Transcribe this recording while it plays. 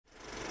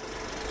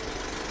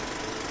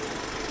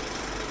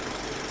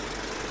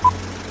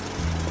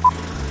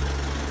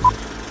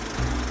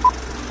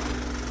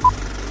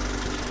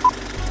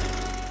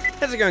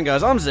How's it going,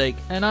 guys? I'm Zeke.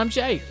 And I'm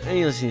Jake. And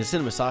you're listening to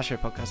Cinema Sideshow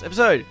podcast,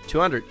 episode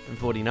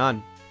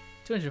 249.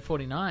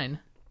 249?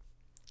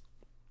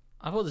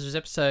 I thought this was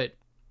episode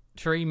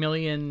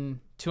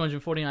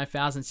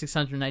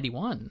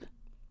 3,249,681.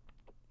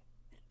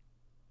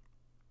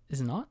 Is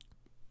it not?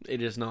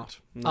 It is not.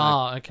 No.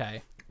 Oh,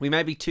 okay. We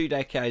may be 2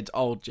 decades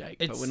old, Jake,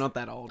 but we're not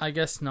that old. I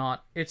guess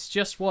not. It's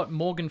just what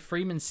Morgan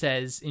Freeman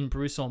says in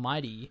Bruce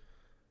Almighty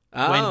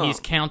when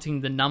he's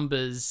counting the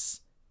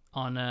numbers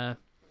on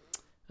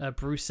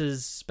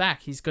Bruce's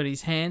back. He's got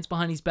his hands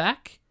behind his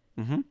back.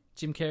 Mm-hmm.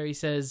 Jim Carrey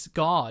says,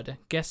 God,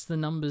 guess the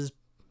numbers,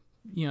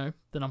 that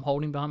I'm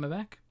holding behind my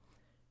back.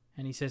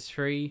 And he says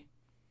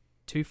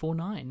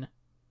 3,249.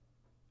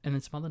 And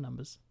then some other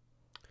numbers.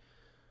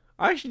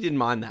 I actually didn't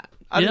mind that.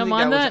 I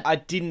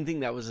didn't think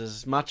that was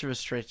as much of a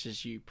stretch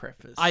as you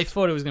prefaced. I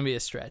thought it was going to be a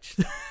stretch.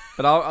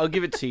 But I'll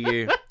give it to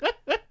you.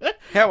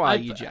 How are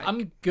you, Jake?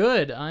 I'm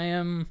good.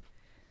 I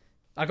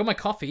got my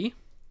coffee.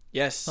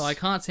 Yes. So I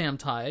can't say I'm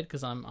tired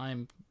because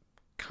I'm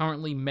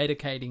currently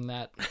medicating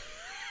that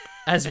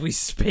as we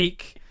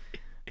speak.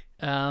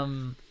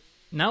 No,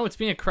 it's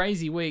been a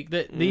crazy week.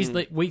 These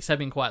weeks have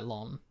been quite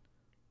long.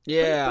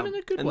 Yeah, but in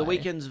a good way. And the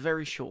weekend's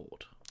very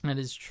short. That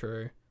is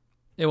true.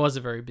 It was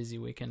a very busy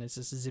weekend. It's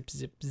just a zip,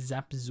 zip,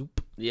 zap,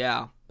 zoop.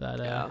 Yeah. But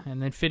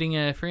and then fitting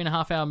a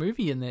 3.5 hour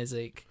movie in there,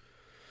 Zeke.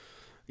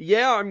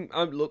 Yeah, I'm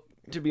look,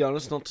 to be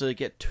honest, not to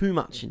get too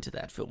much into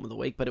that film of the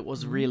week, but it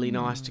was really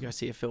nice to go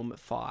see a film at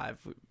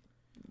 5,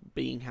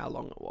 being how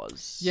long it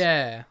was.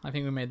 Yeah, I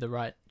think we made the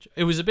right...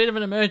 It was a bit of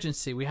an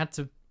emergency.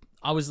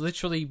 I was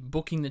literally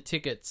booking the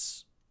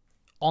tickets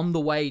on the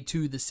way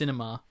to the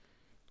cinema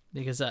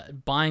because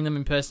buying them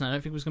in person, I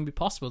don't think it was going to be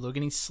possible. They were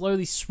getting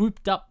slowly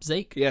swooped up,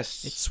 Zeke.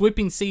 Yes. It's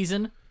swooping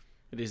season.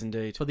 It is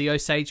indeed. For the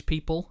Osage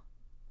people.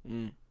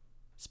 Mm.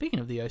 Speaking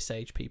of the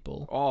Osage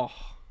people.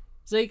 Oh.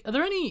 Zeke, are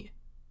there any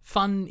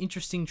fun,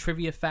 interesting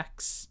trivia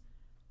facts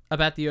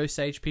about the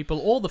Osage people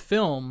or the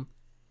film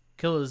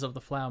Killers of the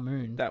Flower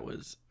Moon? That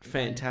was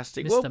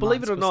fantastic. Mr. Well,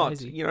 believe it or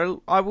Martin not,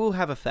 Scorsese. I will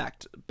have a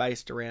fact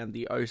based around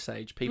the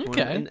Osage people.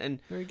 Okay,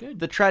 and very good.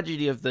 The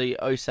tragedy of the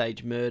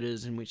Osage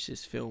murders in which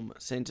this film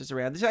centers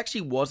around. This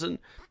actually wasn't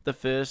the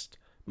first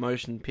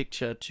motion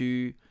picture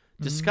to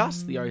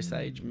discuss the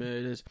Osage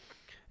murders.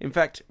 In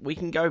fact, we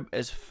can go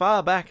as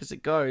far back as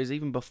it goes,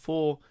 even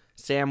before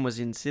Sam was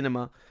in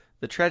cinema.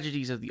 The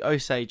Tragedies of the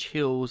Osage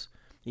Hills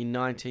in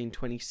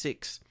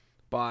 1926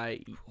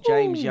 by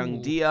James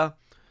Young Deere.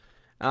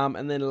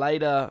 And then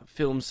later,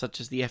 films such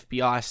as The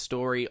FBI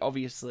Story,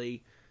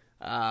 obviously,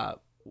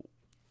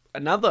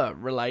 another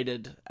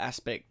related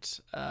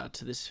aspect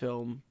to this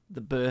film, the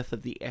birth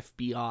of the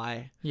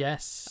FBI.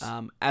 Yes.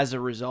 As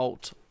a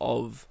result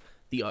of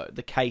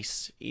the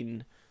case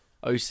in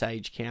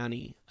Osage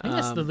County. I think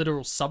that's the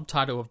literal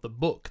subtitle of the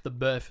book, The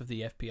Birth of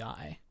the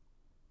FBI.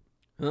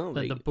 Oh,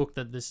 the book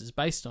that this is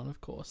based on, of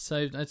course.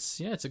 So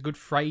it's a good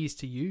phrase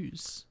to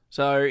use.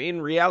 So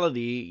in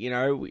reality,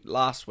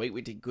 last week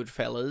we did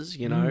Goodfellas,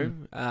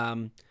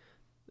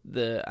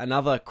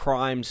 another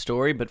crime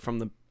story, but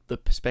from the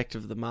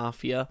perspective of the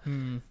mafia.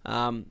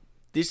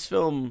 This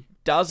film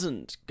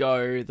doesn't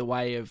go the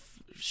way of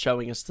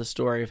showing us the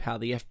story of how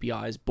the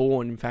FBI is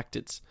born. In fact,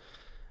 it's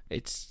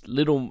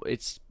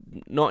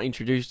not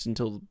introduced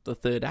until the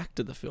third act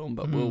of the film,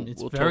 but we'll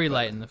very talk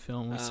late in the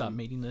film we start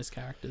meeting those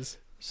characters.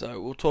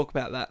 So we'll talk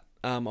about that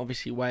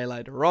obviously way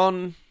later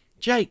on.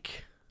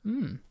 Jake.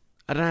 I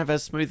don't have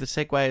as smooth a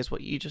segue as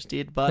what you just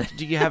did, but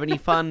do you have any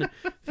fun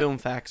film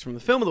facts from the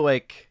film of the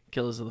week,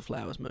 Killers of the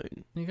Flower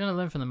Moon? You're going to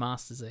learn from the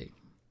masters, Zeke.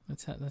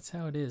 That's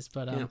how it is.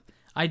 But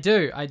I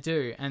do.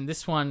 And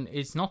this one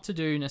is not to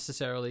do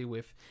necessarily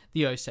with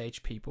the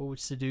Osage people.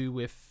 It's to do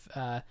with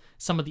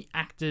some of the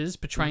actors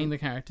portraying the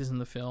characters in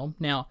the film.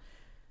 Now,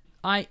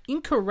 I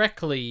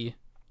incorrectly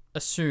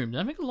assumed,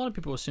 I think a lot of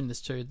people assume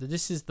this too, that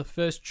this is the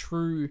first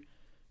true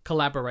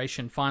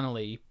collaboration,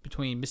 finally,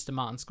 between Mr.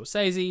 Martin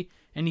Scorsese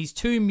and his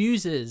two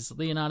muses,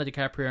 Leonardo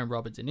DiCaprio and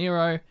Robert De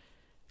Niro.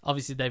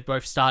 Obviously, they've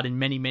both starred in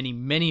many, many,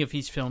 many of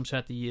his films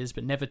throughout the years,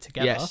 but never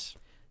together. Yes.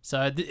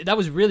 So that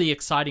was really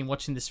exciting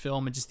watching this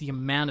film and just the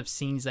amount of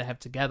scenes they have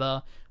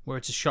together, where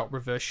it's a shot,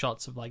 reverse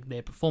shots of like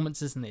their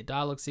performances and their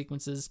dialogue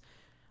sequences.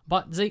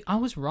 But Zeke, I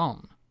was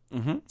wrong.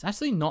 It's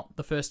actually not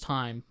the first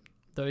time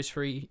those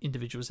three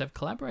individuals have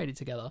collaborated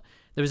together.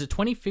 There was a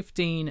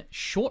 2015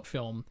 short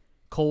film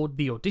called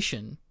The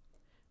Audition,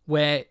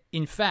 where,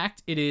 in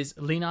fact, it is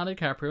Leonardo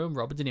DiCaprio and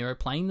Robert De Niro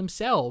playing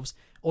themselves,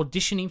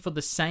 auditioning for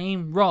the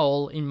same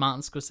role in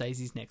Martin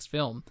Scorsese's next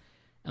film.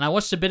 And I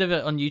watched a bit of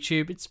it on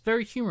YouTube. It's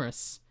very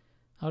humorous.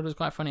 I thought it was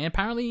quite funny. And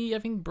apparently, I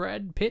think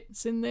Brad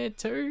Pitt's in there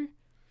too.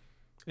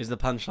 Is the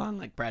punchline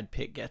like Brad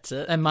Pitt gets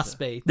it? It must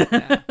be.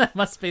 Yeah. That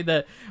must be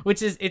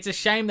it's a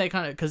shame they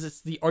kind of, because it's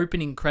the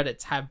opening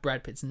credits have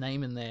Brad Pitt's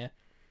name in there.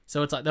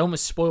 So it's like they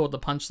almost spoiled the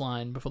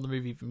punchline before the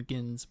movie even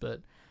begins.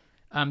 But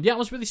I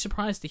was really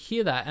surprised to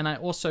hear that. And I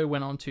also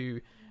went on to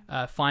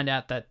find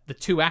out that the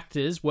two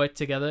actors worked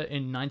together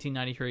in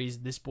 1993's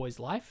This Boy's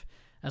Life.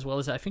 as well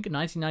as, I think, a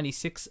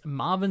 1996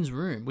 Marvin's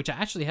Room, which I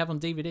actually have on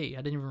DVD.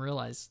 I didn't even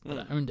realize that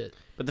I owned it.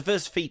 But the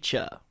first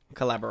feature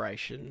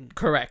collaboration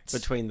Correct.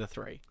 between the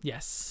three.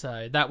 Yes,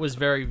 so that was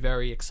very,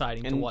 very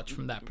exciting to watch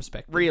from that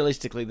perspective.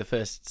 Realistically, the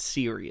first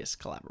serious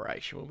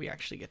collaboration where we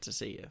actually get to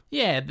see you.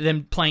 Yeah,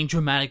 them playing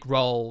dramatic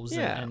roles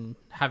Yeah. and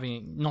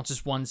having not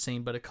just one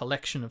scene, but a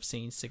collection of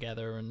scenes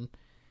together. And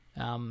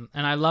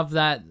I love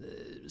that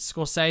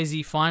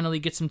Scorsese finally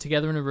gets them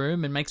together in a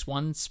room and makes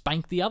one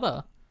spank the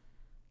other.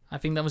 I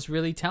think that was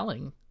really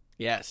telling.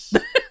 Yes.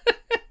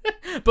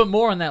 But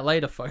more on that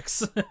later,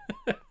 folks.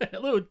 A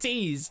little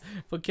tease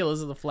for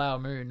Killers of the Flower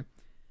Moon.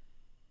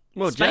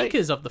 Well,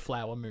 Spankers of the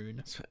Flower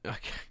Moon.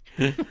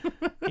 Okay.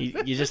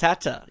 you just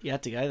had to. You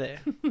had to go there.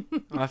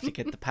 I have to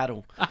get the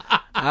paddle.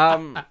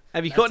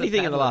 Have you caught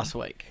anything in the last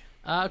week?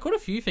 I caught a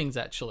few things,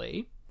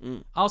 actually.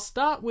 I'll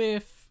start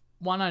with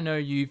one I know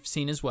you've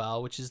seen as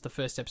well, which is the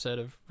first episode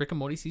of Rick and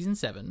Morty Season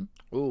 7.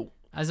 Ooh.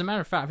 As a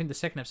matter of fact, I think the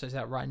second episode's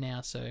out right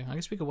now, so I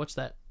guess we could watch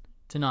that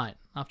tonight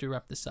after we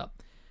wrap this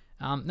up.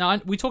 Now,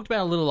 we talked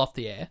about it a little off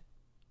the air,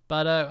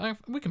 but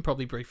we can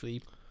probably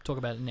briefly talk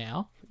about it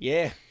now.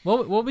 Yeah.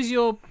 What was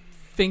your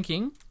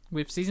thinking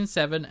with Season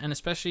 7, and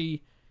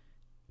especially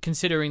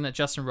considering that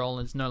Justin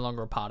Roiland's no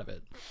longer a part of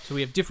it? So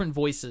we have different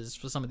voices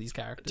for some of these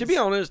characters. To be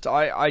honest,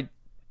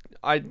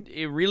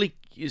 it really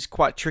is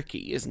quite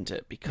tricky, isn't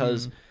it?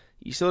 Because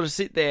you sort of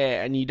sit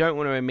there and you don't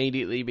want to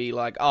immediately be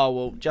like, oh,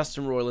 well,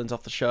 Justin Roiland's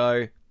off the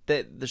show.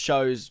 The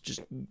show's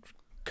just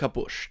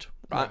kabushed,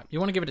 right? You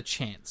want to give it a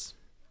chance.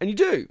 And you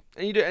do.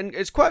 And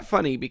it's quite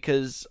funny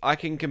because I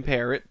can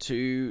compare it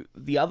to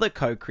the other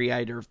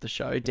co-creator of the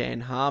show,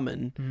 Dan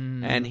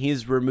Harmon, and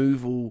his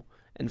removal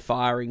and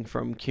firing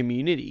from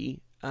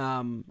Community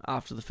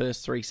after the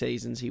first 3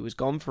 seasons. He was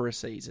gone for a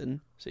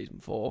season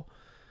 4,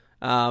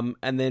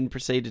 and then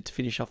proceeded to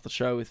finish off the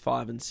show with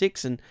 5 and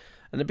 6. And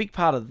a big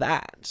part of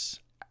that,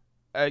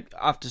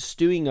 after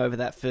stewing over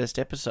that first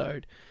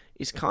episode,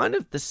 is kind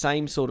of the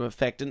same sort of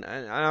effect. And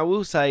I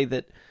will say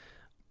that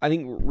I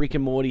think Rick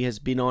and Morty has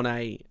been on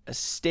a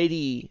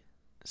steady,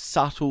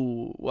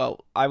 subtle,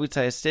 well, I would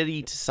say a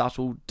steady to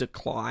subtle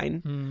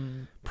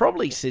decline,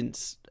 probably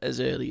since as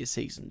early as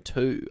season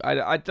 2.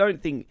 I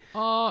don't think...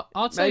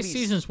 I'd say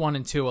seasons 1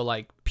 and 2 are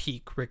like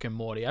peak Rick and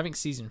Morty. I think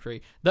season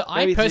 3...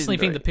 I personally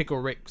think the Pickle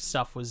Rick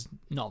stuff was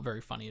not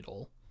very funny at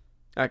all.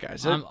 Okay,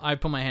 so... I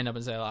put my hand up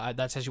and say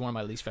that's actually one of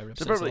my least favourite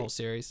episodes of the whole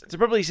series. So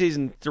probably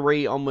season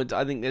 3 onwards,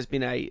 I think there's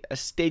been a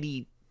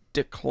steady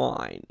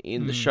decline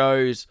in the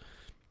show's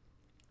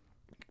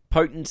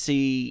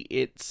potency,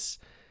 its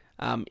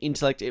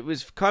intellect. It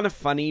was kind of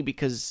funny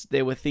because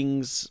there were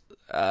things,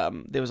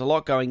 there was a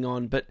lot going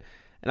on,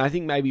 and I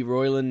think maybe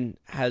Roiland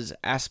has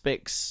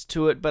aspects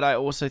to it, but I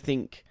also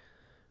think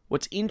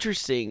what's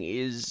interesting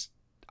is,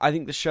 I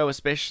think the show,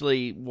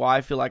 especially why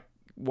I feel like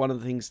one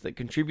of the things that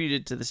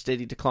contributed to the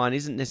steady decline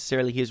isn't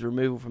necessarily his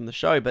removal from the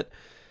show, but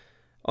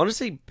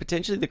honestly,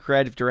 potentially the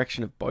creative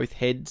direction of both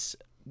heads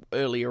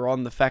earlier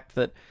on, the fact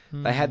that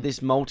they had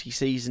this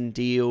multi-season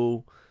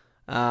deal.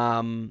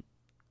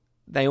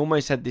 They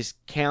almost had this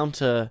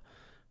counter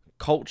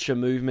culture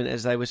movement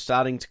as they were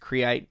starting to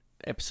create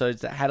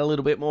episodes that had a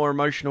little bit more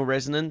emotional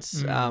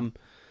resonance,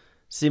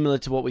 similar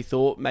to what we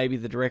thought maybe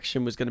the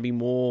direction was going to be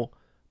more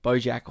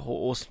BoJack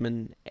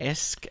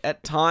Horseman-esque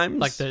at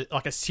times,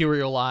 like a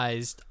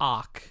serialized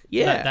arc.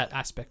 Yeah, that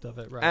aspect of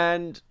it, right?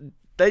 And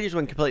they just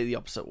went completely the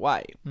opposite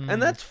way,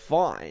 and that's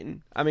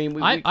fine. I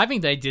mean, I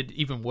think they did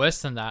even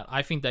worse than that.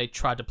 I think they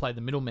tried to play the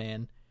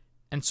middleman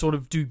and sort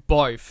of do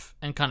both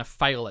and kind of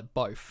fail at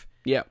both.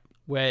 Yeah.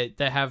 Where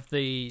they have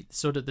the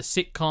sort of the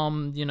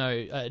sitcom,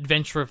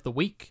 adventure of the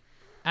week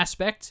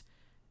aspect,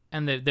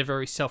 and they're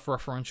very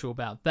self-referential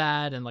about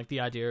that, and like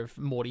the idea of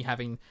Morty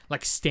having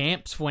like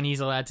stamps when he's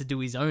allowed to do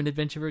his own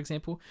adventure, for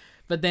example.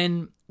 But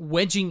then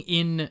wedging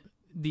in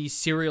these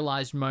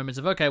serialized moments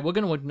of, okay, we're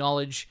going to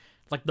acknowledge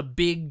like the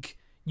big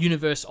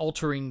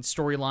universe-altering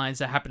storylines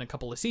that happened a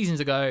couple of seasons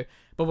ago,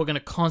 but we're going to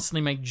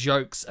constantly make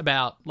jokes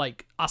about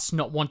like us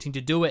not wanting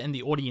to do it and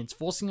the audience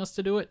forcing us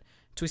to do it,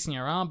 twisting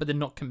our arm, but they're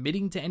not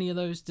committing to any of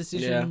those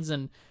decisions.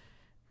 And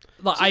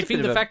like, I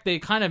think the fact they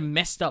kind of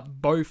messed up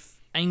both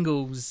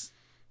angles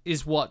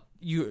is what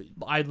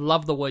I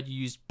love the word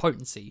you used,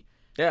 potency.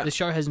 Yeah. The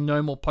show has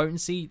no more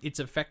potency. Its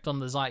effect on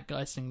the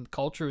zeitgeist and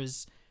culture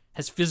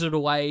has fizzled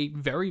away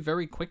very,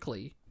 very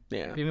quickly.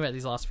 Yeah. Thinking about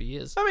these last few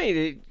years. I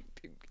mean,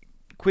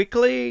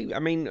 quickly, I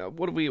mean,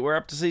 we're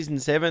up to season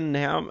 7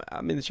 now.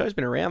 I mean, the show's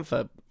been around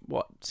for,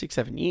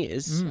 6-7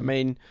 years. I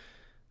mean,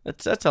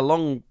 that's a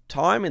long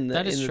time in the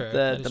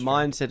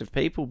mindset of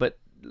people, but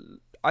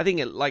I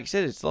think like you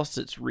said, it's lost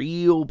its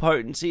real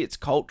potency, its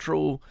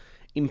cultural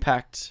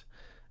impact.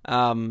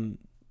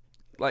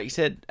 Like you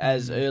said,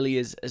 as early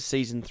as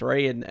season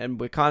 3, and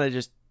we're kind of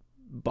just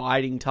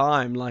biding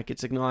time. Like,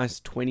 it's a nice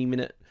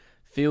 20-minute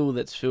feel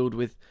that's filled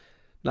with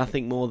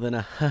nothing more than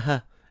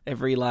a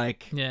every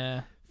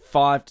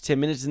 5 to 10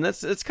 minutes, and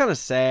it's kind of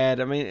sad.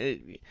 I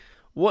mean,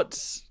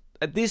 what's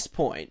at this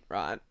point,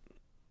 right?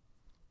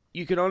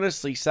 You can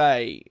honestly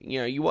say,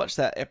 you watch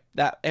that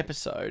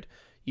episode,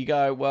 you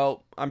go,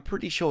 well, I'm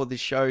pretty sure this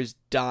show's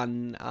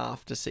done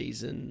after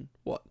season,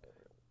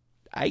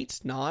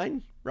 8,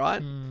 9,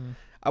 right?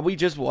 Are we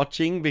just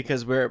watching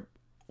because we're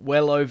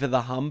well over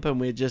the hump and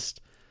we're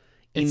just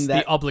It's in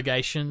that the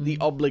obligation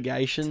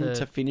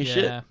to finish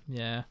it?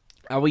 Yeah.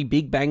 Are we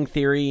Big Bang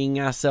Theorying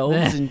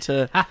ourselves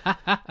into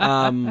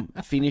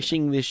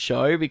finishing this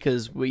show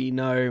because we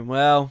know,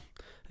 well,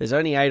 there's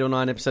only 8 or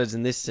 9 episodes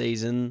in this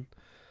season,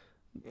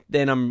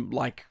 then I'm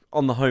like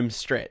on the home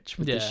stretch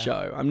with this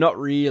show. I'm not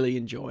really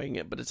enjoying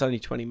it, but it's only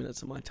 20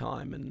 minutes of my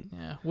time.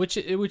 And which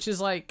is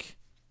like,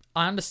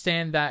 I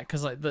understand that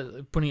because like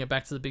putting it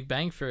back to the Big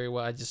Bang Theory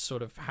where I just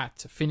sort of had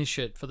to finish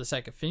it for the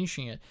sake of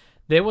finishing it.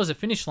 There was a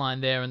finish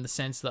line there in the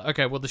sense that,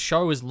 okay, well, the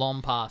show is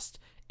long past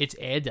its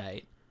air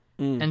date.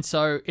 And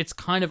so it's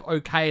kind of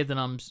okay that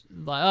I'm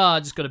like, I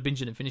just got to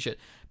binge it and finish it.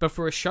 But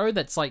for a show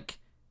that's like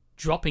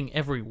dropping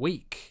every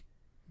week,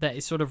 that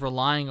is sort of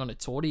relying on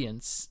its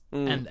audience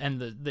and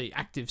the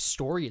active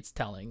story it's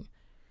telling,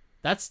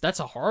 that's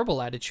a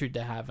horrible attitude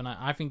to have. And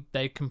I think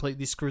they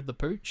completely screwed the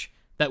pooch.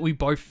 That we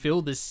both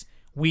feel this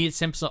weird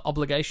sense of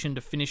obligation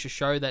to finish a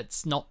show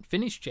that's not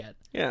finished yet.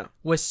 Yeah.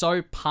 We're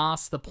so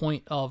past the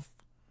point of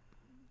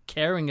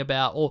caring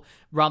about, or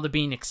rather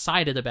being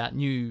excited about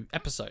new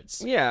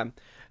episodes. Yeah.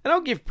 And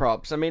I'll give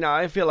props. I mean,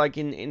 I feel like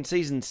in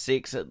season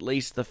 6, at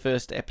least the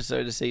first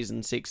episode of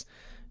season 6,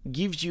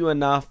 gives you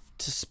enough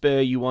to spur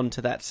you on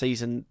to that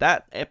season.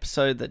 That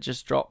episode that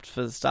just dropped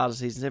for the start of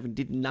season 7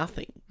 did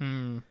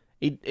nothing.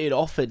 It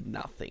offered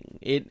nothing.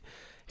 It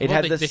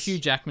had the Hugh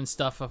Jackman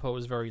stuff I thought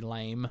was very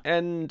lame.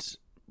 And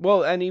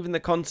even the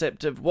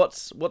concept of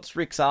what's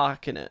Rick's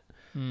arc in it.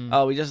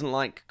 Oh, he doesn't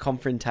like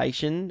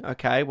confrontation.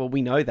 Okay, well,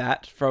 we know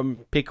that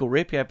from Pickle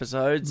Rip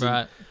episodes.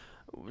 Right.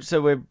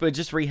 So we're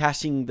just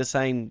rehashing the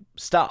same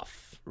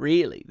stuff,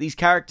 really. These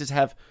characters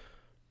have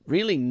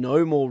really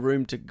no more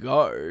room to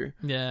go.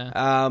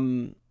 Yeah.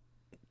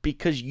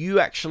 Because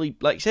you actually,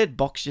 like you said,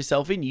 boxed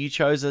yourself in.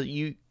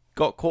 You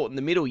got caught in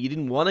the middle. You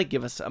didn't want to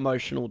give us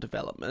emotional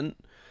development.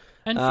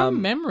 And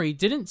from memory,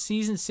 didn't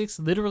season 6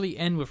 literally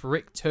end with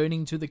Rick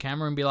turning to the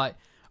camera and be like,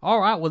 all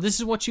right, well, this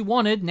is what you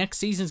wanted. Next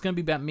season's going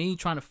to be about me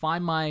trying to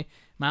find my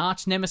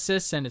arch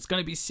nemesis, and it's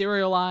going to be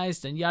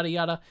serialized and yada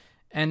yada.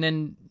 And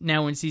then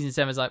now in season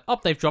 7, it's like, oh,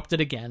 they've dropped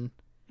it again.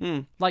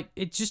 Like,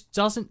 it just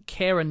doesn't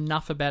care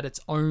enough about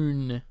its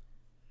own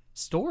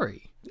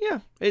story. Yeah,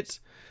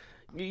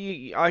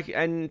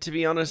 and to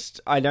be honest,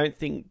 I don't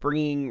think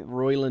bringing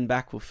Roiland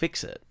back will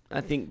fix it.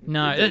 I think...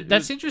 No,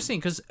 that's interesting,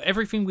 because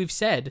everything we've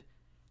said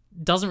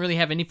doesn't really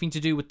have anything to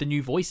do with the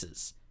new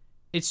voices.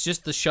 It's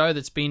just the show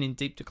that's been in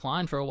deep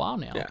decline for a while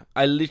now. Yeah,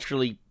 I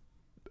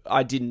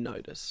didn't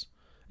notice.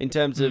 In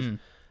terms of...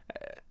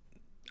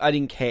 I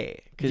didn't care,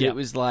 because it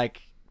was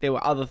like... There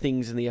were other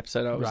things in the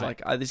episode I was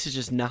like, this is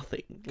just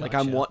nothing. Gotcha. Like,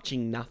 I'm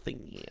watching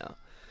nothing here.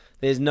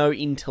 There's no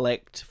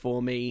intellect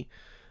for me.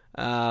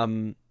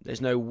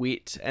 There's no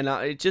wit. And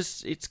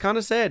it's kind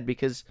of sad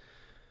because,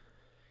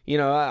 you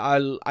know,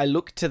 I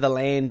look to the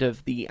land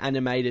of the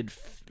animated,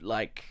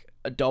 like,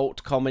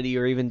 adult comedy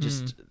or even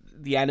just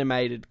the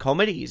animated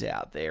comedies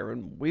out there,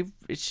 and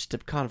it's just a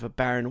kind of a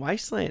barren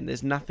wasteland.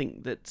 There's nothing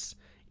that's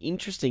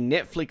interesting.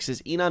 Netflix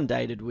is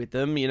inundated with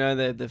them. You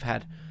know, they've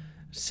had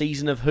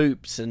Season of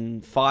Hoops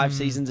and 5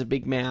 seasons of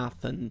Big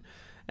Mouth and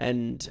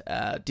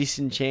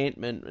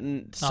Disenchantment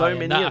and so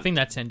many. I think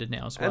that's ended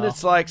now as well. And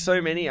it's like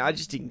so many. I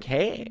just didn't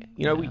care.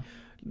 You know,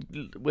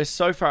 we're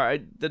so far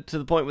to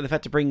the point where they've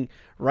had to bring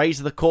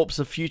Raise the Corpse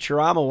of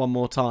Futurama one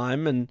more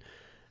time,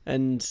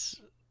 and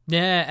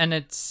yeah, and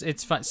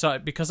it's fun. So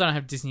because I don't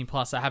have Disney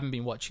Plus, I haven't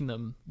been watching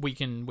them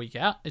week in, week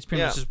out. It's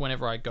pretty much just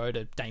whenever I go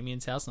to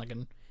Damien's house and I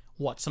can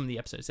watch some of the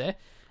episodes there.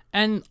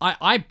 And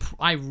I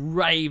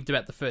raved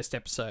about the first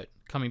episode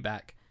coming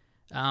back.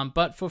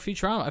 But for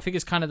Futurama, I think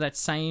it's kind of that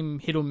same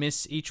hit or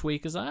miss each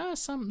week. As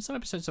some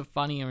episodes are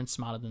funnier and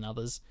smarter than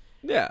others.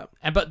 Yeah.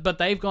 But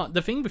they've got,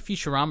 the thing with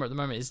Futurama at the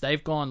moment is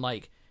they've gone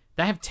like,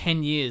 they have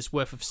 10 years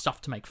worth of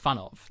stuff to make fun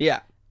of.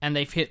 Yeah. And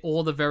they've hit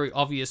all the very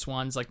obvious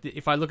ones. Like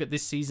if I look at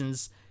this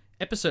season's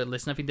episode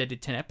list, and I think they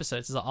did 10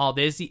 episodes. It's like, oh,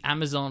 there's the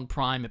Amazon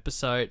Prime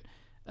episode.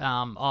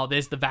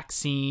 There's the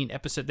vaccine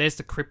episode. There's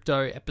the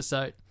crypto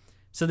episode.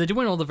 So they're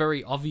doing all the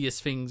very obvious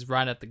things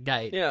right at the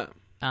gate. Yeah.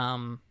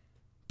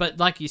 But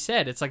like you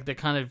said, it's like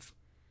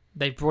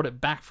they brought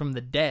it back from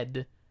the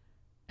dead.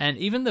 And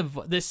even the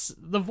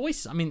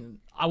voice, I mean,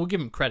 I will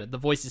give them credit. The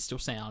voices still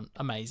sound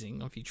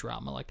amazing on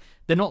Futurama. Like,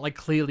 they're not like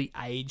clearly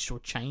aged or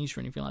changed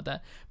or anything like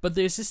that. But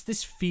there's just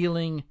this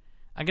feeling,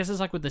 I guess it's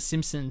like with The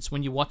Simpsons,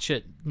 when you watch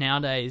it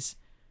nowadays,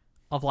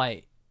 of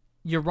like,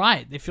 you're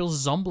right, it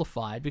feels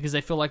zombified because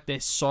they feel like they're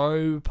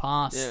so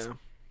past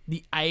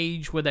the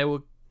age where they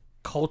were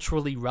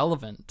culturally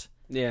relevant.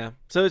 Yeah.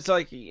 So it's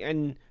like,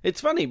 and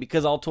it's funny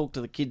because I'll talk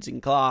to the kids in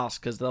class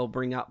because they'll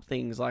bring up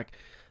things like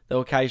they'll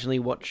occasionally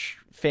watch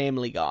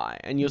Family Guy,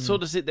 and you'll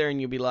sort of sit there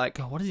and you'll be like,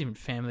 God, what is even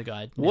Family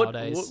Guy what,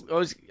 nowadays?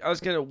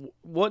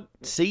 what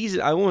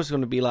season? I almost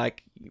want to be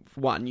like,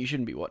 one, you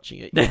shouldn't be watching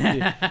it.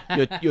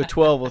 You're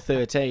 12 or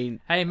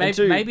 13. Hey, And maybe,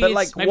 two, maybe, but it's,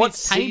 like, maybe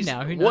it's tame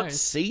now. Who knows? What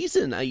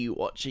season are you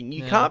watching?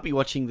 You can't be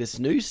watching this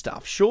new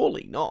stuff.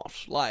 Surely not.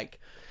 Like,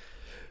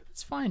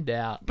 let's find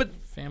out. But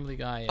Family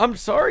Guy. I'm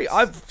sorry,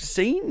 I've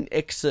seen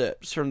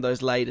excerpts from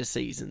those later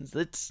seasons.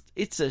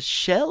 It's a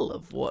shell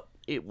of what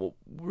it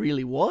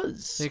really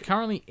was. They're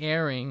currently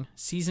airing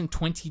season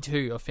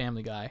 22 of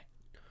Family Guy.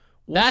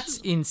 That's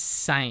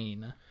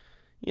insane.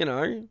 You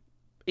know,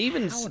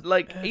 even How on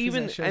like earth is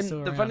even that show and still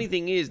the around? funny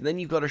thing is, then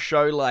you've got a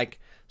show like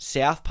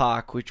South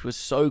Park, which was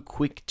so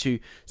quick to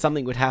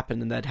something would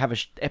happen and they'd have a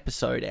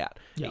episode out.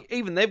 Yep.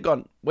 Even they've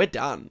gone, we're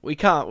done. We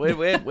can't.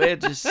 We're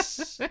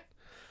just.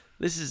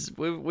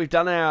 We've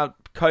done our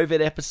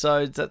COVID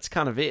episodes. That's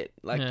kind of it.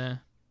 Like,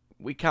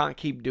 we can't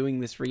keep doing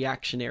this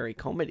reactionary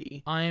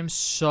comedy. I am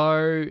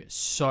so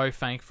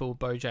thankful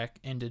BoJack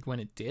ended when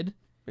it did.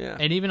 Yeah.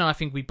 And even though I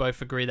think we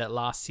both agree that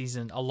last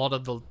season, a lot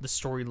of the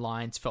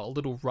storylines felt a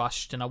little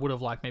rushed, and I would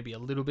have liked maybe a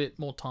little bit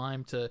more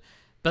time to...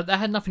 But that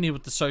had nothing to do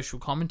with the social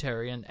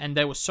commentary, and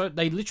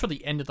they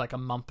literally ended like a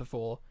month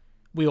before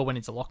we all went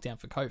into lockdown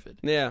for COVID.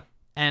 Yeah.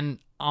 And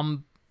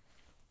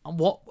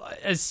what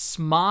as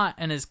smart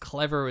and as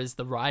clever as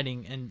the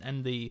writing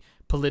and the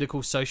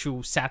political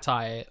social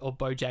satire of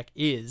BoJack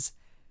is,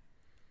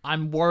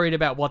 I'm worried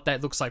about what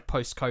that looks like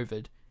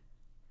post-COVID.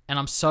 And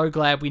I'm so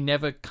glad we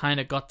never kind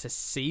of got to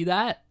see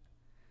that.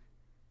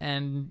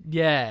 And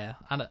yeah,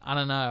 I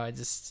don't know.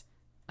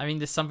 I mean,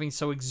 there's something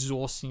so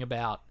exhausting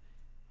about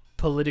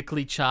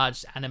politically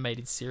charged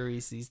animated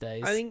series these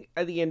days. I think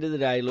at the end of the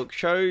day, look,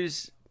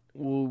 shows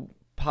will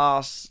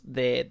pass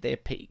their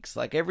peaks.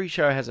 Like, every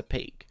show has a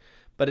peak.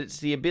 But it's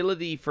the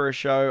ability for a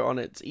show on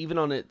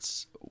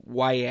its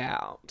way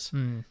out.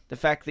 The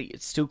fact that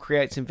it still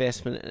creates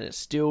investment and it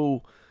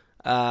still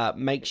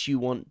makes you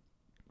want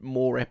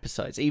more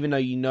episodes, even though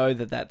you know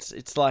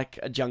it's like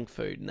a junk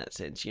food in that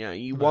sense. You know,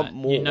 you want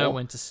more. You know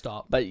when to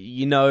stop. But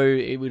you know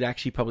it would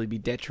actually probably be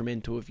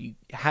detrimental if you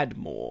had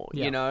more.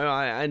 Yeah. You know,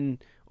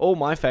 and all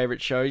my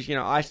favourite shows, you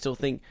know, I still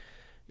think,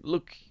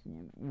 look,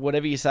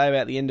 whatever you say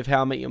about the end of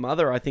How I Met Your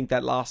Mother, I think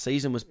that last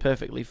season was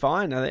perfectly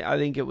fine. I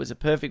think it was a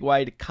perfect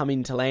way to come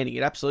into landing.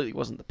 It absolutely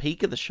wasn't the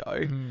peak of the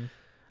show.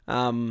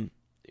 It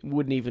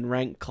wouldn't even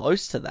rank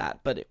close to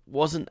that, but it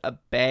wasn't a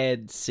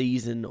bad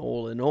season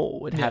all in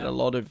all. It had a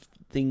lot of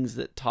things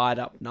that tied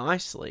up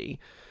nicely.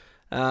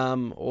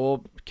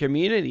 Or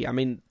Community. I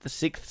mean, the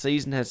 6th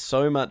season has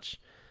so much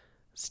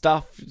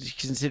stuff,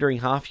 considering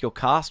half your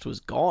cast was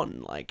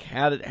gone. Like,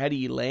 how do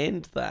you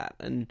land that?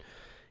 And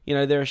you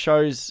know, there are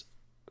shows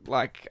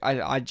like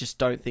I just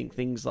don't think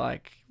things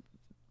like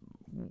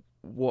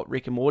what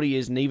Rick and Morty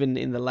is, and even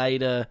in the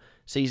later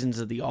seasons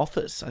of The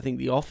Office, I think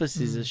The Office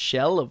is a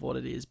shell of what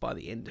it is by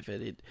the end of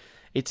it.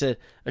 It's a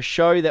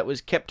show that was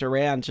kept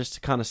around just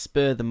to kind of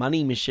spur the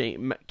money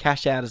machine,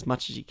 cash out as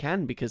much as you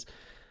can, because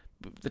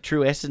the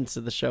true essence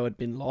of the show had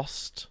been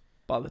lost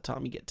by the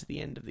time you get to the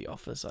end of The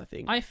Office, I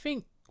think. I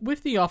think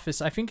with The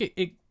Office, I think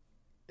it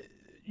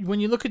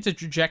when you look at the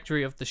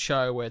trajectory of the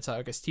show, where it's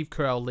like, okay, Steve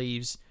Carell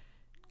leaves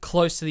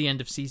close to the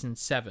end of season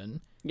 7,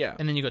 and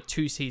then you got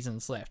 2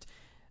 seasons left.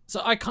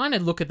 So I kind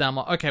of look at them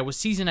like, okay, well,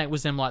 season 8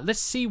 was them like, let's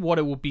see what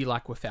it would be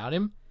like without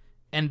him.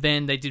 And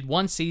then they did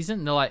 1 season,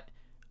 and they're like,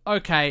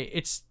 okay,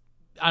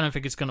 I don't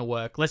think it's going to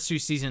work. Let's do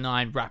season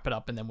 9, wrap it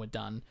up, and then we're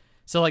done.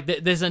 So like,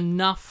 there's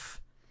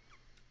enough.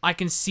 I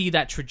can see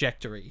that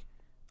trajectory.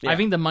 I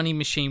think the money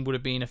machine would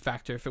have been a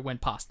factor if it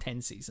went past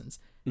 10 seasons.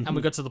 And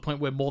we got to the point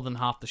where more than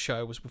half the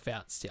show was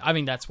without Steve. I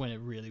think that's when it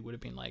really would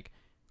have been like,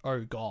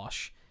 oh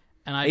gosh.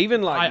 And I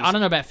don't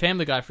know about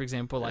Family Guy, for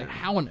example. Like,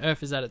 how on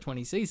earth is that at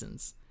 20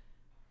 seasons?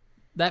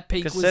 That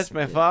peak was... Because Seth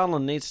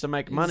MacFarlane needs to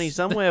make money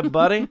somewhere,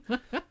 buddy.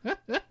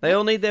 They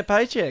all need their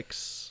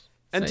paychecks.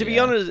 And to be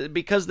honest,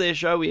 because their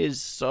show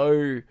is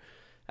so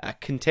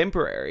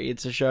contemporary,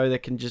 it's a show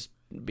that can just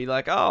be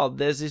like, oh,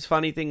 there's this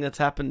funny thing that's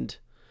happened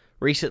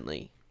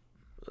recently.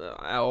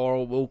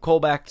 Or we'll call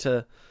back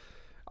to...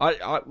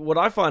 what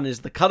I find is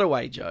the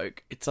cutaway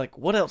joke. It's like,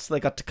 what else have they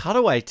got to cut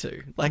away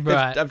to? Like,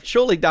 they've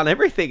surely done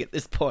everything at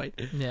this point.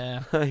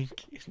 Yeah.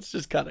 Like, it's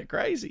just kind of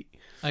crazy.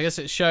 I guess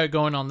a show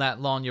going on that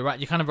long, you're right,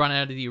 you kind of run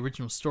out of the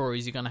original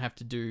stories. You're going to have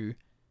to do,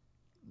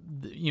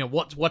 you know,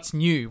 what's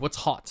new, what's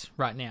hot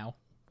right now.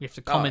 You have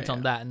to comment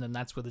on that, and then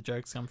that's where the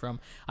jokes come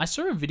from. I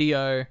saw a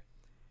video,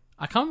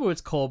 I can't remember what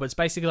it's called, but it's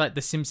basically like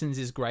The Simpsons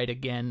is great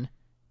again.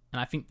 And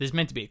I think there's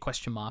meant to be a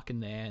question mark in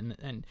there,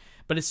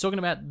 but it's talking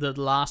about the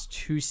last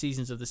 2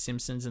 seasons of The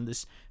Simpsons and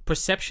this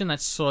perception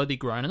that's slowly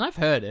grown. And I've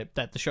heard it,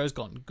 that the show's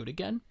gotten good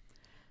again.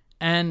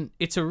 And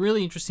it's a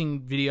really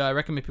interesting video. I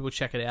recommend people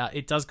check it out.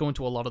 It does go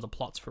into a lot of the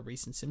plots for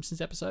recent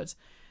Simpsons episodes.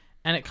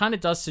 And it kind of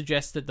does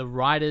suggest that the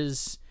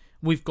writers...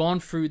 We've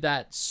gone through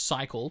that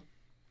cycle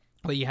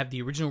where you have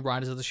the original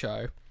writers of the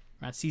show.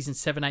 Around season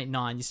 7, 8,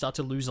 9, you start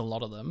to lose a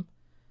lot of them.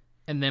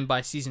 And then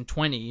by season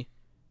 20...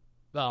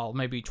 well,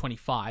 maybe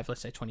 25,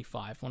 let's say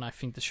 25, when I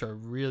think the show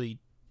really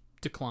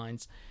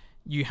declines,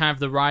 you have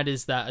the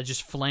writers that are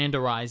just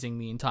flanderizing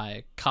the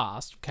entire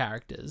cast of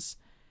characters.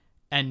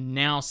 And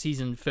now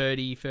season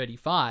 30,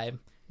 35,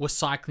 we're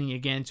cycling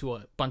again to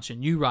a bunch of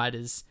new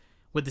writers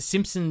where The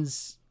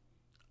Simpsons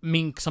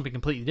mean something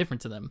completely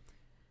different to them.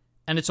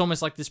 And it's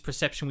almost like this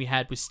perception we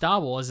had with Star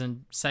Wars,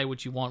 and say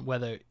what you want,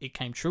 whether it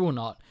came true or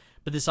not,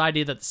 but this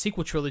idea that the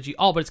sequel trilogy,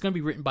 but it's going to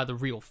be written by the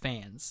real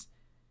fans.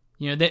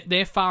 You know,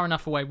 they're far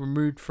enough away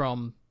removed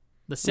from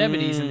the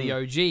 70s and the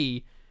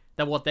OG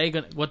that what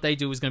they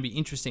do is going to be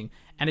interesting.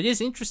 And it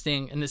is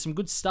interesting, and there's some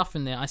good stuff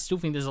in there. I still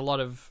think there's a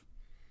lot of,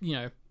 you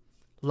know,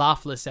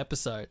 laughless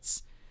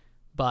episodes.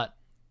 But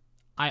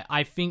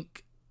I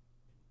think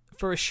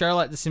for a show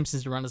like The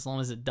Simpsons to run as long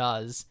as it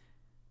does,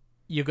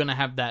 you're going to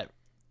have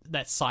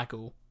that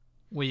cycle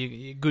where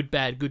you good,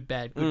 bad, good,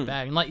 bad, good,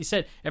 bad. And like you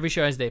said, every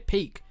show has their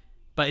peak.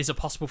 But is it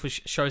possible for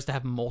shows to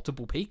have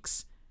multiple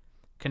peaks?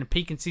 Can a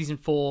peak in season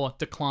 4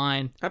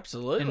 decline?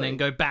 Absolutely. And then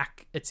go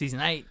back at season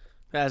 8?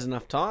 There's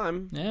enough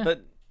time. Yeah.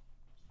 But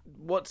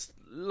what's,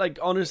 like,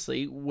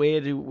 honestly,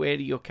 where do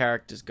your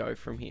characters go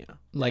from here?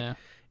 Like,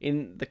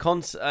 in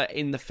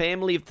the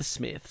family of the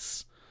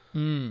Smiths,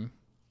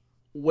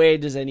 where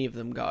does any of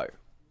them go?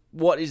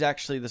 What is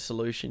actually the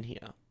solution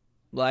here?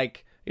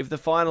 Like, if the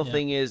final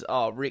thing is,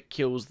 Rick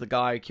kills the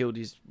guy who killed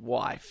his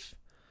wife,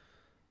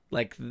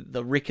 like,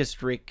 the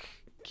rickest Rick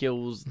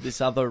kills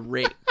this other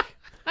Rick.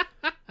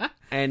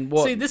 And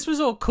what? See, this was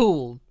all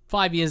cool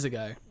 5 years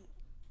ago.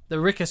 The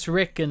rickest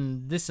Rick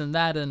and this and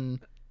that, and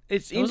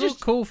it was all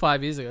cool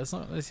 5 years ago. It's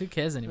not. Who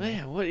cares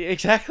anymore? Yeah,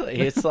 exactly.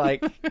 It's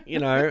like, you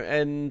know,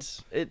 and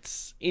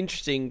it's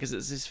interesting because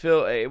it's this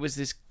film. It was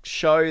this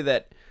show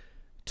that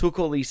took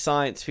all these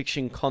science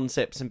fiction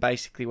concepts and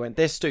basically went,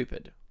 they're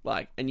stupid.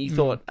 Like, and you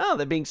thought,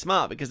 they're being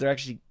smart because they're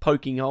actually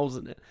poking holes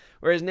in it.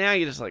 Whereas now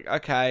you're just like,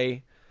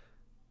 okay,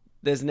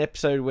 there's an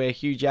episode where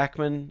Hugh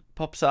Jackman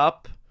pops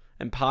up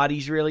and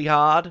parties really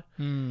hard.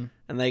 And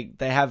they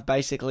have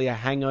basically a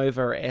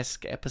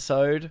Hangover-esque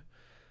episode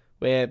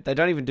where they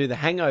don't even do the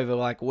Hangover,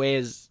 like,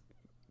 where's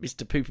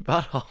Mr. Poopy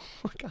Butthole?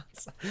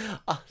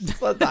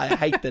 I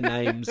hate the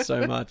names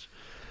so much.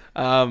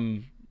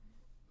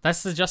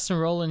 That's the Justin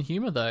Roiland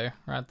humor, though,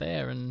 right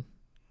there. And,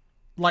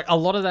 like, a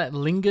lot of that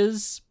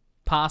lingers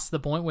past the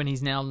point when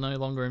he's now no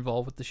longer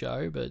involved with the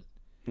show, but...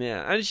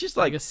 Yeah, and it's just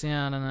like... I guess,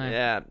 I don't know.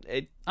 Yeah.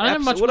 I don't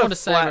have much more to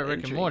say about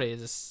Rick and Morty.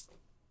 It's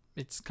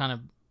kind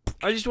of...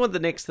 I just want the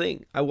next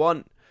thing. I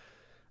want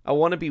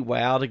to be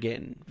wowed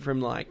again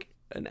from, like,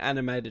 an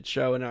animated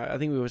show, and I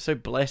think we were so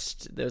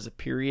blessed. There was a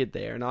period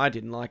there, and I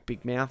didn't like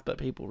Big Mouth, but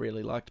people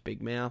really liked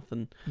Big Mouth,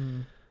 and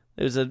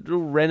there was a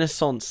little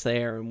renaissance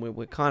there, and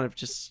we're kind of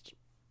just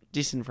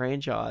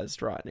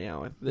disenfranchised right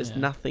now. There's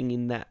nothing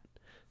in that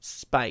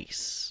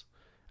space.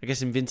 I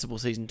guess Invincible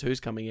Season 2 is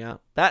coming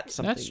out. That's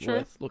something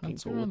worth looking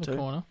forward to.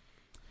 Corner.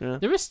 Yeah.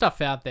 There is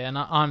stuff out there, and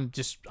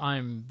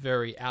I'm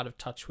very out of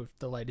touch with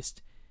the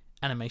latest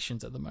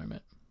animations at the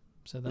moment.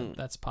 So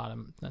that's part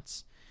of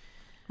that's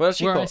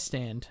where I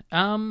stand.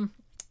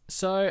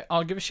 So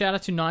I'll give a shout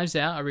out to Knives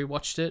Out. I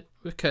rewatched it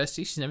with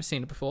Kirsty. She's never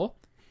seen it before.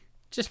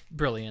 Just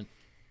brilliant,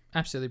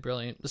 absolutely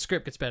brilliant. The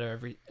script gets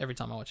better every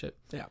time I watch it.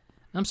 Yeah,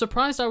 I'm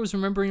surprised I was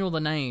remembering all the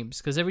names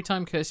because every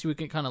time Kirsty would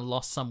get kind of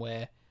lost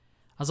somewhere,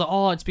 I was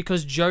like, it's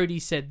because Jody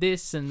said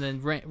this, and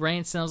then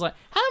Ranson. I was like,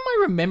 how am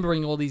I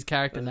remembering all these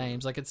character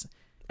names? Like it's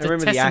a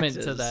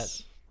testament to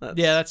that.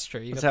 That's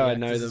true. That's how I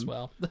know them as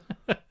well.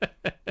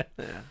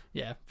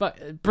 Yeah,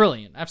 but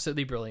brilliant,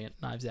 absolutely brilliant.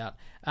 Knives Out.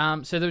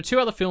 So there were two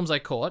other films I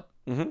caught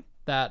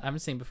that I haven't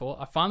seen before.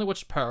 I finally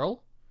watched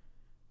Pearl,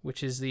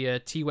 which is the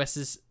T.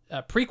 West's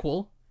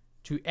prequel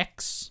to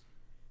X.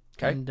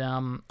 Okay.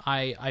 And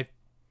I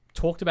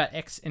talked about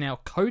X in our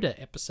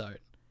Coda episode.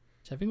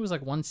 I think it was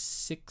like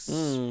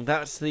 1/6.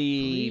 That's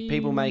the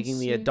people making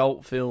the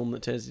adult film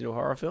that turns into a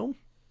horror film.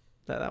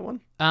 Is that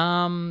one?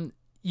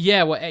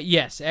 Yeah. Well,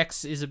 yes.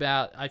 X is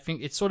about. I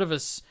think it's sort of a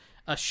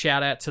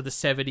shout out to the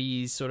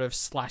 70s sort of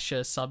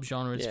slasher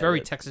subgenre. It's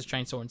very Texas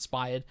Chainsaw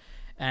inspired,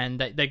 and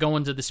they go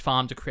into this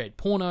farm to create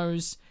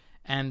pornos.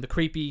 And the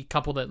creepy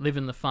couple that live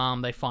in the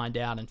farm, they find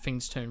out, and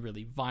things turn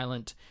really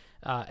violent.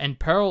 And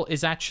Pearl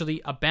is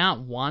actually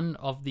about one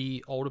of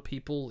the older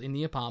people in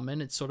the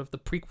apartment. It's sort of the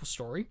prequel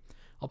story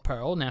of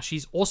Pearl. Now,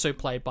 she's also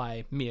played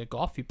by Mia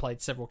Goth, who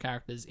played several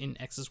characters in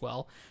X as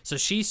well. So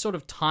she's sort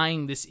of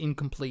tying this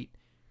incomplete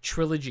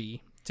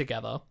trilogy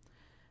together.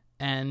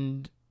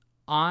 And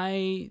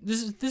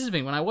this is the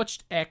thing. When I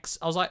watched X,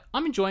 I was like,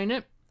 I'm enjoying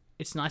it.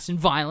 It's nice and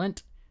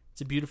violent.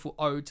 It's a beautiful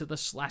ode to the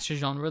slasher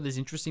genre. There's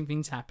interesting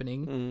things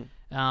happening.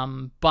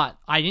 But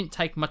I didn't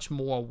take much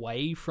more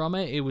away from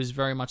it. It was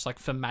very much like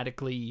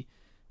thematically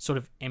sort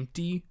of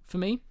empty for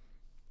me.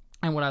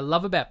 And what I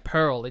love about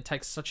Pearl, it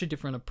takes such a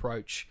different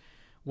approach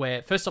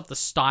where, first off, the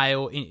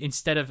style,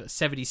 instead of a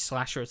 70s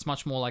slasher, it's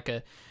much more like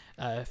a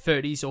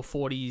 30s or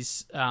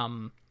 40s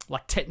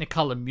like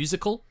Technicolor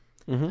musical.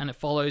 And it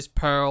follows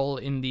Pearl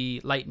in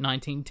the late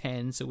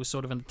 1910s. It was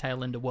sort of in the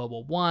tail end of World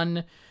War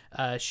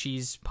I.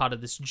 She's part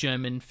of this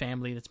German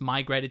family that's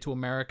migrated to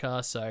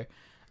America. So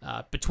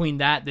Between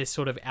that, they're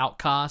sort of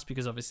outcast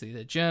because obviously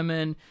they're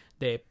German,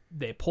 they're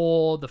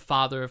poor, the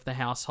father of the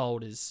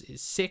household is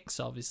sick,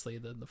 so obviously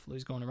the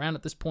flu's going around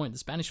at this point, the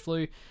Spanish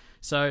flu.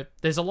 So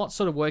there's a lot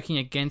sort of working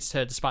against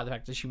her, despite the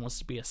fact that she wants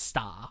to be a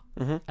star,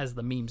 as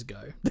the memes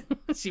go.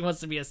 She wants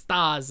to be a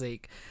star,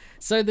 Zeke.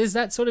 So there's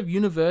that sort of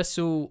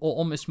universal or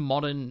almost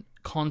modern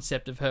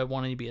concept of her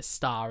wanting to be a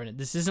star, and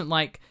this isn't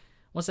like,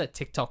 what's that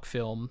TikTok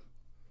film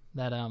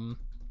that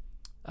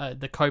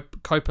the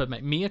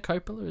Coppola, Mia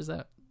Coppola, is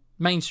that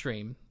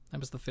Mainstream? That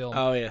was the film.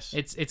 Oh yes,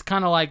 it's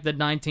kind of like the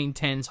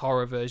 1910s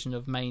horror version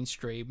of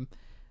Mainstream.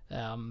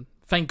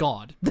 Thank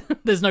God,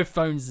 there's no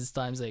phones this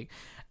time, Zeke.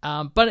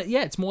 But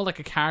yeah, it's more like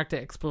a character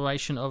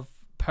exploration of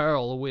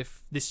Pearl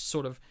with this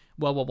sort of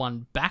World War I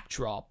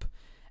backdrop,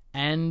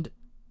 and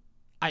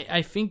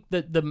I think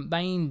that the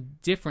main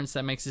difference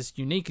that makes this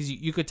unique is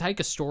you could take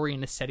a story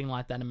in a setting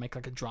like that and make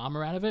like a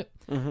drama out of it,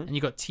 and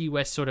you got T.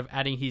 West sort of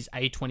adding his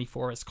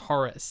A24-esque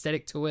horror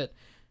aesthetic to it,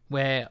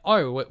 where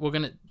we're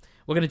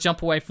gonna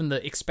jump away from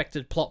the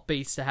expected plot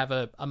beats to have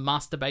a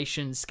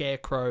masturbation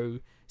scarecrow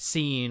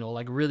scene or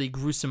like really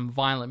gruesome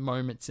violent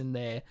moments in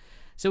there.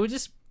 So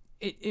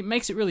it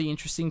makes it really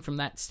interesting from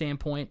that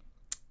standpoint.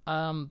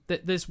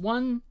 There's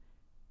one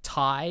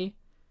tie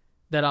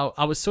that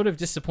I was sort of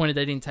disappointed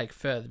they didn't take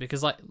further,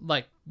 because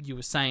like you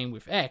were saying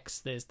with X,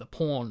 there's the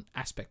porn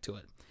aspect to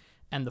it.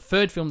 And the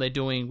third film they're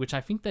doing, which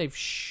I think they've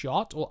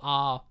shot or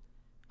are,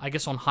 I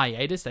guess, on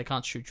hiatus, they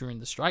can't shoot during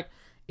the strike,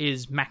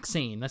 is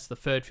Maxine. That's the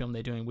third film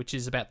they're doing, which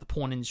is about the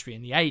porn industry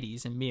in the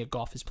 80s, and Mia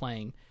Goth is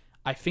playing,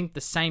 I think,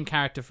 the same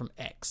character from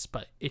X,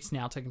 but it's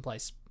now taking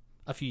place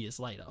a few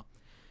years later.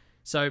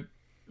 So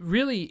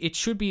really, it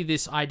should be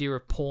this idea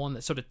of porn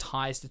that sort of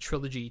ties the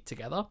trilogy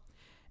together.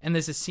 And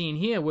there's a scene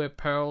here where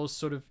Pearl's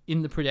sort of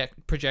in the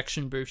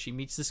projection booth. She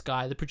meets this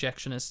guy, the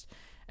projectionist,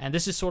 and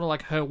this is sort of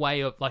like her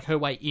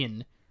way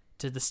in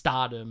to the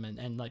stardom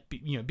and like,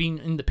 you know, being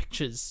in the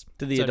pictures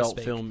to the adult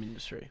film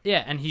industry.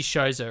 Yeah, and he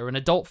shows her an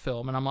adult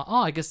film, and I'm like,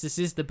 oh, I guess this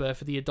is the birth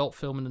of the adult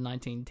film in the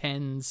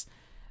 1910s.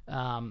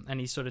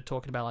 And he's sort of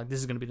talking about like, this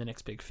is going to be the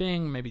next big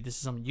thing. Maybe this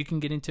is something you can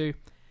get into.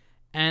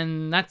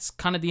 And that's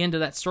kind of the end of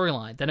that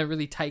storyline. They don't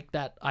really take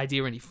that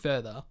idea any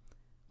further,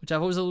 which I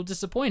thought was a little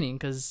disappointing,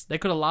 because they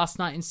could have Last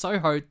Night in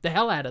Soho the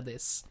hell out of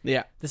this.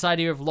 Yeah. This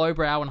idea of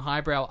lowbrow and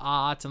highbrow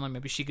art, and like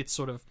maybe she gets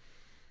sort of,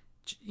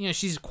 you know,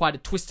 she's quite a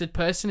twisted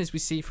person as we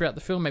see throughout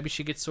the film. Maybe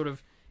she gets sort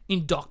of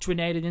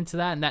indoctrinated into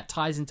that, and that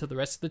ties into the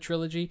rest of the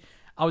trilogy.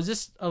 I was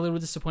just a little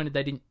disappointed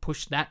they didn't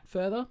push that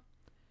further.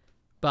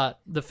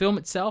 But the film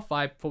itself,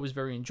 I thought was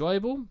very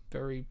enjoyable,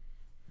 very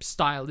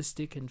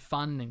stylistic and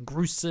fun and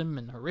gruesome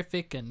and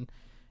horrific, and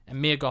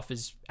Mia Goth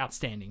is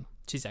outstanding.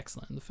 She's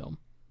excellent in the film.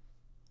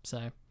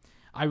 So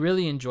I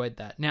really enjoyed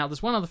that. Now,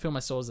 there's one other film I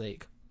saw,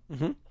 Zeke.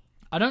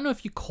 I don't know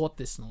if you caught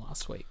this in the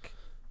last week.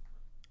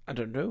 I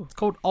don't know. It's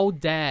called Old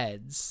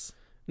Dads.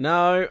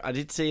 No, I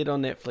did see it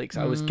on Netflix.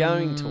 I was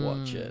going to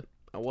watch it.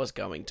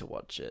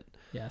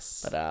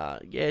 Yes.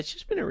 But yeah, it's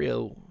just been a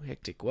real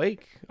hectic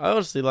week. I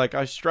honestly,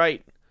 I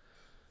straight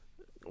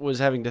was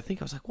having to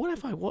think. I was like, what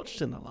have I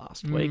watched in the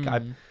last week?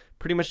 I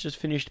pretty much just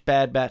finished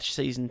Bad Batch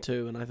Season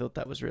 2, and I thought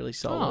that was really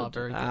solid. Oh,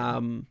 very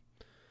good.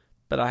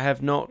 But I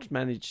have not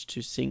managed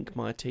to sink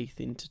my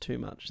teeth into too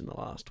much in the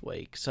last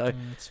week. So,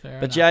 that's fair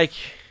but enough. Jake,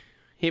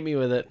 hit me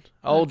with it.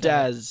 Old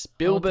Daz,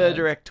 Bill Old Burr Daz.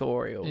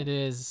 directorial. It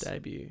is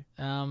debut.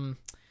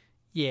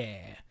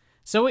 Yeah.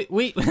 So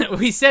we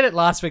we said it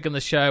last week on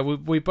the show.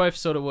 We both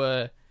sort of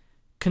were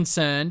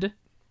concerned,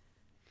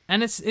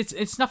 and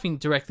it's nothing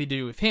directly to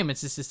do with him.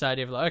 It's just this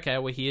idea of like, okay,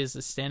 well, he is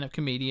a stand-up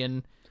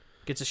comedian,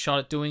 gets a shot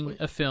at doing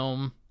a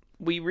film.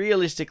 We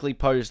realistically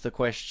posed the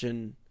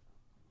question: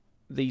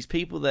 these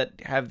people that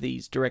have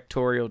these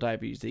directorial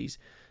debuts, these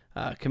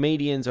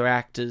comedians or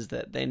actors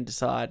that then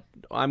decide,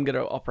 I'm going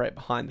to operate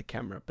behind the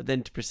camera, but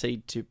then to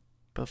proceed to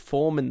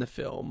perform in the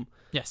film.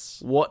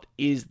 Yes. What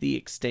is the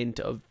extent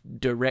of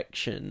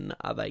direction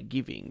are they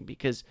giving?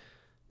 Because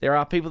there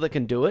are people that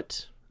can do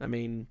it. I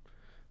mean,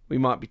 we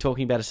might be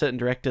talking about a certain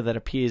director that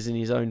appears in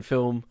his own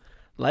film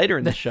later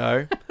in the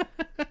show.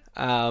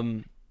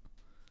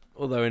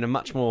 Although in a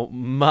much more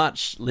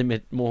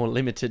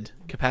limited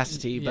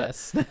capacity.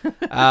 But,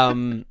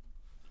 yes.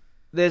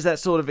 There's that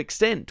sort of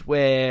extent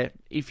where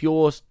if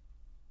you're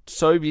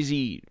so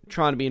busy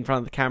trying to be in front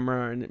of the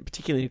camera, and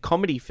particularly in a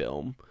comedy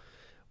film,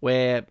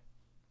 where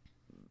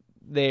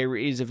there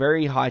is a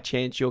very high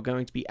chance you're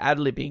going to be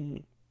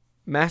ad-libbing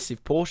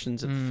massive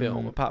portions of the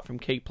film, apart from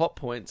key plot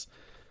points,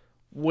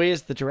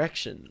 where's the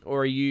direction?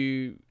 Or are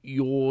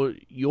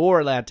you're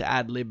allowed to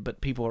ad-lib, but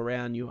people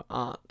around you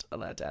aren't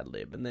allowed to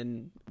ad-lib? And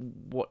then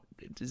what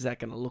is that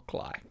going to look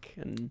like?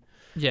 And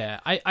yeah,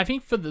 I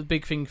think for the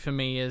big thing for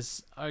me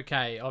is,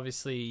 okay,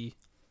 obviously,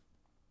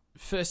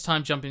 first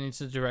time jumping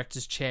into the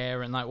director's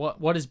chair, and like,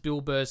 what is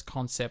Bill Burr's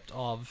concept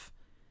of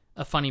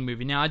a funny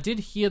movie? Now, I did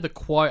hear the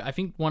quote. I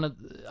think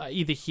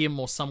either him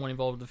or someone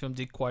involved in the film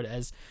did quote it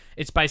as,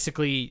 it's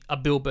basically a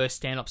Bill Burr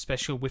stand-up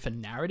special with a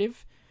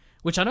narrative,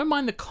 which I don't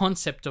mind the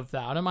concept of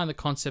that. I don't mind the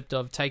concept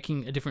of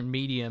taking a different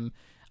medium,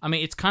 I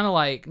mean, it's kind of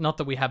like, not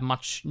that we have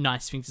much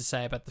nice things to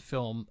say about the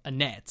film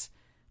Annette,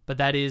 but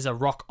that is a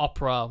rock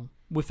opera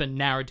with a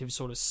narrative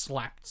sort of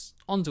slapped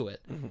onto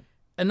it. Mm-hmm.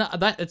 And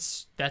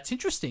that's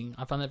interesting.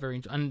 I find that very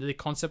interesting. And the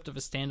concept of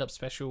a stand-up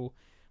special,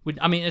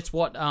 it's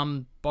what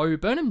Bo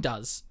Burnham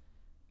does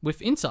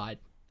with Inside.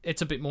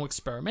 It's a bit more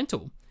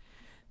experimental.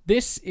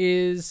 This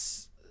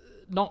is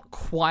not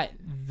quite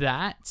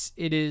that.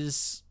 It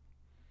is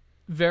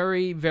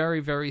very, very,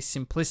 very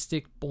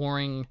simplistic,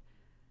 boring,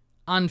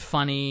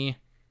 unfunny,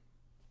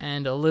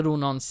 and a little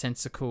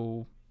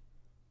nonsensical.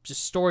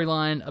 Just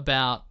storyline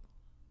about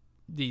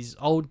these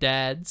old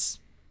dads.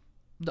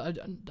 I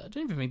don't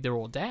even think they're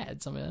all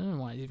dads. I mean, I don't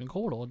know why it's even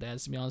called All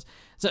Dads, to be honest.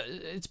 So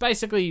it's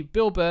basically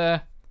Bill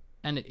Burr,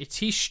 and it's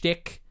his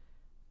shtick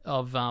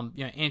of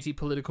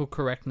anti-political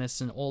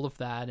correctness and all of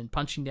that, and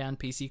punching down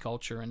PC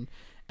culture,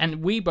 and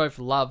we both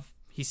love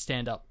his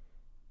stand-up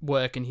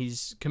work and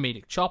his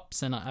comedic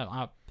chops, and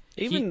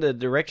the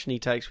direction he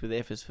takes with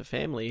F is for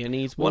Family, and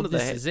he's one of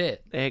the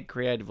head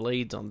creative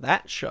leads on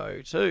that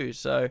show too.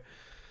 So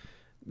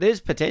there's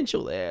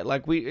potential there.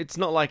 Like it's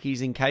not like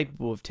he's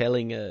incapable of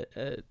telling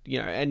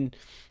and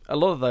a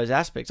lot of those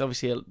aspects.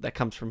 Obviously, that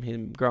comes from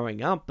him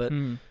growing up, but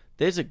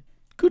there's a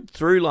good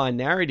through line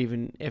narrative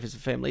in F is for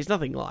Family. It's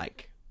nothing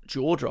like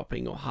jaw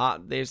dropping or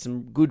heart. There's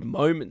some good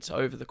moments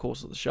over the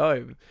course of the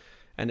show,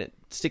 and it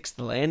sticks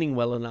the landing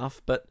well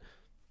enough, but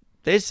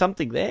there's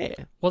something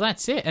there. Well,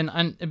 that's it.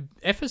 And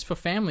F is for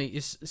Family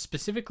is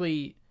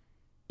specifically,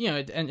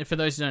 and for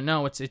those who don't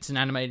know, it's an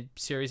animated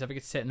series. I think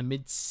it's set in the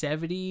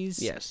mid-70s.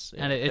 Yes,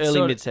 and it's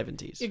early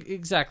mid-70s.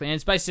 Exactly, and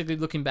it's basically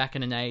looking back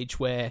in an age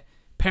where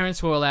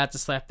parents were allowed to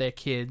slap their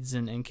kids,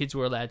 and kids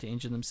were allowed to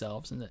injure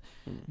themselves, and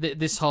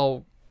this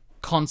whole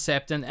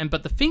concept.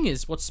 But the thing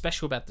is, what's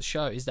special about the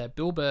show is that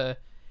Bill Burr,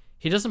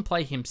 he doesn't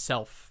play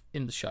himself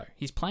in the show.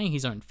 He's playing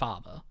his own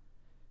father.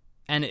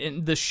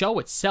 And the show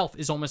itself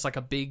is almost like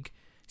a big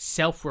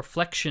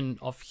self-reflection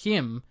of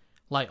him.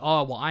 Like,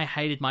 oh, well, I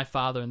hated my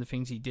father and the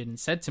things he did and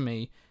said to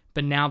me,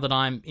 but now that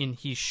I'm in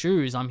his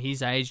shoes, I'm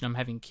his age and I'm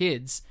having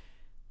kids,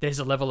 there's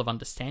a level of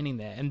understanding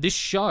there. And this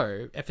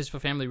show, F is for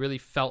Family, really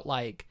felt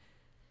like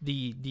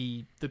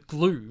the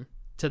glue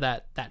to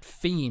that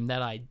theme,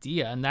 that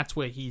idea, and that's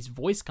where his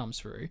voice comes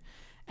through.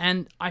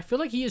 And I feel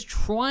like he is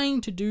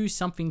trying to do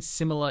something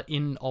similar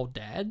in Old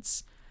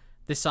Dads.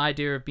 This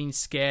idea of being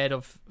scared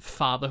of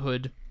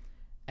fatherhood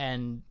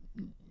and,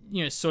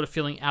 sort of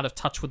feeling out of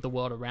touch with the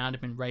world around him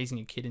and raising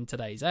a kid in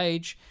today's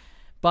age.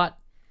 But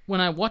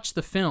when I watched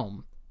the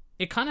film,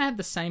 it kind of had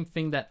the same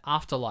thing that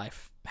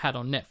Afterlife had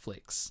on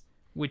Netflix,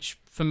 which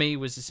for me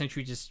was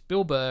essentially just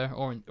Bill Burr,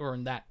 or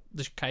in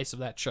the case of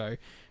that show,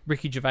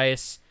 Ricky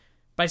Gervais,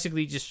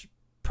 basically just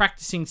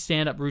practicing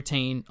stand-up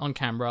routine on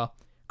camera,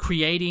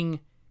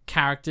 creating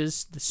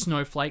characters, the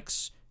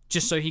snowflakes,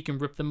 just so he can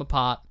rip them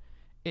apart.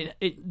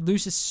 It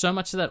loses so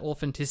much of that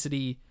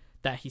authenticity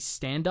that his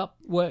stand-up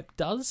work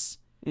does.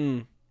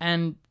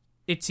 And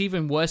it's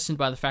even worsened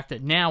by the fact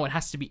that now it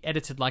has to be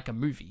edited like a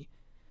movie.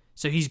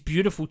 So his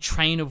beautiful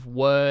train of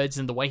words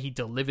and the way he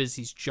delivers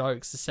his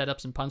jokes, the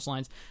setups and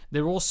punchlines,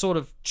 they're all sort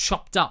of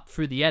chopped up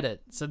through the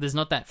edit. So there's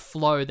not that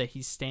flow that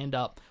his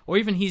stand-up, or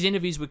even his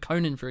interviews with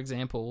Conan, for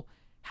example,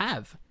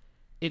 have.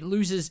 It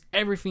loses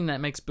everything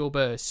that makes Bill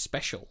Burr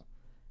special.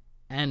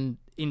 And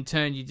in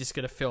turn, you just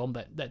get a film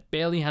that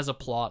barely has a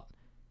plot.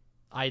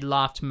 I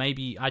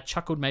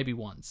chuckled maybe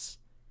once.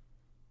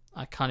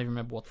 I can't even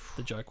remember what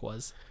the joke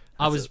was.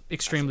 I was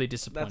extremely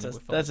disappointed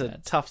with That's a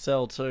tough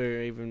sell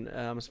too, even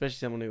especially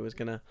someone who was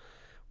going to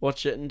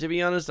watch it. And to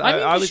be honest, I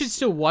think you should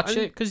still watch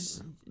it,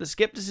 because the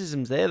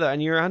skepticism's there though,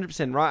 and you're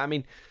 100% right. I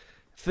mean,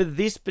 for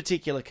this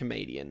particular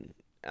comedian,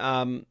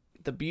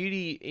 the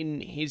beauty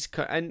in his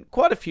and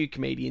quite a few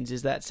comedians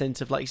is that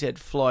sense of, like you said,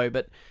 flow.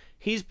 But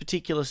his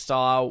particular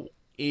style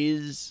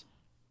it's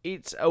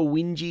a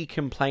whingy,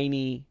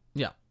 complainy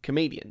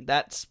comedian.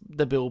 That's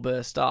the Bill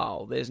Burr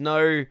style.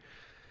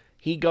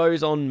 He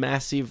goes on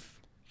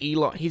massive,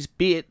 his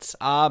bits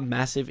are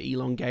massive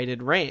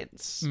elongated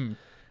rants.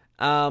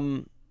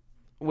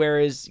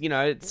 Whereas,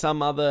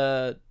 some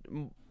other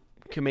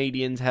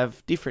comedians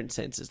have different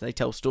senses. They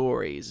tell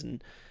stories,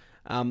 and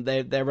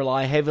they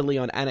rely heavily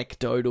on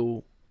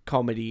anecdotal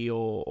comedy,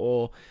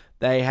 or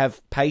they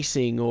have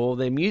pacing, or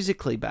they're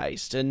musically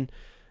based. And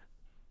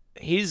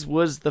his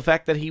was the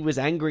fact that he was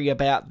angry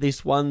about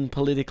this one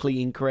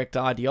politically incorrect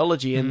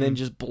ideology and then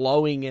just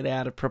blowing it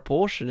out of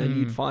proportion, and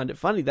you'd find it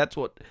funny. That's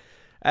what,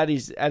 at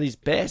his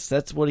best,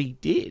 that's what he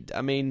did.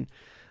 I mean,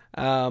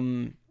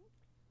 and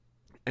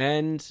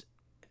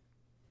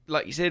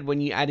like you said, when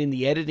you add in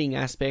the editing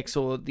aspects,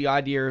 or the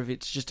idea of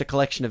it's just a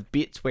collection of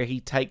bits where he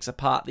takes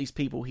apart these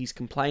people he's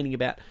complaining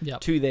about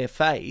to their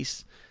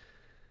face,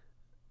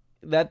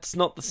 that's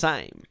not the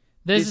same.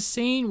 There's a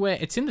scene where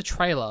it's in the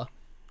trailer,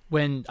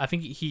 when I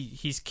think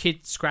his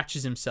kid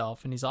scratches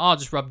himself, and he's like, "Oh,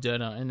 just rub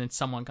dirt on it," and then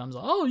someone comes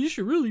like, "Oh, you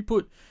should really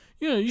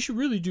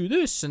do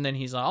this," and then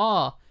he's like,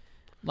 "Oh,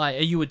 like,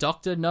 are you a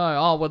doctor? No.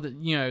 Oh, well,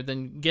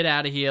 then get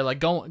out of here. Like,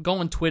 go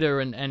on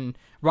Twitter and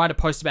write a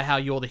post about how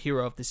you're the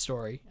hero of this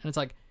story." And it's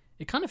like,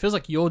 it kind of feels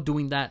like you're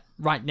doing that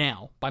right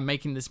now by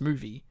making this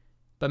movie,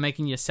 by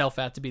making yourself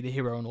out to be the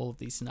hero in all of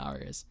these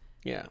scenarios.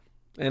 Yeah.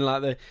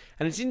 And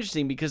it's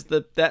interesting because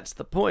that's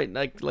the point.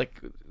 Like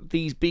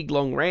these big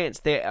long rants,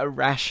 they're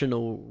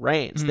irrational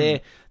rants.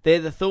 They're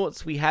the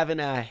thoughts we have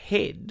in our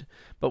head,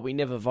 but we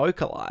never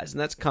vocalize.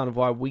 And that's kind of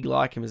why we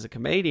like him as a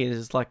comedian.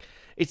 Is like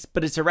it's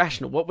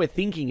irrational. What we're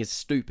thinking is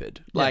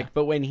stupid.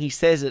 But when he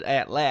says it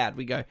out loud,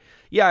 we go,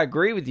 "Yeah, I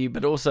agree with you,"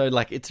 but also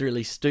like it's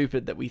really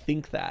stupid that we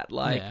think that.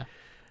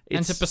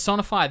 And to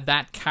personify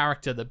that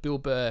character that Bill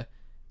Burr,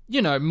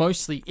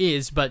 mostly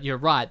is, but you're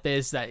right,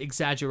 there's that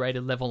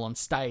exaggerated level on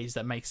stage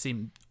that makes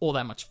him all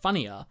that much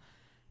funnier.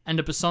 And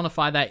to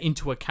personify that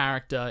into a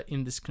character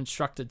in this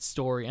constructed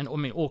story, and I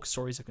mean, all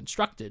stories are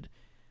constructed,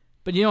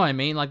 but you know what I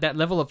mean? Like, that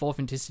level of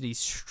authenticity is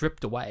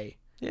stripped away.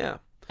 Yeah.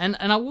 And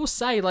I will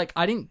say, like,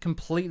 I didn't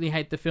completely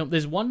hate the film.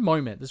 There's one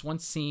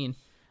scene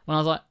when I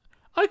was like,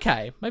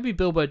 okay, maybe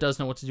Bill Burr does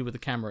know what to do with the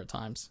camera at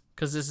times.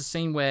 Because there's a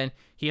scene where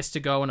he has to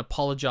go and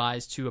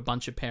apologize to a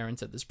bunch of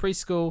parents at this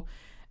preschool.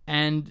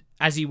 And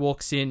as he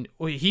walks in,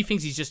 he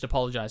thinks he's just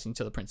apologizing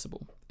to the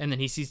principal. And then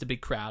he sees the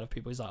big crowd of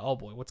people. He's like, oh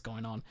boy, what's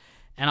going on?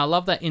 And I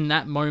love that in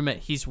that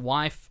moment, his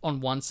wife on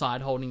one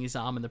side holding his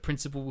arm and the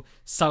principal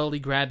subtly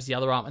grabs the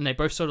other arm. And they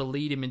both sort of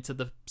lead him into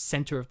the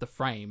center of the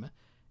frame.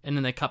 And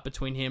then they cut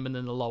between him and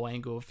then the low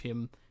angle of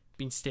him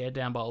being stared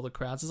down by all the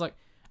crowds. It's like,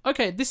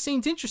 okay, this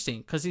scene's interesting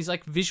because he's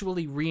like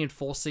visually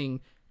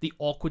reinforcing the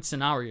awkward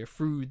scenario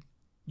through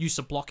use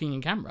of blocking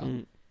and camera.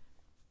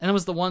 And it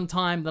was the one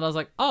time that I was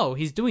like, oh,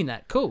 he's doing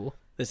that. Cool.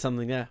 There's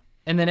something there.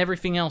 And then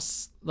everything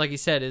else, like you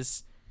said,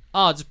 is,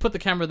 just put the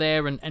camera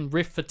there and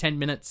riff for 10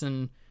 minutes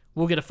and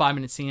we'll get a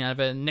 5-minute scene out of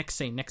it. And next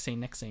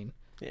scene.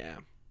 Yeah.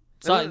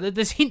 So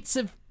there's hints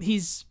of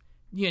his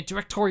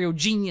directorial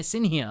genius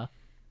in here.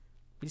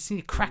 We just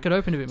need to crack it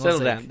open a bit more.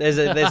 Settle down. There's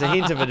a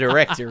hint of a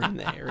director in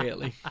there,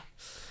 really.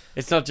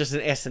 It's not just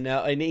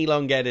an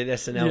elongated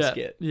SNL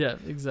skit. Yeah,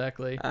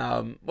 exactly.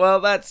 Well,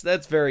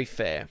 that's very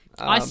fair.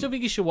 I still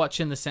think you should watch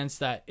in the sense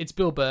that it's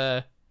Bill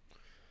Burr.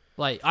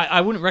 Like,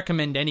 I wouldn't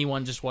recommend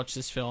anyone just watch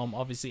this film.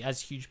 Obviously,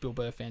 as huge Bill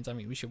Burr fans, I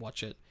mean, we should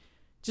watch it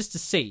just to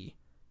see,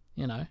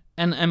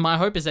 And my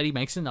hope is that he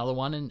makes another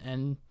one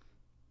and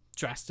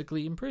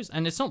drastically improves.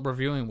 And it's not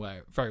reviewing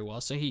very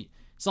well, so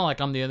it's not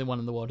like I'm the only one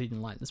in the world who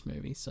didn't like this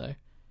movie. So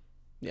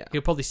yeah,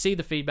 he'll probably see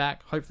the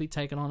feedback, hopefully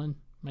take it on and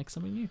make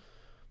something new.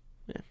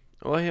 Yeah.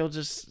 Or he'll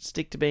just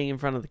stick to being in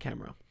front of the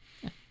camera.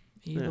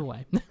 Either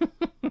way.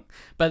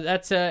 But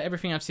that's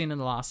everything I've seen in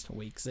the last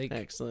week, Zeke.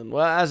 Excellent.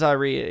 Well,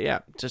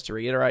 just to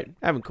reiterate,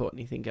 I haven't caught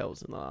anything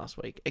else in the last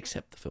week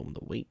except the film of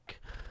the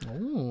week.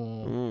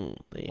 Oh.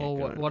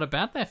 What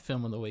about that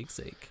film of the week,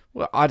 Zeke?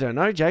 Well, I don't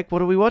know, Jake.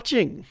 What are we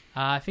watching?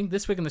 I think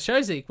this week on the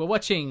show, Zeke, we're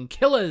watching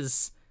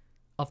Killers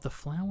of the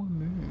Flower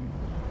Moon.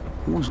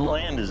 Whose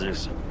land is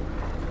this?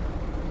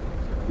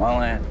 My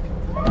land.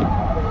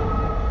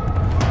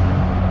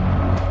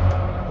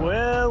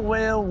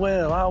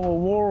 Well, our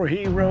war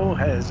hero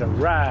has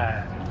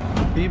arrived.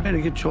 You made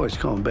a good choice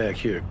coming back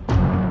here.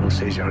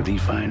 Osage are the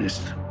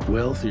finest,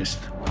 wealthiest,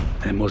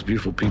 and most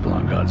beautiful people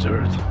on God's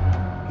earth.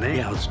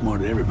 They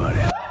outsmarted everybody.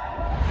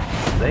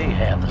 They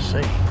have the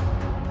say.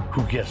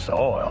 Who gets the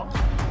oil?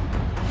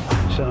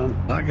 Son,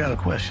 I got a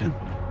question.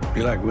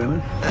 You like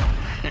women?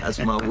 That's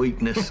my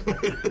weakness.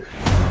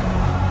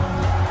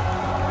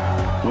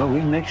 Well,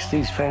 we mix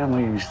these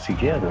families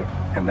together,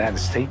 and that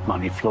estate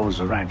money flows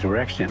the right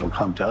direction. It'll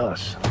come to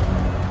us.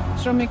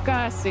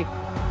 Stromikasi.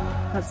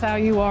 That's how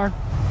you are.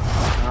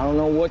 I don't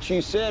know what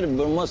you said,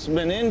 but it must have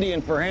been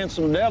Indian for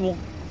handsome devil.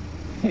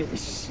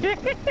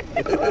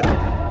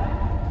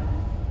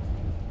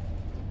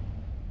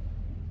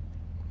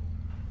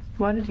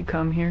 Why did you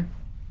come here?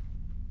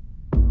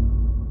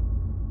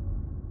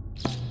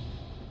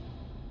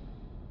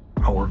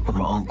 I work with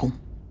my uncle.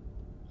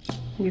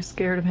 You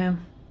scared of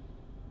him?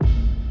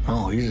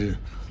 Oh, he's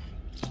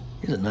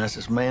the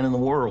nicest man in the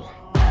world.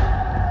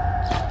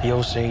 The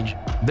Osage,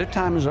 their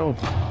time is over.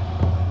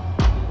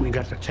 We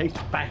got to take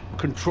back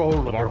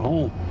control of our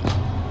home.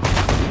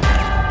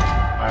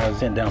 I was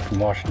sent down from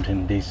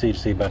Washington, D.C. to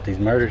see about these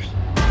murders.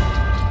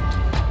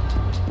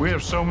 We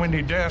have so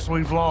many deaths,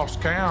 we've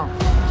lost count.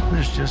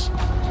 There's just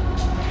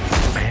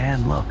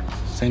bad luck.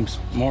 Seems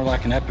more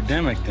like an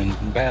epidemic than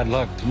bad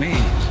luck to me.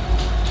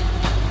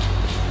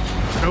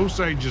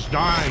 Osage is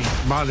dying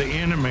by the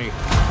enemy.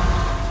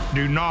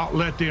 Do not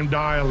let them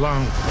die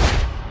alone.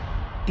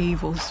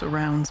 Evil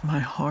surrounds my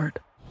heart.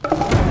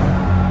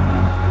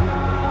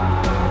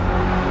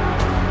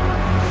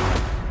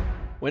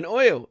 When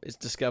oil is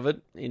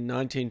discovered in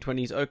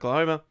 1920s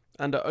Oklahoma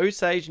under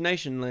Osage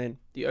Nation land,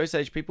 the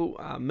Osage people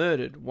are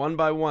murdered one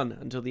by one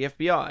until the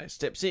FBI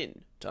steps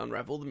in to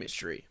unravel the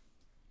mystery.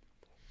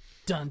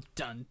 Dun,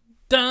 dun,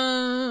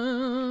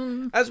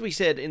 dun! As we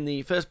said in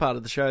the first part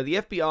of the show, the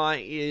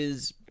FBI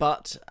is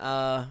but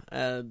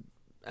a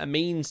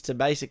means to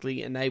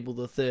basically enable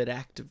the third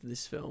act of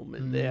this film.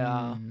 And they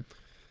are,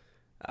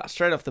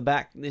 straight off the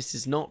back, this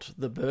is not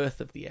the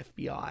birth of the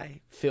FBI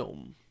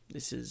film.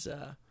 This is,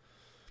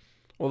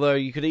 although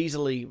you could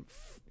easily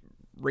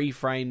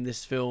reframe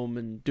this film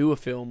and do a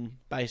film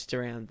based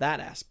around that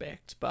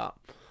aspect. But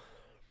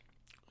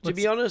to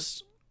be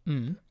honest,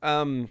 you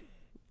know,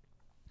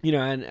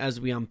 and as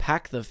we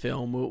unpack the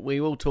film, we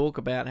will talk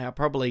about how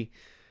probably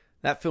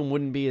that film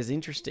wouldn't be as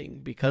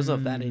interesting because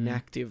of that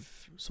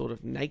inactive sort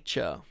of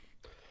nature.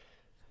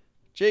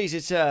 Geez,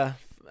 it's I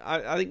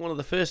think one of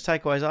the first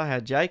takeaways I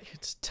had, Jake,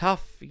 it's a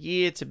tough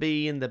year to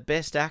be in the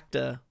Best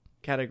Actor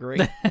category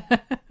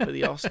for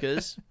the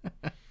Oscars.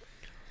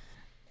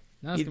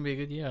 No, it's going to be a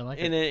good year. I like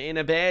it. In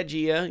a bad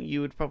year, you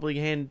would probably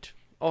hand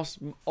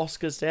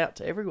Oscars out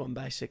to everyone,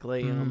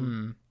 basically,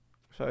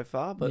 so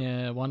far. But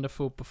yeah,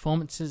 wonderful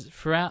performances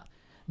throughout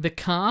the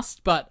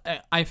cast. But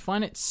I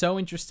find it so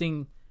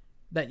interesting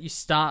that you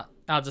start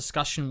our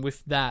discussion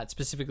with that,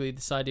 specifically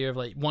this idea of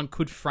like one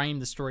could frame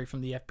the story from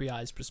the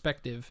FBI's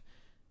perspective,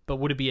 but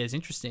would it be as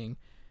interesting?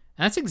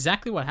 And that's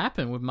exactly what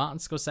happened with Martin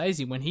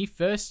Scorsese when he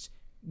first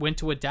went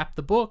to adapt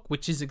the book,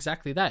 which is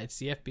exactly that. It's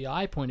the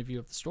FBI point of view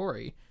of the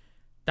story.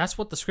 That's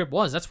what the script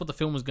was. That's what the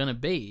film was going to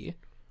be.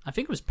 I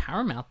think it was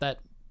Paramount that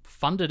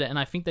funded it, and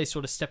I think they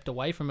sort of stepped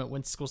away from it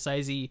when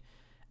Scorsese,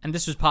 and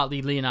this was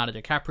partly Leonardo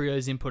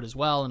DiCaprio's input as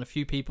well, and a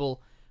few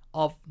people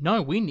of,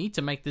 no, we need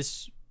to make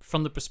this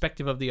from the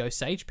perspective of the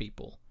Osage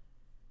people.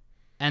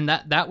 And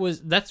that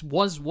was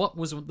what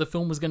the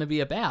film was going to be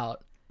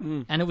about.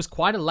 And it was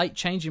quite a late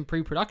change in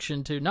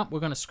pre-production to, nope,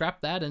 we're going to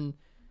scrap that and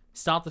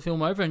start the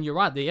film over. And you're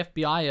right, the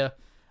FBI are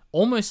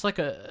almost like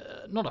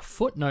not a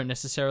footnote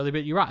necessarily,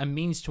 but you're right, a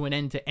means to an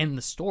end to end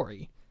the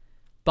story.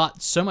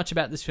 But so much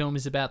about this film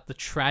is about the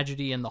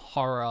tragedy and the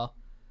horror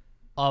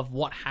of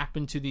what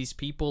happened to these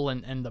people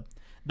and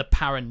the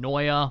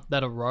paranoia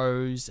that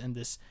arose and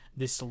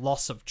this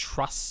loss of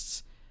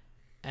trust.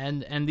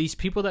 And these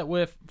people that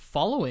we're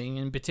following,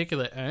 in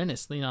particular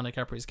Ernest, Leonardo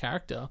DiCaprio's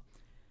character,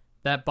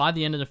 that by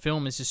the end of the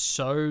film is just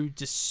so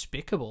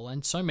despicable,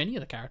 and so many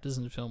of the characters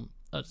in the film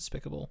are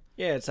despicable.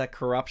 Yeah, it's that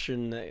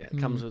corruption that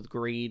comes with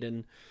greed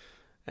and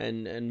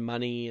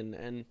money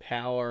and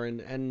power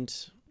and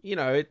you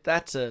know,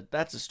 that's a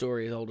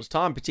story as old as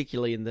time,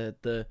 particularly in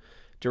the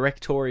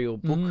directorial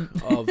book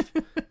of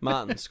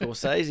Martin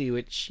Scorsese,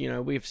 which, you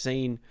know, we've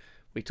seen.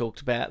 We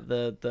talked about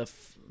the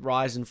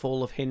rise and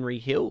fall of Henry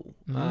Hill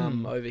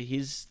over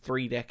his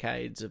 3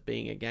 decades of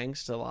being a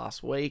gangster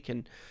last week.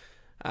 And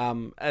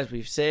as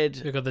we've said...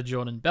 We've got the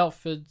Jordan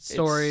Belfort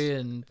story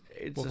and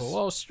Wolf of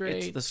Wall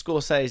Street. It's the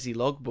Scorsese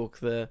logbook.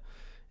 If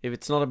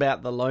it's not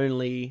about the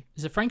lonely...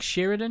 Is it Frank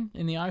Sheridan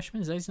in The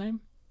Irishman? Is that his name?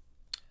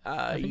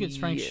 I think it's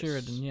Frank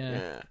Sheridan,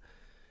 yeah.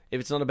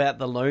 If it's not about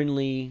the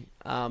lonely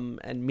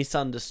and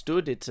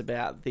misunderstood, it's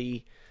about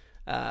the...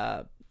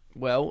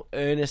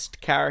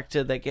 earnest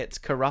character that gets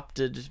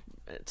corrupted,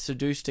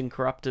 seduced and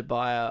corrupted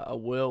by a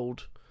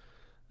world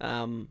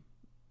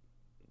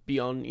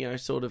beyond, you know,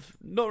 sort of,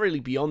 not really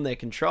beyond their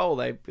control.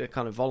 They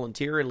kind of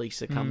voluntarily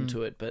succumb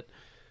to it, but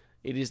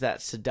it is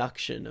that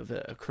seduction of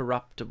a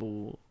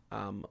corruptible,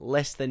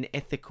 less than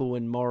ethical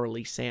and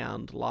morally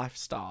sound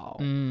lifestyle.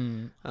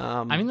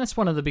 I think that's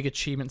one of the big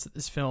achievements of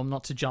this film,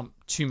 not to jump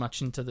too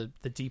much into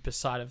the deeper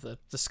side of the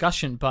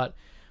discussion, but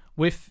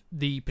with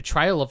the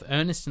portrayal of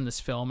Ernest in this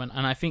film, and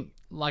I think,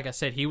 like I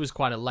said, he was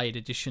quite a late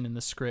addition in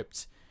the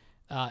script.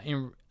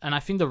 And I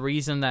think the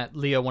reason that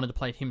Leo wanted to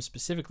play him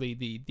specifically,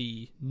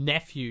 the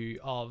nephew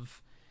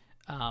of,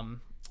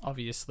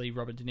 obviously,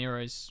 Robert De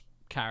Niro's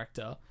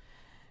character,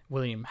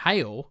 William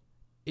Hale,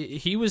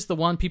 he was the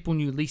one people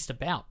knew least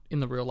about in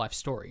the real-life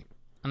story.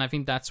 And I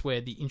think that's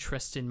where the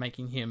interest in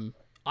making him...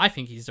 I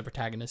think he's the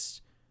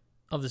protagonist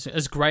of this.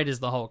 As great as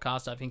the whole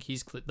cast, I think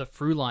he's the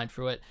through line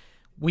through it.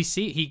 We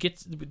see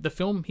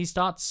he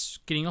starts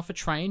getting off a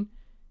train.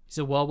 He's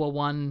a World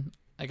War I,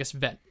 I guess,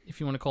 vet, if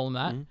you want to call him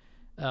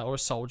that, or a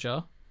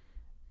soldier.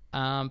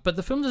 But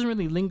the film doesn't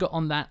really linger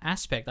on that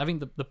aspect. I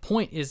think the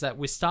point is that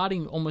we're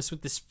starting almost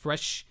with this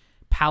fresh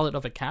palette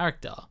of a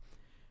character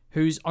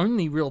whose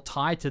only real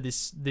tie to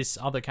this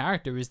other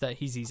character is that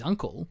he's his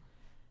uncle.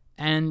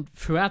 And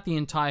throughout the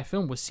entire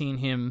film, we're seeing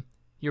him,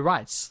 you're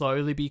right,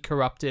 slowly be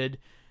corrupted,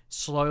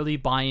 slowly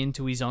buy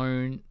into his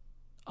own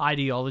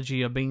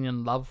ideology of being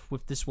in love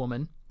with this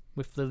woman,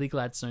 with Lily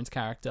Gladstone's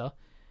character.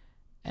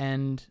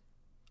 And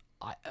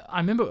I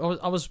remember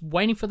I was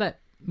waiting for that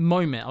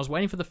moment. I was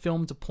waiting for the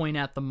film to point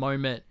out the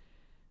moment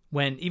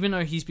when, even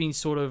though he's being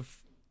sort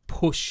of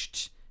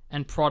pushed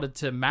and prodded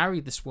to marry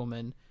this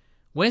woman,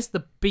 where's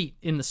the beat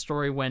in the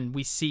story when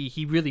we see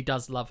he really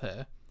does love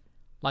her?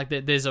 Like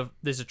there's a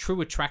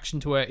true attraction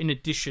to her in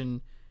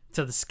addition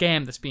to the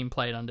scam that's being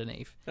played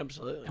underneath.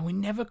 Absolutely. And we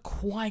never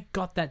quite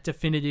got that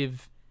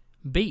definitive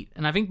beat.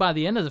 And I think by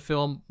the end of the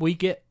film, we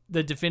get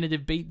the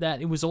definitive beat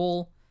that it was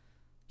all...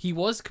 He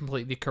was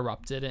completely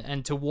corrupted.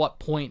 And to what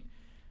point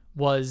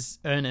was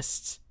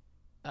Ernest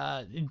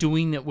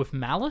doing it with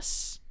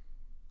malice?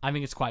 I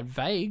think it's quite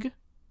vague.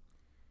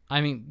 I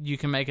mean, you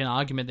can make an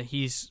argument that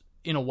he's,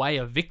 in a way,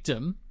 a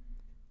victim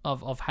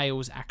of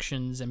Hale's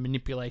actions and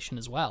manipulation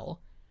as well.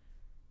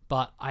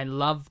 But I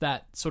love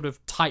that sort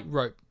of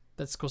tightrope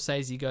that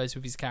Scorsese goes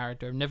with his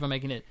character, of never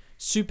making it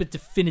super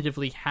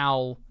definitively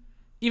how...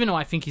 Even though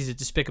I think he's a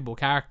despicable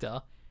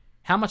character,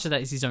 how much of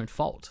that is his own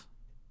fault?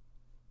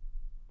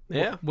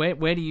 Yeah.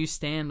 Where do you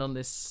stand on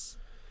this,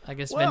 I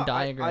guess, Venn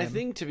diagram? I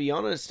think, to be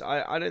honest,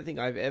 I don't think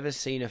I've ever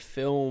seen a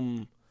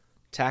film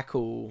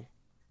tackle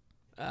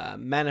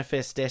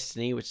Manifest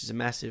Destiny, which is a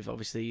massive,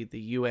 obviously, the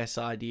US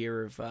idea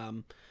of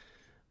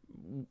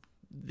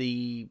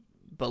the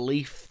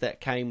belief that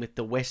came with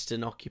the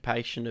Western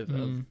occupation of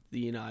the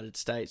United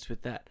States,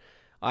 with that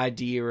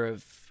idea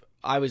of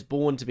I was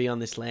born to be on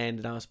this land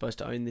and I was supposed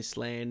to own this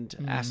land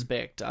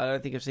aspect. I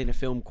don't think I've seen a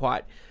film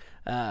quite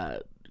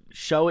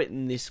show it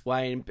in this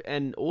way.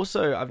 And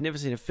also, I've never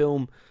seen a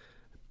film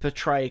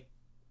portray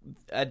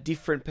a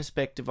different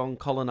perspective on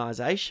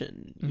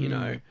colonization, you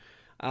know.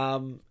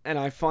 And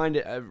I find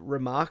it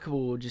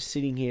remarkable just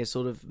sitting here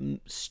sort of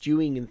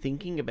stewing and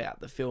thinking about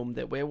the film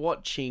that we're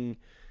watching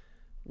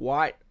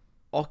white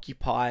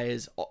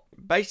occupiers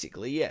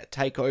basically,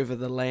 take over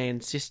the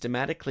land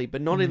systematically,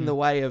 but not in the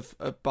way of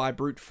by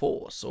brute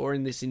force or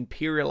in this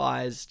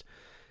imperialized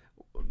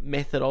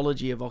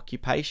methodology of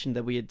occupation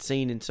that we had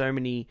seen in so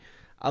many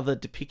other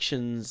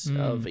depictions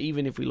of,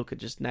 even if we look at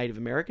just Native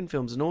American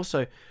films. And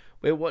also,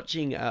 we're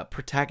watching a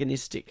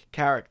protagonistic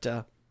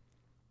character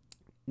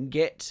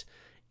get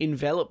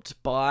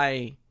enveloped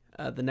by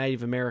the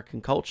Native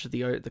American culture,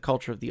 the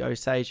culture of the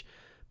Osage,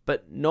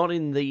 but not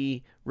in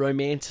the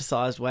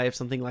romanticized way of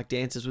something like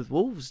Dances with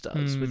Wolves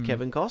does with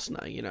Kevin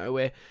Costner, you know,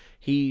 where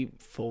he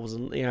falls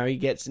in, you know, he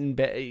gets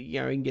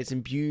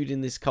imbued in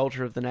this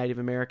culture of the Native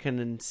American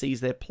and sees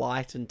their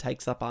plight and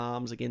takes up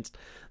arms against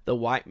the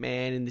white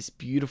man in this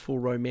beautiful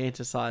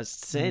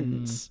romanticized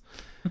sense.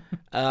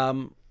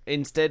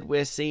 Instead,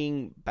 we're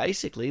seeing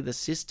basically the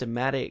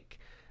systematic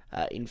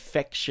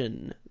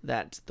infection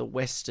that the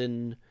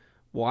Western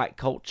white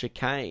culture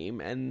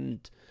came,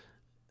 and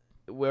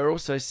we're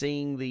also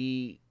seeing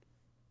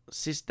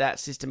that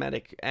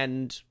systematic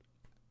and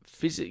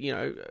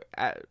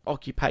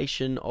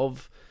occupation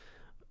of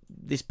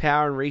this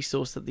power and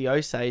resource that the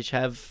Osage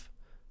have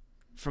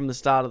from the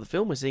start of the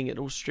film. We're seeing it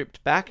all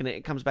stripped back, and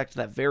it comes back to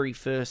that very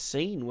first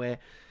scene where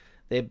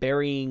they're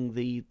burying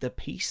the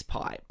peace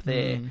pipe.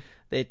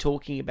 They're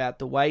talking about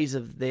the ways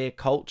of their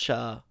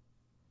culture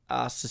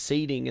are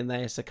seceding, and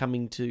they are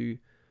succumbing to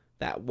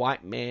that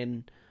white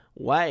man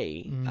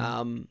way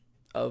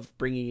of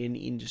bringing in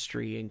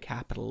industry and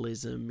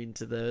capitalism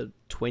into the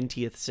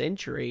 20th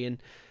century.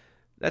 And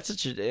that's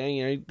such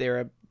a,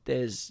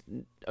 there's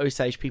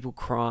Osage people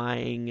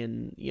crying,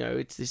 and,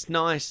 it's this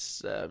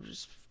nice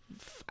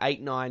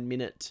 8-9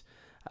 minute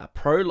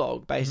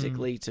prologue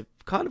basically to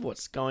kind of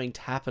what's going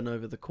to happen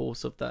over the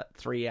course of that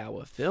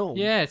 3-hour film.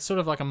 Yeah, it's sort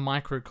of like a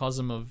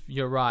microcosm of,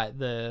 you're right,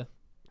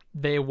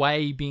 their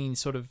way being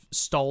sort of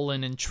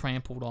stolen and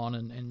trampled on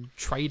and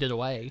traded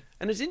away.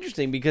 And it's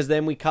interesting because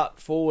then we cut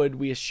forward,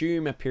 we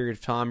assume a period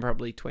of time,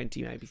 probably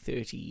 20, maybe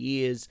 30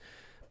 years,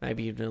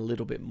 maybe even a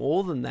little bit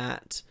more than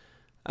that,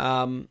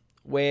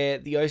 where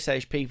the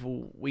Osage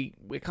people,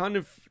 we're kind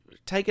of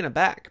taken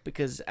aback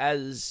because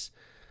as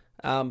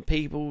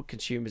people,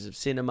 consumers of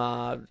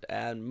cinema,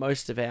 and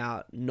most of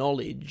our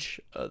knowledge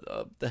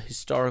of the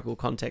historical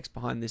context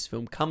behind this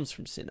film comes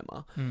from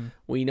cinema.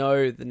 We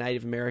know the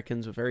Native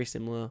Americans were very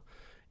similar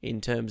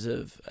in terms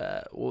of,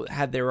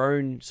 had their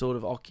own sort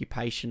of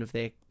occupation of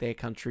their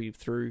country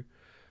through,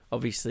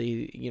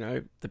 obviously,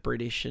 the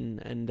British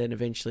and then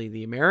eventually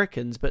the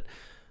Americans. But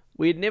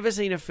we had never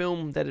seen a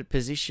film that had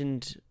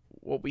positioned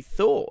what we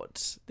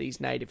thought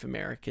these Native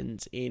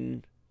Americans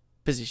in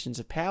positions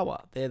of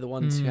power. They're the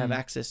ones who have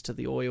access to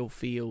the oil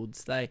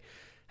fields. They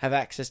have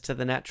access to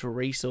the natural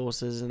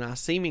resources and are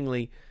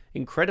seemingly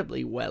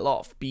incredibly well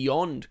off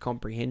beyond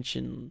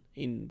comprehension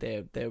in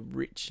their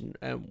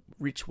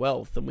rich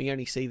wealth. And we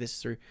only see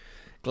this through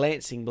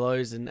glancing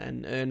blows and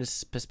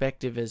Ernest's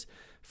perspective as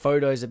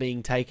photos are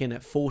being taken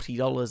at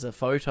 $40 a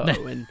photo,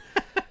 and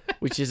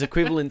which is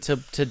equivalent to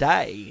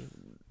today.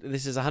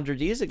 This is 100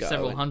 years ago.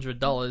 Several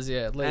 $100,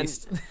 yeah, at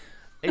least.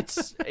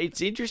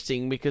 It's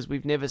interesting because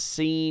we've never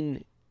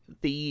seen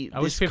I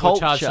wish people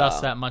charged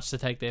us that much to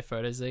take their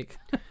photos, Zeke.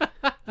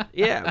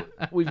 Yeah,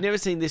 we've never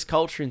seen this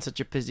culture in such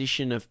a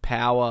position of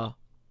power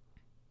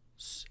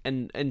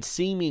and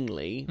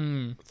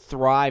seemingly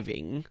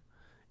thriving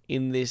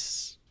in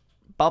this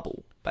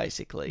bubble,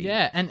 basically.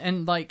 Yeah,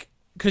 and like,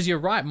 because you're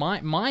right,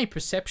 my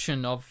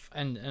perception of,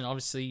 and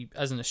obviously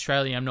as an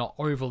Australian, I'm not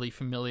overly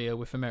familiar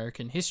with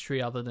American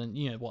history other than,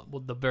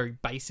 what the very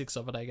basics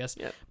of it, I guess.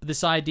 Yep. But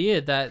this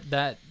idea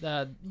that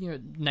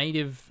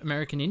Native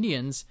American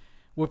Indians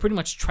were pretty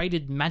much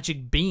traded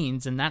magic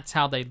beans, and that's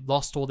how they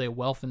lost all their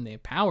wealth and their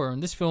power.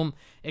 And this film,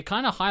 it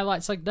kind of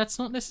highlights, like, that's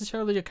not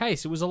necessarily the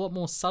case. It was a lot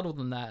more subtle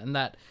than that, and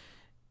that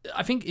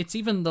I think it's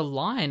even the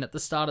line at the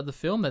start of the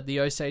film that the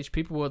Osage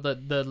people were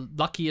the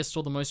luckiest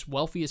or the most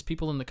wealthiest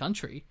people in the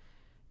country.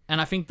 And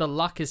I think the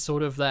luck is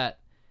sort of that,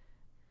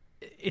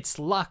 it's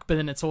luck, but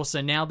then it's also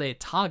now they're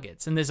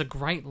targets. And there's a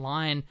great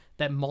line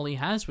that Molly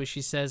has where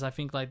she says, I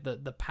think, like,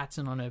 the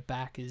pattern on her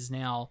back is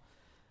now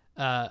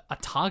a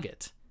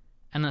target.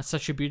 And that's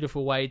such a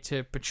beautiful way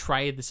to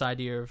portray this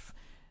idea of,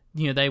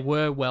 they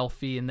were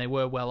wealthy and they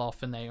were well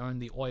off and they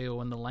owned the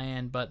oil and the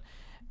land, but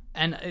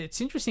And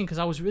it's interesting because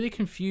I was really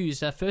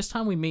confused. The first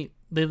time we meet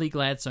Lily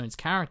Gladstone's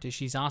character,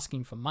 she's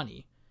asking for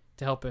money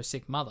to help her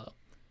sick mother.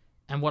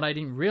 And what I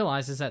didn't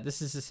realize is that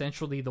this is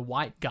essentially the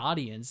white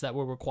guardians that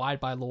were required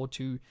by law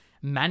to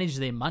manage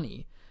their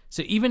money.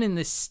 So even in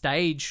this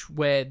stage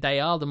where they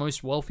are the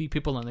most wealthy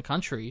people in the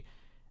country,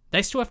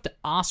 they still have to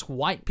ask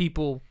white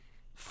people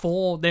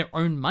for their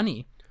own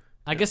money.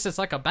 I guess it's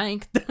like a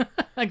bank.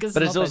 I guess,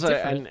 but it's also,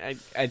 different. and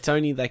it's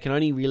only they can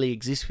only really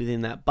exist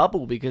within that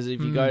bubble, because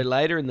if you go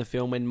later in the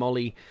film when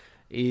Molly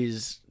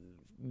is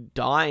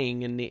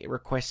dying and it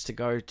requests to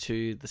go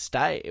to the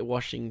state,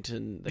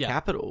 Washington, the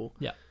capital,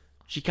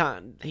 she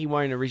can't. He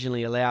won't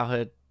originally allow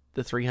her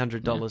the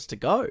 $300 to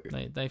go.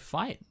 They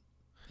fight.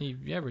 He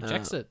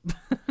rejects it.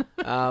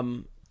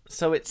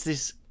 So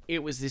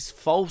it was this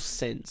false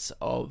sense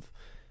of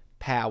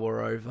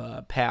power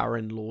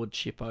and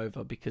lordship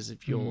over, because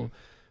of your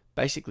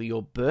basically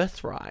your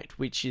birthright,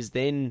 which is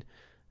then,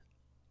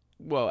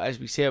 well, as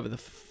we see over the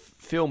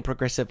film,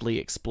 progressively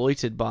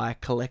exploited by a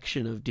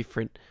collection of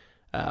different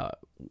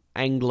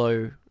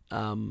Anglo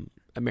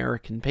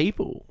American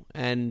people.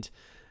 And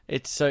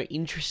it's so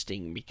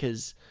interesting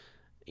because,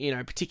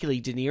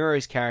 particularly De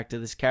Niro's character,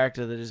 this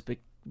character that has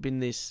been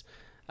this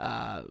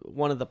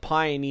one of the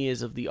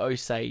pioneers of the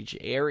Osage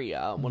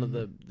area, one of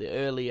the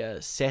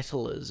earlier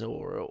settlers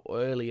or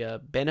earlier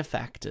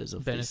benefactors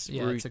of this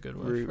it's a good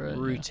word for it,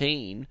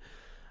 routine,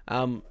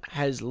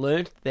 has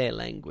learnt their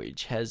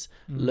language, has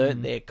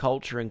learnt their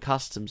culture and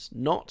customs,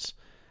 not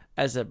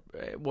as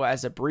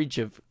a bridge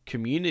of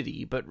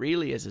community, but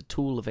really as a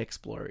tool of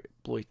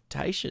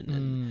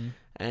exploitation.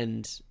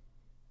 And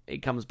it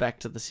comes back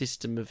to the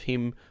system of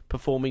him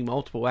performing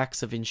multiple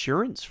acts of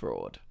insurance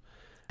fraud.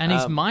 And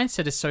his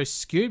mindset is so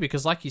skewed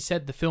because, like you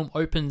said, the film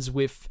opens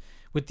with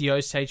the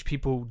Osage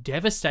people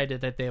devastated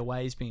that their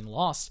way is being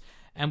lost.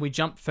 And we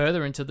jump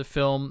further into the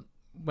film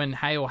when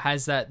Hale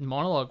has that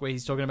monologue where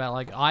he's talking about,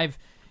 like,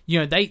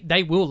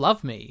 they will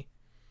love me.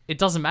 It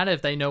doesn't matter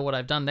if they know what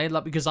I've done. They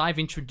love because I've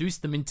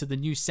introduced them into the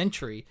new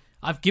century.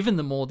 I've given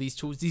them all these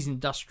tools, these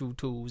industrial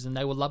tools, and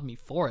they will love me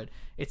for it.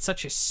 It's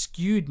such a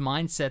skewed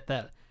mindset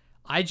that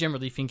I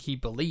generally think he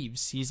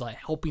believes he's, like,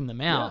 helping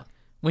them out. Yeah.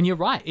 When you're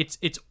right, it's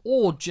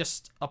all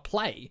just a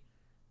play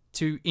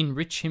to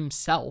enrich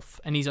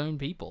himself and his own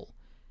people.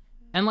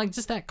 And, like,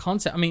 just that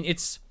concept, I mean,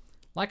 it's,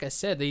 like I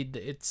said,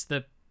 it's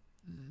the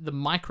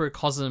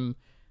microcosm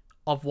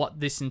of what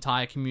this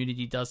entire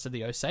community does to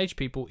the Osage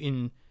people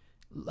in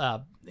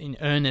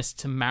earnest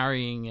to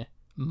marrying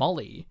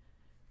Molly,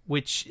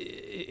 which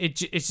it's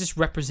just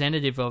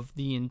representative of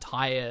the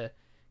entire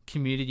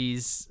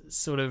community's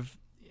sort of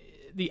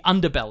the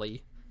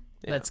underbelly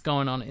that's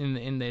going on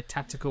in their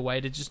tactical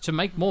way to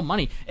make more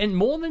money. And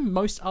more than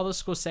most other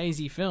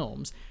Scorsese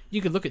films,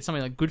 you could look at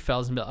something like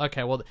Goodfellas and be like,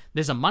 okay, well,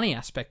 there's a money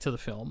aspect to the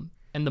film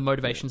and the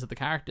motivations of the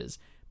characters,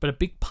 but a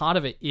big part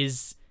of it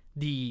is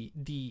the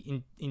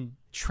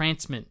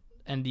entrancement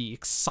and the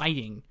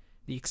exciting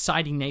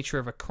nature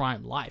of a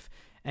crime life.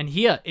 And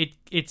here,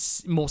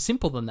 it's more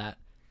simple than that.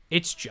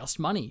 It's just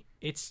money.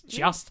 It's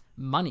just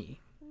money.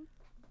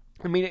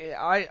 I mean,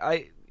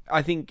 I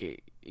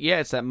think,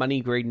 it's that money,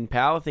 greed, and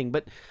power thing.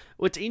 But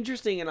what's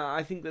interesting, and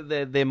I think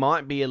that there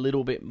might be a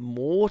little bit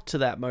more to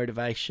that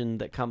motivation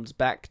that comes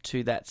back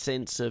to that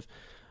sense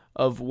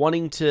of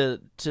wanting to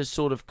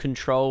sort of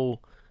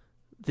control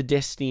the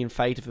destiny and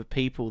fate of a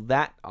people,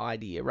 that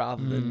idea,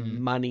 rather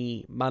than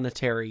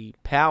monetary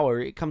power.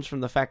 It comes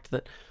from the fact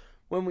that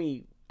when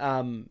we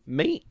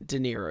meet De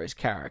Niro's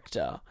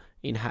character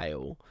in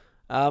Hale,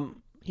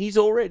 he's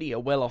already a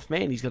well-off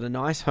man. He's got a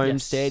nice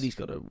homestead. Yes. He's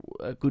got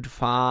a good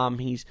farm.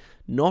 He's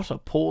not a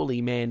poorly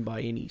man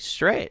by any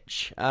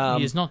stretch.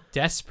 He is not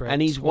desperate.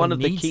 And he's one of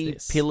the key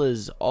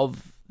pillars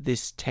of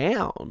this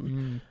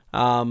town.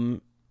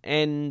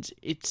 And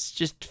it's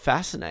just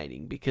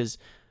fascinating because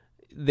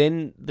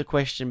then the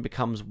question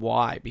becomes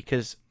why.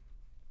 Because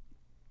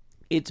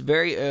it's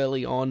very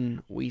early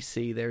on we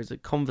see there's a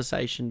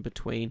conversation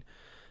between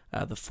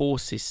the four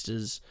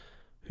sisters,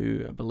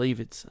 who I believe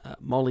it's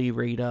Molly,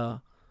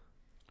 Rita...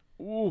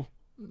 Ooh.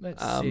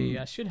 Let's see.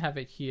 I should have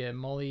it here.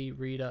 Molly,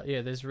 Rita.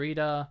 Yeah, there's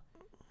Rita.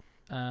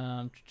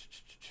 I'm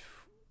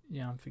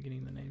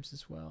forgetting the names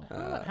as well.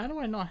 How do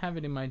I not have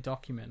it in my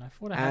document? I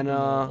thought I had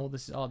all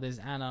this. Oh, there's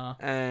Anna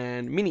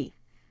and Minnie.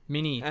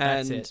 Minnie,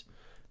 that's it.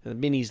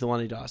 Minnie's the one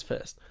who dies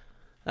first.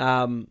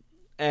 And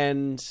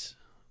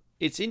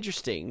it's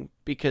interesting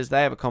because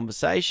they have a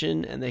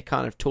conversation and they're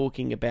kind of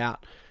talking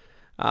about.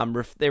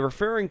 They're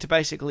referring to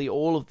basically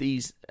all of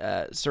these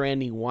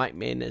surrounding white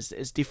men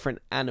as different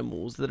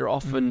animals that are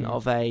often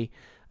of a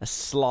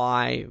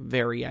sly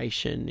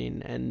variation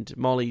in. And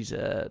Molly's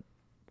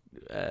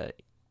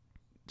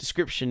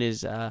description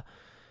is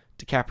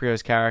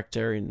DiCaprio's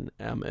character in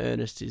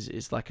Ernest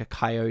is like a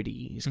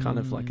coyote. He's kind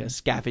of like a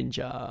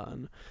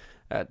scavenger,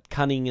 and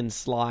cunning and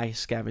sly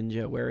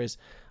scavenger. Whereas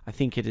I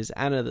think it is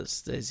Anna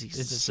that's he's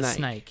a snake. A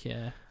snake,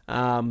 yeah.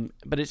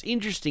 But it's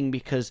interesting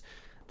because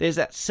there's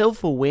that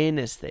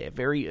self-awareness there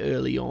very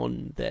early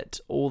on that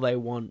all they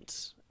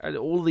want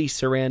all these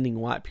surrounding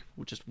white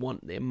people just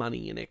want their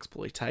money and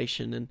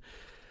exploitation, and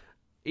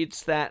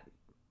it's that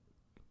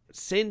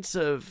sense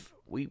of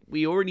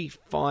we already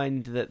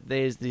find that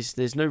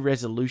there's no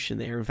resolution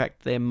there. In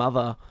fact, their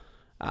mother,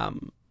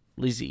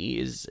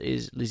 Lizzie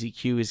Lizzie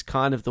Q, is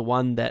kind of the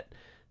one that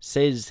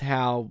says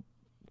how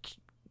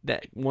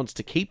that wants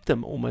to keep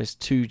them almost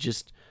to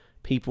just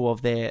people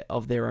of their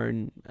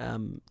own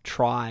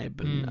tribe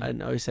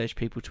and Osage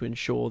people, to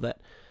ensure that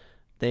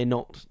they're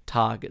not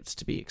targets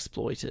to be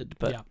exploited.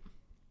 But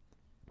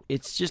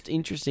it's just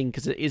interesting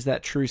because it is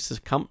that true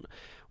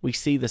we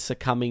see the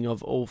succumbing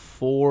of all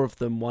four of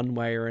them one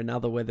way or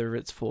another, whether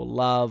it's for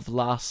love,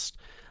 lust,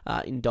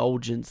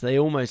 indulgence. They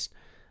almost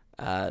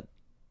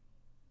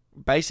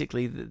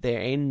basically their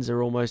ends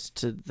are almost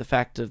to the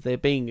fact of they're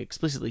being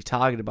explicitly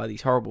targeted by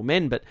these horrible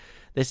men, but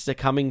they're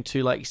succumbing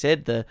to, like you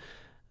said, the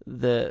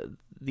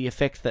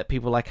effect that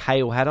people like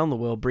Hale had on the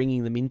world,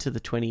 bringing them into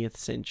the 20th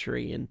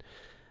century, and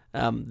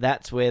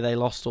that's where they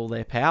lost all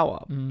their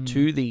power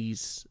to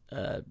these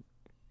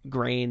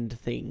grand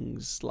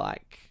things,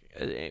 like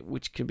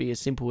which can be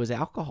as simple as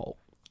alcohol.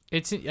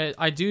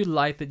 I do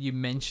like that you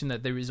mentioned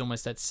that there is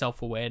almost that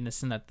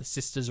self-awareness, and that the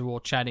sisters are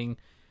all chatting,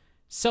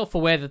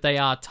 self-aware that they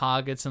are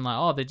targets, and like,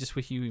 oh, they're just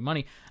with you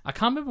money. I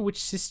can't remember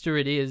which sister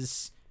it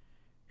is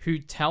who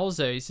tells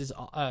her.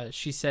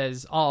 She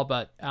says, oh,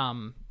 but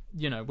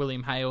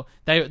William Hale,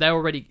 they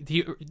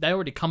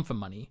already come from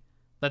money,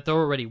 that they're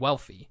already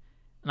wealthy.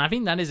 And I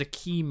think that is a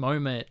key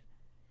moment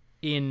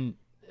in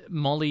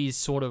Molly's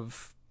sort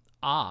of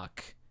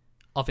arc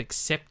of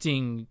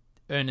accepting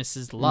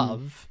Ernest's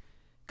love,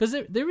 because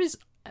there is,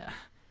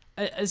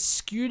 as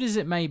skewed as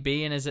it may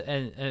be, and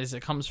as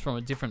it comes from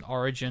a different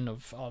origin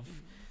of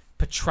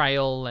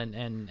portrayal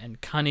and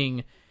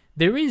cunning,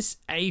 there is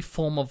a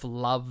form of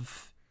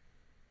love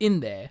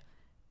in there,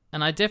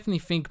 and I definitely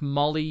think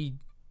Molly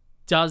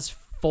does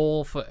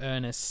fall for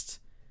Ernest,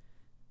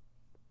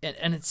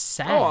 and it's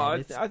sad.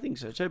 Oh, I think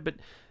so too, but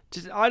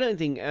I don't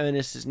think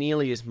Ernest is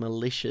nearly as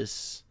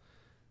malicious.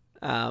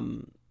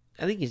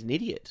 I think he's an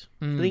idiot.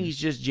 I think he's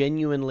just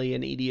genuinely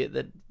an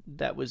idiot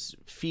that was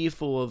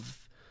fearful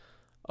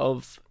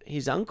of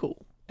his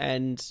uncle,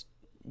 and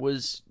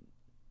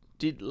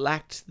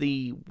lacked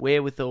the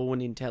wherewithal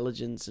and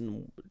intelligence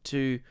and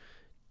to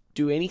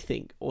do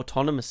anything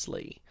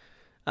autonomously.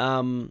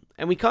 And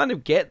we kind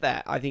of get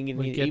that, I think, in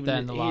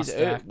the last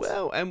act.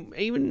 Well, and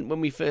even when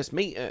we first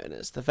meet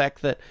Ernest, the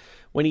fact that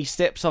when he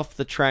steps off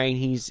the train,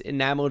 he's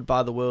enamored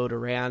by the world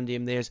around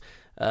him. There's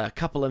a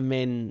couple of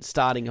men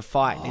starting a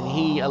fight, and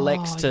he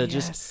elects to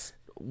just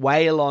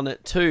wail on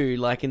it too,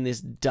 like in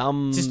this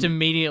dumb, just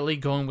immediately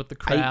going with the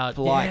crowd,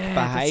 ape-like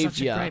behavior. That's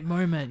such a great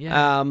moment.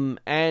 Yeah.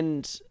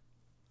 And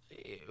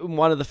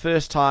one of the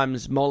first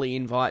times Molly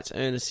invites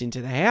Ernest into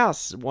the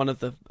house, one of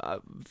the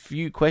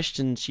few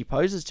questions she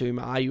poses to him,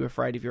 "Are you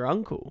afraid of your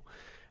uncle?"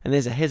 And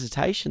there's a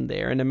hesitation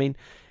there, and I mean,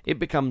 it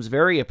becomes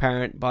very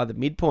apparent by the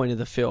midpoint of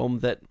the film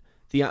that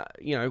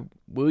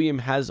William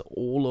has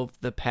all of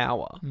the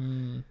power.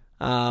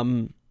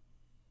 From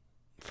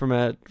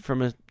a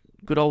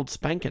good old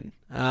spanking.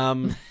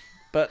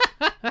 But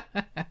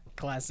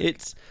classic.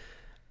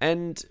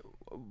 And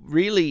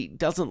really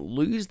doesn't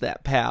lose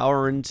that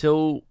power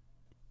until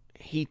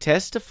he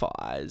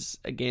testifies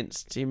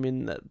against him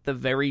in the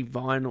very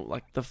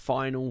the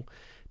final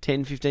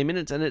 10-15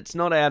 minutes, and it's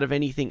not out of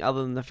anything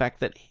other than the fact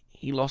that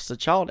he lost a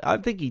child. I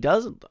think he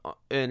doesn't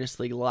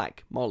earnestly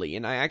like Molly,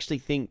 and I actually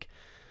think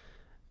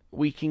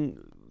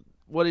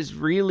what is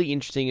really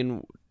interesting,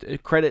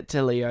 and credit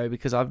to Leo,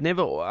 because I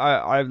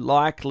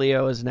like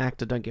Leo as an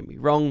actor, don't get me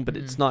wrong, but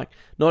it's not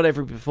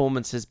every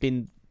performance has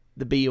been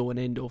the be all and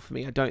end all for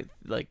me. I don't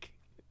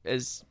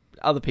as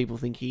other people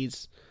think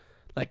he's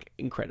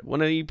incredible.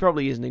 Well, he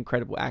probably is an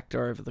incredible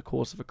actor over the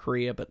course of a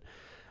career, but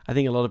I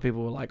think a lot of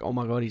people were like, oh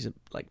my God, he's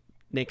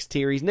next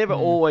tier. He's never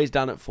always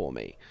done it for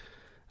me.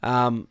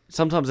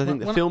 Sometimes I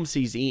think the films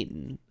he's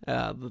in,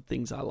 the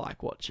things I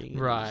like watching.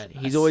 Right.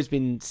 He's always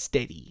been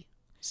steady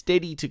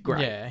to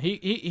great. Yeah,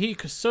 he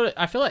sort of.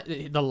 I feel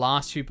like the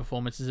last few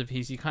performances of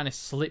his, he kind of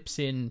slips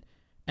in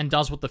and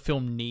does what the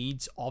film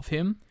needs of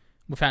him,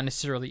 without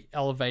necessarily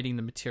elevating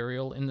the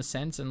material in the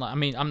sense. And I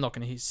mean, I'm not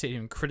going to sit here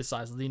and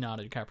criticize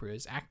Leonardo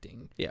DiCaprio's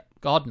acting. Yeah,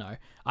 God no,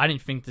 I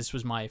didn't think this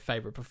was my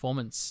favorite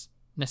performance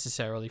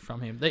necessarily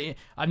from him.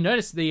 I've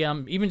noticed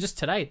even just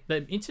today,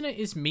 the internet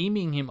is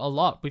memeing him a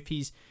lot with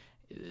his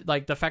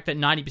the fact that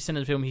 90% of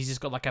the film he's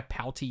just got a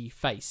pouty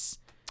face.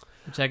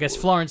 Which I guess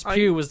Florence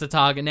Pugh was the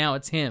target. Now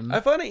it's him. I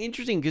find it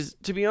interesting because,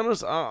 to be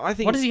honest, I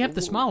think... What does he have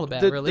to smile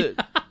about, really?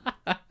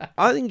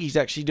 I think he's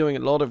actually doing a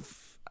lot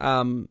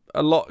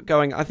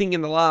going... I think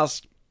in the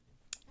last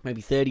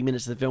maybe 30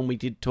 minutes of the film, we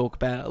did talk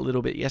about it a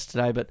little bit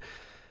yesterday, but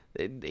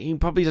he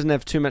probably doesn't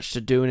have too much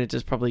to do, and it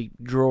just probably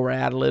draw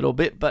out a little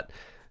bit. But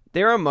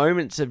there are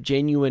moments of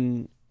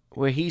genuine...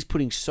 where he's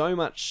putting so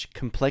much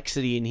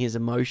complexity in his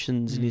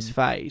emotions in his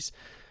face,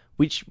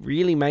 which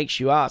really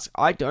makes you ask.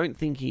 I don't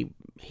think he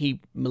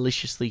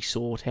maliciously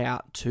sought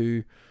out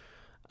to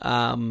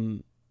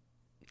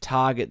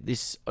target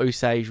this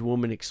Osage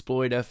woman,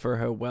 exploit her for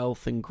her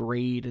wealth and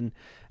greed,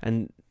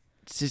 and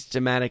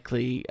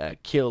systematically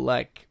kill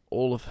like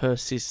all of her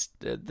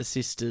the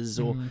sisters,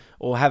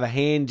 or have a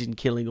hand in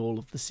killing all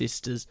of the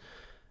sisters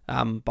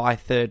by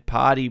third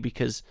party,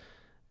 because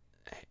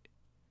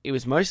it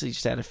was mostly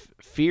just out of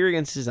fear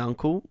against his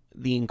uncle,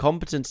 the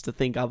incompetence to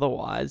think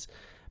otherwise.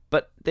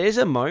 But there's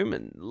a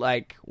moment,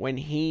 like, when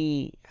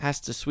he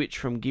has to switch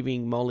from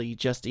giving Molly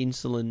just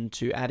insulin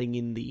to adding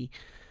in the,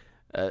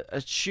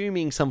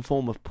 assuming some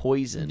form of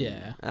poison.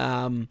 Yeah.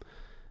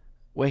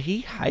 Where he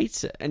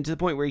hates it, and to the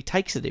point where he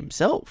takes it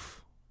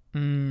himself.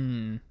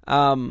 That's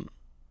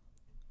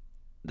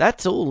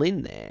all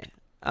in there.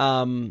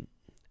 And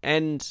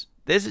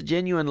there's a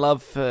genuine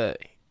love for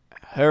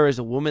her as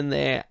a woman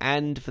there,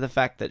 and for the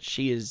fact that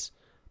she has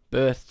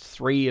birthed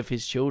 3 of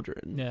his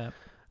children. Yeah.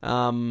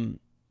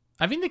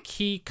 I think the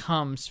key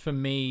comes for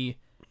me,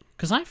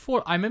 because I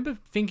remember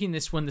thinking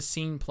this when the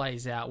scene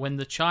plays out, when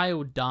the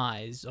child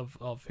dies of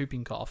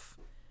whooping cough,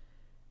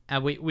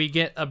 and we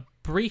get a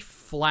brief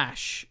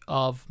flash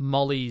of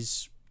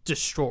Molly's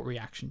distraught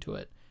reaction to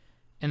it,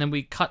 and then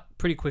we cut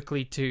pretty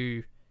quickly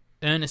to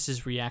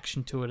Ernest's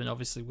reaction to it, and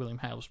obviously William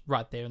Hale's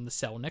right there in the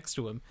cell next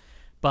to him.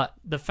 But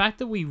the fact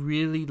that we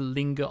really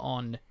linger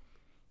on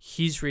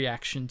his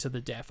reaction to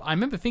the death, I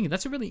remember thinking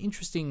that's a really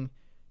interesting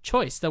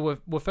choice, that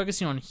we're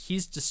focusing on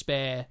his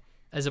despair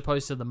as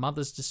opposed to the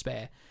mother's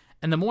despair.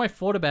 And the more I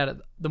thought about it,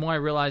 the more I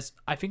realized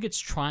I think it's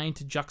trying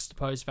to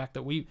juxtapose the fact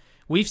that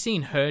we've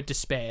seen her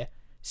despair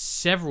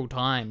several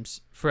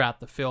times throughout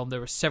the film.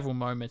 There are several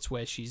moments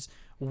where she's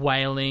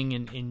wailing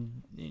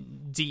in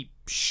deep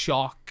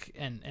shock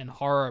and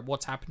horror at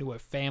what's happened to her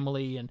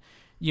family. And,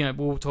 you know,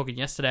 we were talking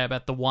yesterday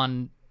about the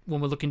one when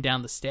we're looking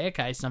down the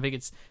staircase, and I think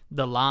it's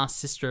the last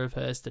sister of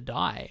hers to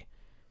die.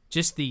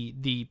 Just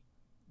the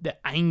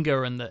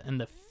anger and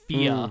the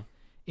fear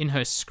in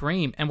her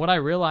scream. And what I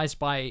realized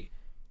by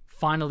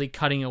finally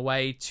cutting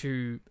away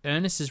to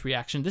Ernest's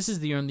reaction, this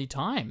is the only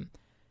time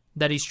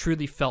that he's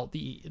truly felt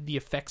the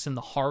effects and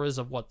the horrors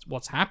of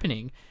what's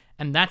happening.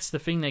 And that's the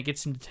thing that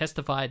gets him to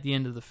testify at the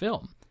end of the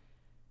film.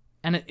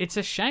 And it's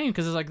a shame,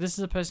 because it's like, this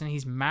is a person,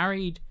 he's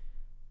married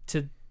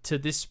to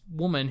this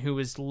woman who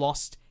has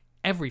lost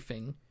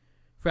everything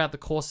throughout the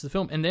course of the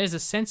film. And there's a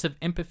sense of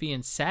empathy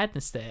and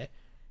sadness there,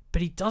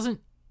 but he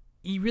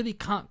really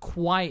can't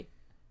quite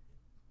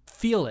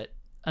feel it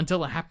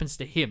until it happens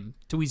to him,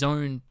 to his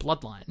own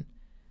bloodline.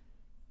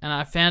 And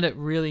I found it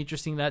really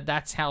interesting that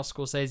that's how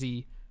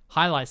Scorsese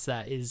highlights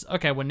that, is,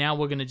 okay, well, now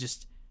we're going to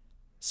just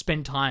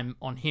spend time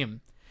on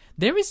him.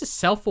 There is a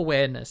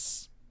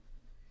self-awareness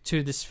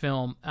to this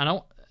film,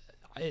 and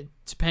it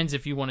depends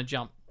if you want to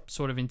jump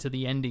sort of into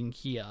the ending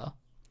here.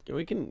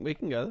 We can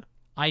go there.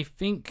 I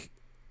think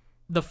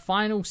the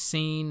final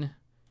scene,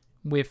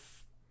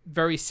 with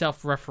very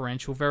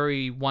self-referential,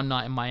 very One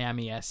Night in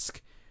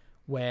Miami-esque,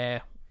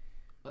 where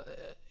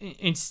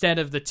instead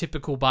of the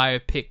typical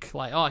biopic,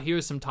 like, oh, here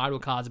are some title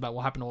cards about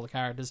what happened to all the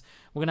characters,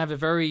 we're going to have a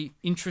very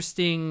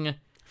interesting...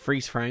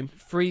 Freeze frame.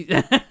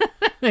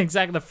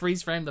 Exactly, the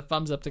freeze frame, the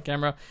thumbs up to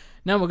camera.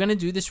 No, we're going to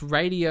do this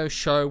radio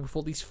show with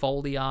all these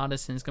Foley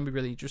artists, and it's going to be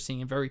really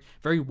interesting and very,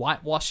 very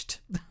whitewashed,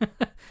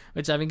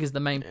 which I think is the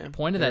main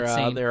point of that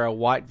scene. There are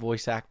white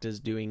voice actors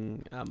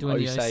doing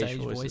Osage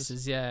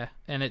voices, yeah.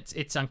 And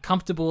it's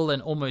uncomfortable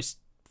and almost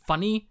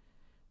funny,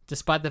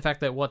 despite the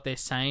fact that what they're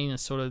saying is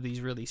sort of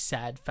these really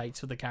sad fates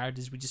for the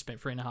characters we just spent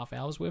 3.5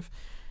 hours with.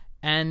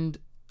 And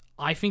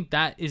I think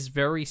that is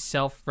very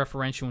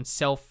self-referential and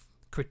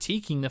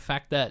self-critiquing the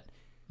fact that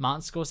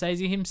Martin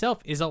Scorsese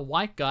himself is a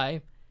white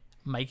guy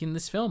making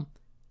this film,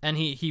 and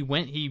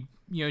he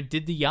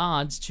did the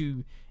yards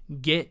to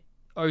get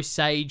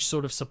Osage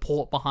sort of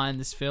support behind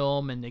this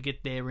film, and to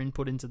get their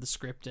input into the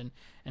script and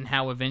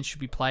how events should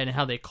be played and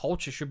how their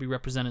culture should be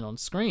represented on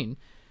screen.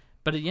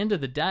 But at the end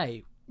of the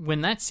day, when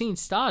that scene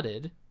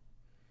started,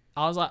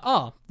 I was like,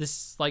 oh,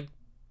 this, like,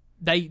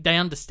 they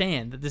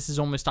understand that this is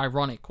almost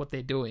ironic what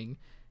they're doing.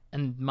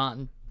 And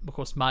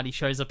Marty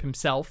shows up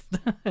himself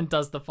and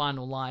does the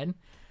final line.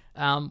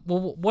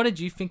 Well, what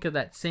did you think of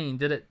that scene?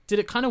 Did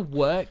it kind of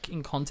work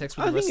in context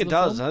with the rest of the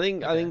film? I think it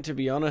does. I think to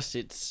be honest,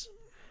 it's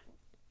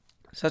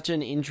such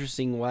an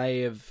interesting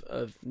way of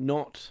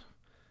not.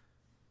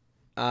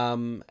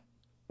 One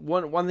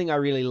thing I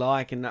really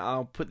like, and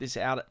I'll put this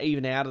out of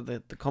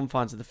the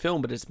confines of the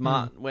film, but it's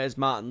Martin. Whereas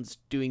Martin's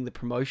doing the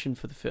promotion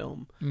for the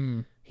film,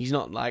 he's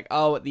not like,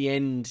 oh, at the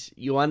end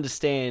you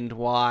understand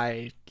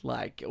why,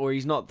 like, or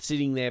he's not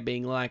sitting there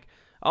being like,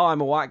 oh,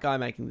 I'm a white guy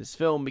making this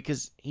film,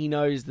 because he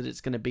knows that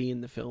it's going to be in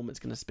the film. It's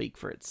going to speak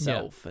for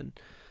itself. Yeah.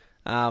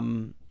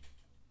 And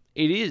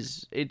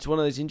it's one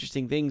of those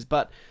interesting things,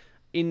 but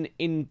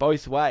in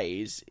both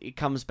ways, it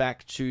comes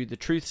back to the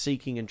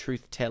truth-seeking and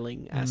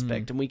truth-telling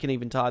aspect. And we can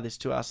even tie this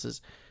to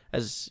us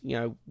as you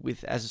know,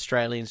 as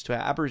Australians, to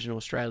our Aboriginal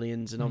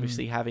Australians, and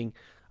obviously having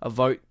a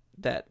vote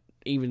that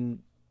even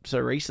so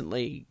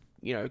recently,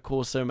 you know,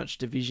 caused so much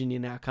division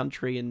in our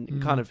country,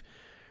 and kind of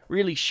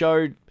really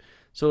showed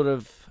sort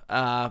of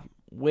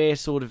where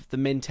sort of the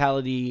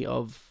mentality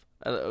of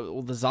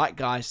or the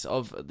zeitgeist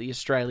of the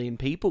Australian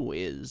people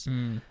is.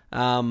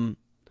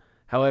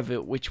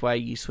 However, which way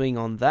you swing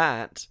on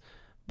that.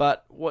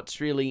 But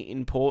what's really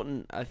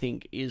important, I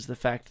think, is the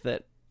fact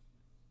that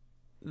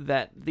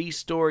these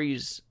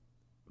stories,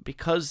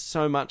 because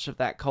so much of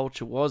that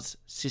culture was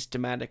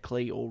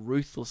systematically or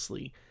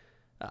ruthlessly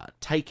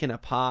taken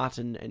apart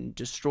and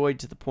destroyed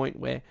to the point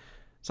where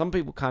some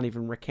people can't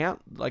even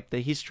recount, like the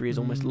history is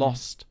almost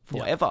lost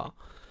forever.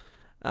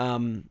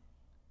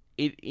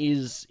 It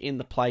is in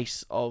the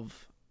place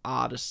of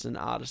artists and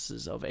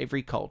artists of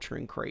every culture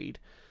and creed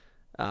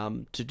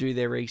to do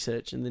their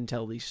research and then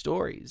tell these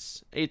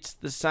stories. It's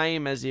the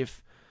same as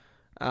if,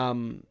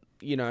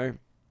 you know,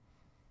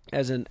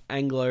 as an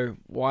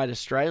Anglo-white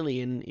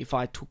Australian, if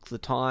I took the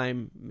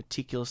time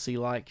meticulously,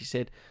 like you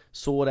said,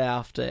 sought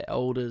after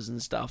elders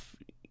and stuff,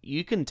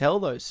 you can tell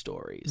those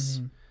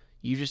stories.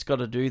 You've just got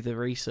to do the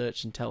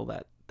research and tell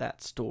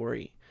that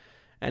story.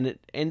 And it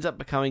ends up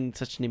becoming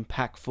such an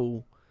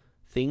impactful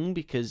thing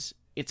because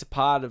it's a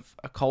part of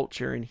a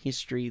culture and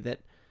history that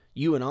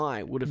you and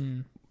I would have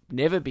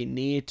never been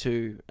near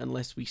to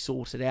unless we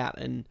sought it out.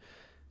 And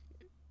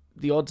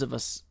the odds of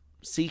us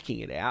seeking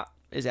it out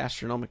is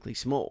astronomically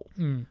small.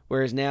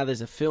 Whereas now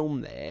there's a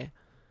film there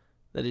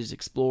that is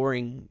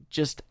exploring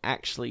just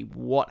actually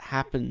what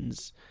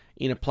happens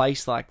in a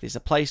place like this, a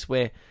place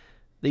where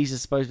these are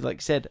supposed to be, like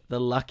I said, the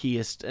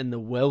luckiest and the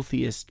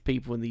wealthiest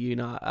people in the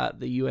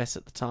US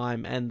at the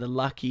time, and the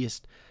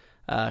luckiest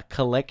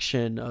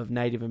collection of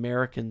Native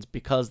Americans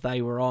because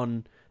they were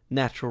on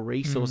natural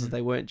resources.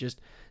 They weren't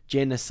just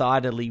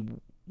genocidally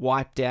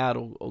wiped out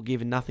or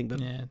given nothing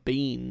but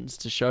beans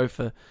to show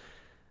for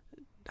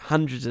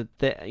hundreds of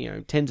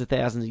tens of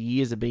thousands of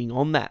years of being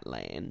on that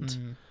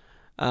land,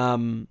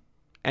 and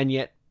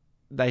yet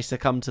they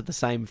succumb to the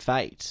same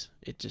fate.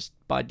 It just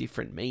by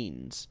different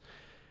means.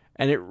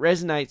 And it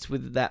resonates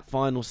with that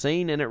final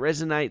scene, and it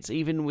resonates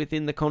even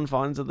within the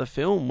confines of the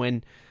film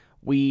when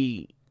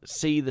we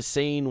see the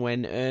scene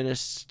when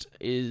Ernest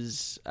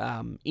is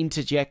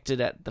interjected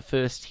at the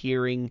first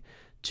hearing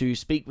to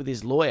speak with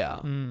his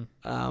lawyer,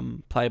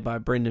 played by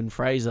Brendan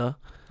Fraser.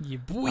 Yeah,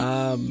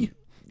 boy.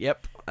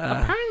 Yep.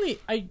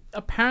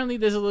 Apparently,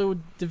 there's a little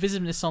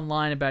divisiveness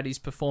online about his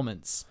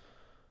performance,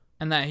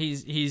 and that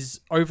he's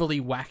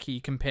overly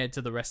wacky compared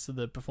to the rest of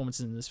the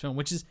performances in this film.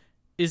 Which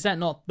is that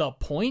not the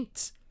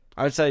point?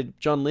 I would say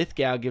John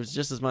Lithgow gives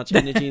just as much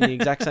energy in the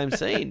exact same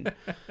scene.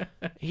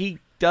 He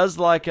does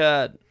like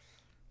a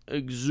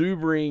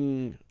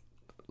exuberating,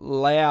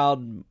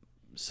 loud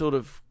sort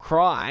of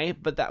cry,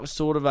 but that was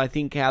sort of, I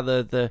think, how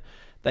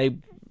they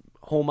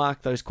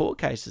hallmarked those court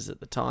cases at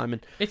the time.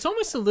 And it's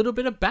almost a little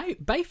bit of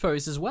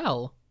Bayfoes as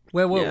well,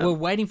 where we're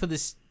waiting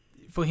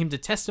for him to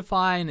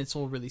testify, and it's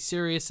all really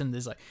serious, and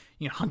there's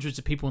hundreds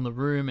of people in the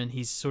room, and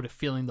he's sort of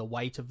feeling the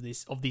weight of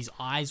these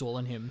eyes all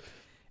on him.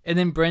 And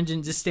then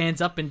Brendan just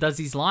stands up and does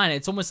his line.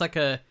 It's almost like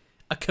a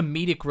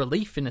comedic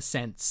relief in a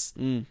sense,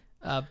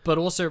 but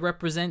also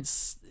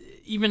represents,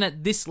 even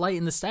at this late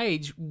in the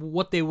stage,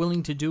 what they're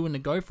willing to do and to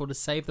go for to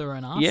save their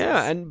own asses.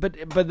 Yeah,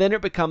 but then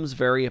it becomes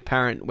very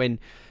apparent when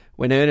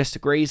Ernest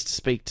agrees to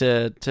speak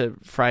to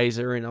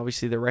Fraser and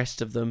obviously the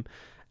rest of them,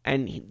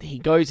 and he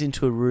goes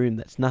into a room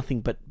that's nothing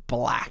but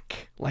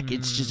black. Like,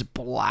 it's just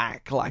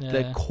black, like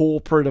the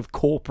corporate of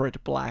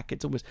corporate black.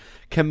 It's almost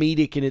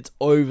comedic and it's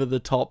over the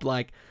top,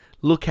 like,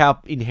 look how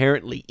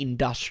inherently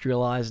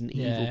industrialized and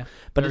evil.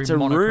 But it's a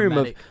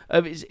room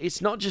of it's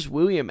not just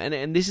William.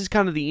 And this is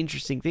kind of the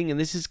interesting thing. And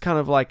this is kind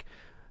of like,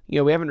 we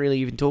haven't really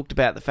even talked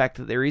about the fact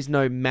that there is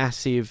no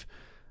massive,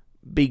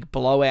 big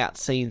blowout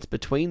scenes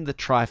between the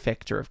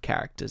trifecta of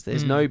characters.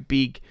 There's no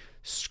big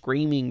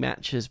screaming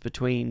matches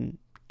between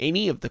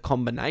any of the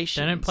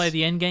combinations. They don't play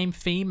the endgame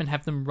theme and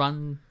have them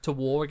run to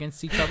war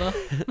against each other.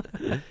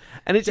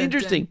 And it's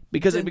interesting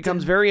because it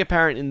becomes very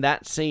apparent in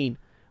that scene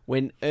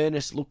when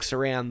Ernest looks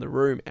around the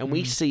room and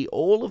we see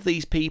all of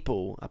these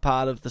people, a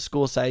part of the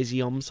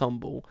Scorsese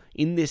ensemble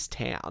in this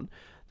town,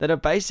 that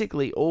have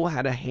basically all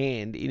had a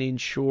hand in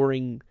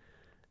ensuring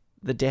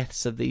the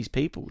deaths of these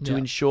people, to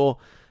ensure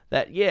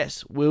that,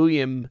 yes,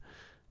 William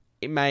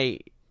may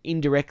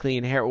indirectly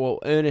inherit, well,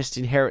 Ernest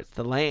inherits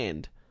the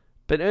land,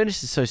 but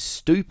Ernest is so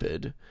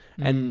stupid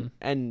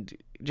and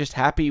just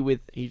happy with,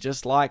 he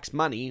just likes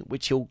money,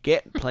 which he'll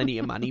get plenty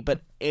of money,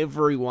 but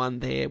everyone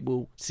there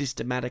will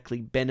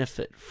systematically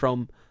benefit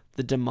from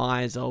the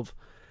demise of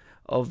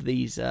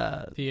these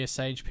the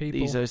Osage people.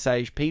 These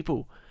Osage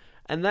people,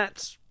 and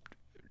that's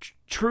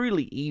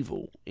truly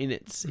evil in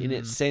its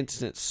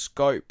sense and its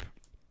scope.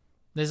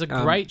 There's a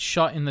great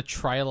shot in the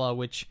trailer.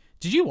 Which,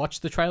 did you watch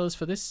the trailers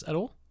for this at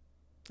all?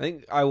 I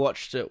think I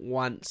watched it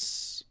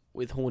once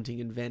with Haunting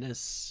in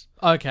Venice.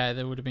 Okay,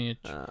 there would have been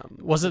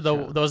was it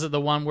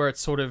the one where it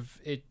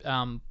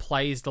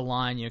plays the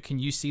line, can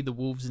you see the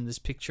wolves in this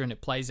picture, and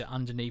it plays it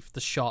underneath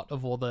the shot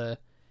of all the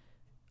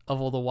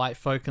white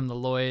folk and the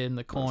lawyer in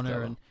the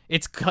corner, and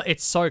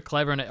it's so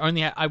clever, and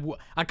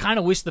I kind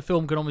of wish the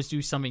film could almost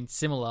do something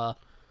similar,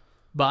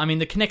 But I mean,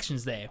 the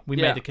connection's there. We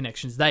Yeah. made the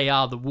connections. They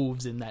are the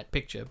wolves in that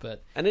picture.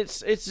 But And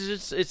it's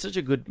such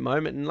a good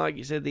moment, and like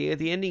you said,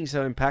 the ending's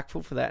so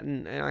impactful for that,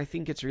 and I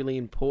think it's really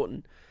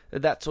important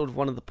that that's sort of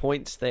one of the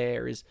points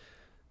there is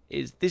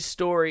this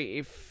story,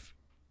 if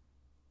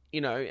you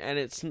know, and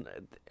it's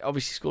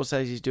obviously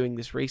Scorsese's doing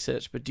this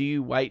research, but do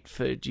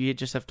you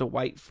just have to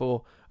wait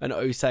for an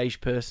Osage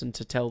person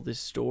to tell this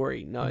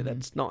story? No,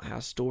 that's not how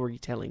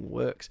storytelling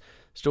works.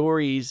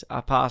 Stories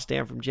are passed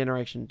down from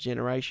generation to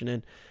generation,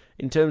 and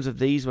in terms of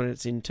these, when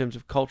it's in terms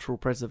of cultural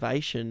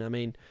preservation, I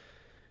mean,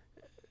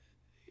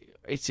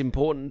 it's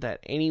important that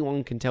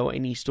anyone can tell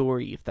any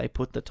story if they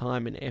put the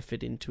time and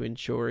effort into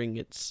ensuring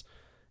its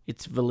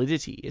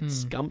validity,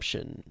 its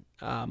gumption.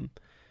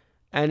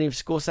 And if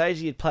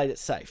Scorsese had played it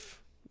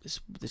safe,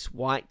 this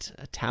white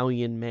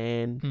Italian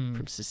man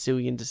from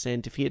Sicilian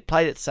descent, if he had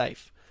played it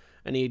safe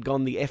and he had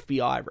gone the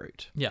FBI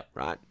route,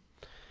 right,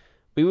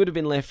 we would have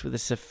been left with a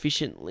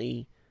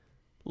sufficiently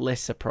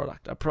lesser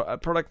product, a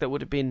product that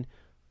would have been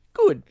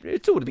good.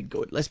 It still would have been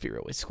good. Let's be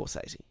real. It's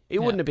Scorsese. It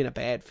wouldn't have been a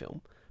bad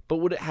film, but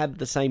would it have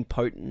the same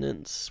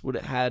potence? Would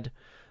it had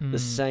the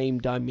same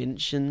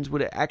dimensions?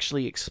 Would it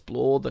actually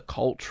explore the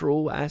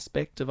cultural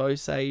aspect of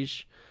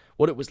Osage?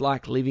 What it was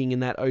like living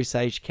in that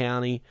Osage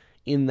County,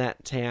 in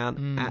that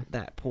town at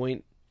that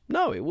point?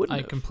 No, it wouldn't.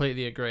 I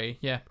completely agree.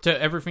 Yeah, to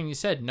everything you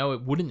said, no,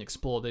 it wouldn't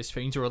explore those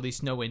things, or at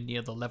least nowhere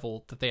near the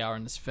level that they are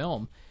in this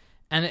film.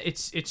 And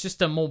it's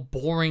just a more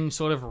boring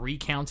sort of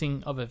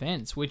recounting of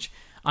events, which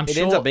it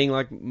ends up being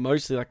like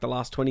mostly like the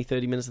last 20,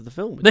 30 minutes of the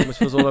film, which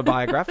almost was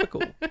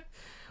autobiographical.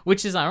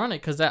 Which is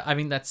ironic, because I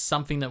think that's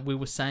something that we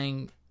were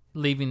saying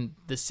leaving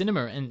the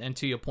cinema, and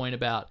to your point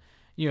about,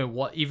 you know,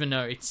 what, even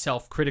though it's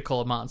self-critical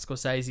of Martin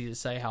Scorsese to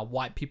say how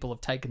white people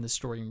have taken the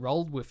story and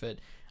rolled with it,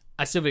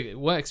 I still think it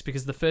works,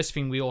 because the first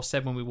thing we all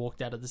said when we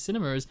walked out of the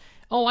cinema is,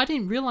 oh, I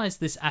didn't realize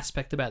this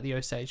aspect about the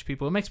Osage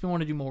people. It makes me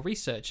want to do more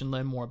research and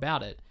learn more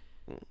about it.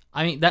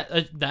 I mean,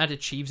 that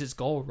achieves its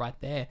goal right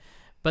there.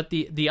 But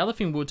the other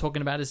thing we were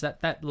talking about is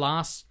that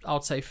last, I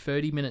would say,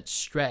 30-minute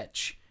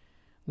stretch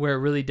where it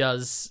really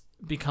does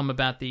become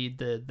about the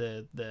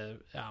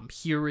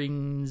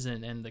hearings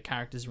and the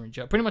characters are in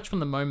jail. Pretty much from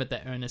the moment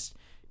that Ernest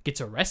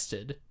gets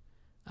arrested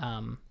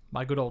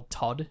by good old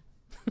Todd,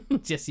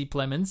 Jesse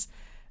Plemons.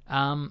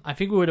 I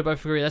think we would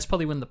both agree that's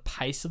probably when the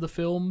pace of the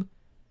film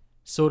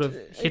sort of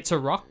hits a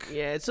rock.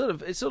 Yeah, it sort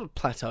of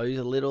plateaus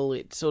a little.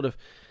 It sort of,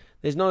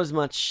 there's not as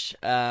much.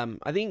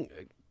 I think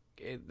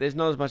there's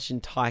not as much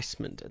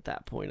enticement at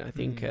that point. I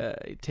think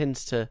it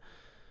tends to.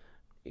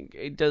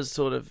 It does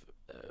sort of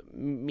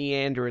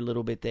meander a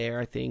little bit there.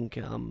 I think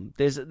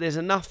there's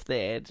enough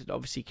there to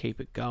obviously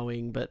keep it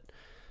going, but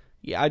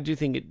yeah, I do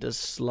think it does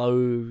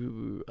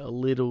slow a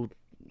little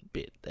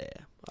bit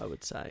there, I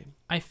would say.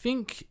 I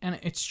think, and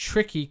it's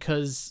tricky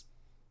because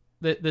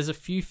there's a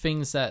few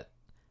things that,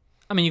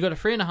 I mean, you've got a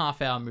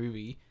 3.5 hour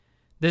movie.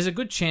 There's a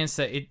good chance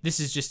that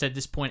this is just at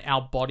this point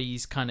our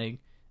bodies kind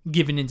of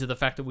given into the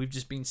fact that we've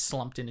just been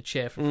slumped in a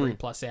chair for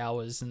 3+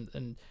 hours,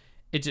 and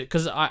it,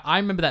 because I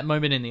remember that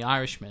moment in The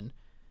Irishman,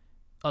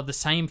 the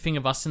same thing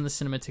of us in the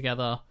cinema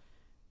together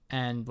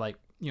and, like,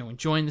 you know,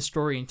 enjoying the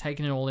story and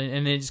taking it all in,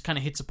 and then it just kind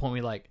of hits a point where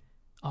you're like,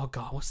 oh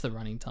god, what's the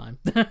running time?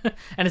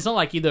 And it's not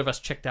like either of us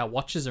checked our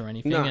watches or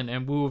anything. No.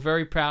 And we were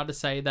very proud to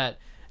say that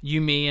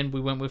me, and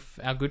we went with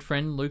our good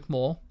friend Luke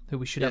Moore, who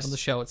we should have on the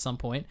show at some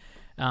point.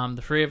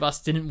 The three of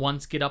us didn't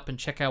once get up and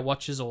check our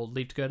watches or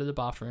leave to go to the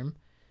bathroom.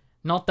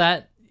 Not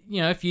that,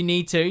 you know, if you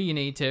need to, you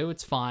need to.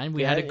 It's fine.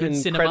 We had a good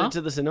cinema. Credit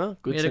to the cinema.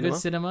 We had a good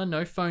cinema.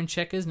 No phone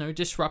checkers, no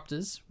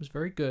disruptors. It was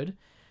very good.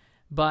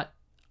 But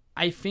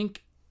I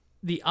think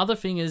the other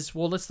thing is,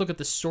 well, let's look at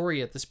the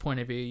story at this point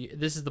of view.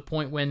 This is the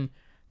point when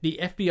the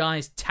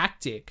FBI's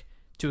tactic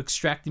to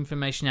extract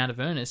information out of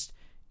Ernest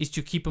is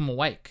to keep him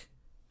awake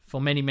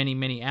for many, many,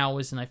 many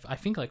hours. And I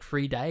think like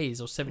 3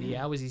 days or 70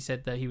 hours he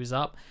said that he was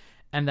up.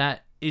 And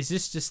that is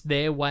just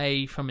their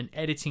way from an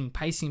editing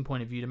pacing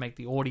point of view to make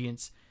the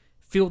audience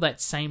feel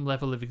that same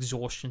level of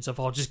exhaustion. So if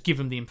I'll just give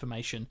them the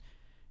information,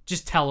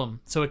 just tell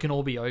them so it can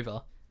all be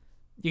over.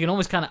 You can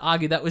almost kind of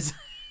argue that was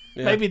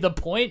maybe the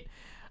point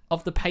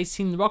of the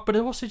pacing in the rock, but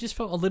it also just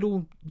felt a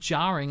little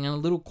jarring and a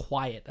little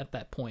quiet at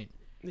that point.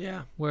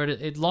 Yeah. Where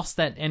it lost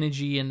that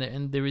energy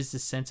and there is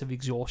this sense of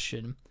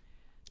exhaustion.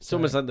 It's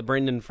almost like the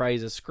Brendan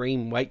Fraser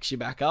scream wakes you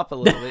back up a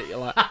little bit. You're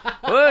like,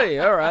 hey,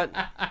 all right,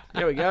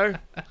 here we go.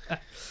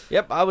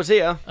 Yep, I was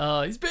here.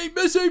 He's been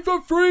missing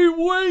for 3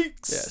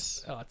 weeks.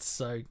 Yes. Oh, it's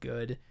so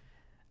good.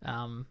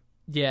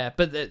 Yeah,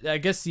 but I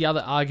guess the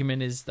other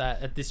argument is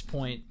that at this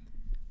point,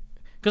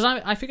 because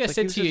I think I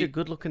said to you, he was such a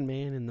good-looking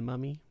man in The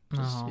Mummy.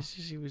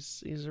 He's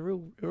a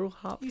real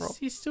heartthrob.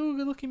 He's still a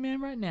good-looking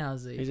man right now,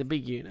 is he? He's a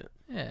big unit.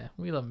 Yeah,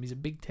 we love him. He's a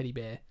big teddy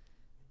bear.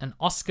 An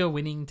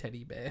Oscar-winning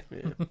teddy bear.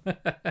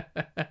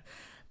 Yeah.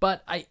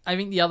 But I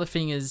think the other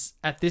thing is,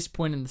 at this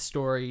point in the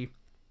story,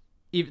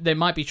 they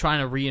might be trying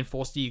to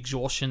reinforce the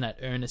exhaustion that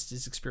Ernest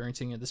is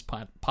experiencing at this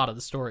part of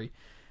the story.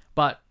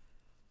 But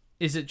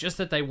is it just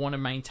that they want to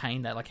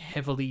maintain that like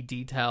heavily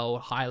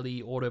detailed,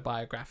 highly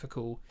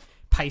autobiographical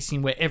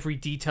pacing where every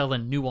detail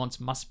and nuance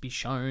must be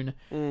shown,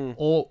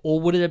 or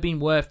would it have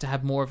been worth to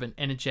have more of an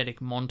energetic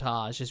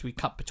montage as we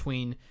cut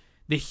between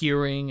the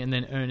hearing and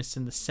then Ernest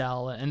in the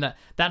cell, and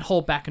that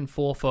whole back and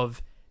forth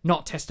of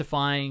not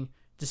testifying,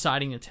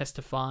 deciding to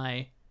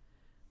testify?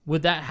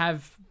 Would that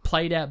have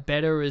played out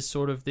better as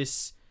sort of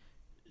this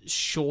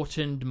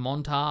shortened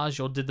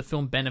montage, or did the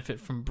film benefit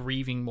from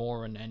breathing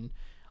more and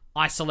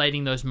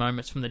isolating those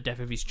moments from the death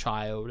of his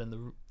child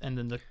and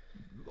then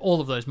all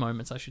of those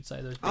moments, I should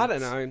say? Those bits? I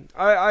don't know.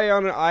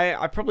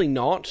 I probably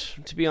not.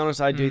 To be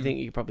honest, I do think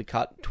you could probably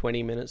cut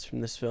 20 minutes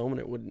from this film and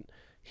it wouldn't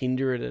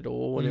hinder it at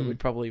all, and it would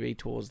probably be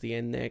towards the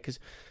end there, because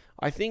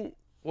I think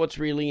what's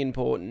really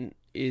important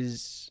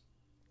is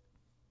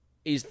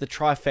the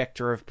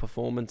trifecta of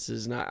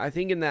performances. And I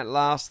think in that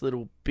last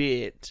little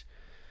bit,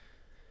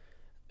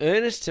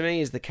 Ernest to me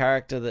is the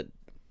character that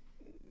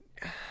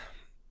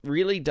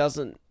really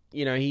doesn't,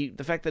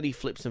 the fact that he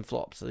flips and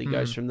flops, that he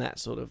goes from that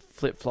sort of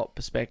flip-flop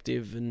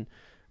perspective, and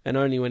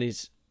only when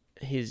his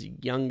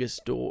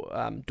youngest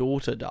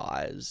daughter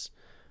dies,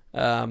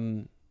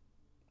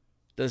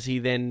 does he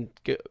then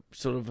get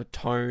sort of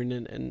atone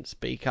and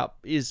speak up,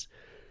 is,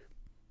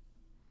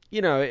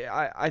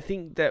 I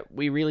think that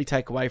we really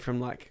take away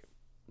from, like,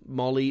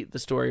 Molly, the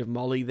story of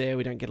Molly there.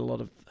 We don't get a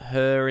lot of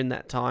her in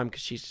that time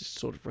because she's just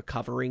sort of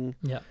recovering.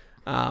 Yeah.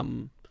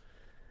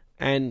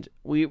 And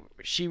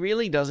she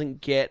really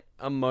doesn't get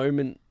a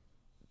moment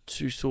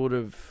to sort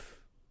of,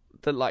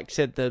 like I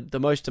said, the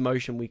most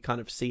emotion we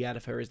kind of see out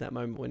of her is that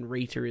moment when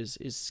Rita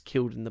is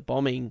killed in the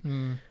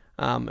bombing.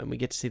 And we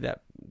get to see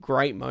that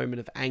great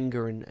moment of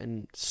anger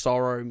and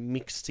sorrow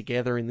mixed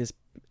together in this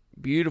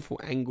beautiful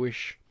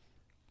anguish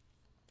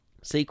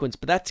sequence.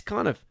 But that's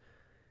kind of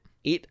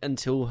it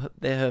until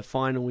her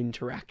final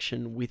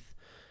interaction with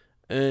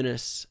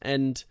Ernest.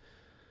 And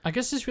I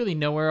guess there's really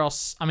nowhere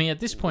else. I mean, at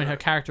this point, her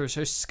character is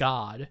so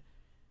scarred.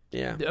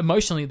 Yeah.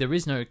 Emotionally, there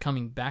is no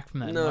coming back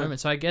from that moment.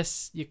 So I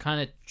guess you're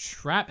kind of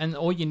trapped, and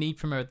all you need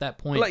from her at that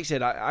point... But like I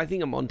said, I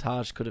think a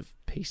montage could have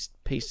pieced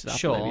it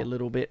up maybe a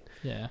little bit.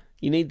 Yeah.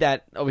 You need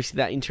that, obviously,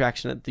 that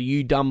interaction at the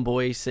 "You Dumb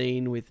Boy"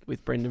 scene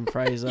with Brendan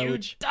Fraser,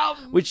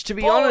 which to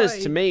be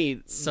honest, to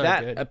me, so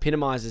that good.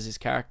 epitomizes his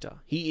character.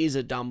 He is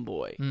a dumb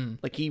boy.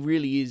 Like, he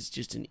really is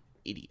just an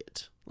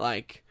idiot.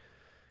 Like,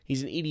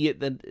 he's an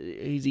idiot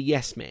he's a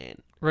yes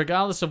man.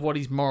 Regardless of what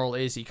his moral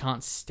is, he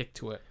can't stick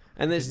to it.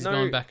 And there's he's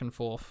going back and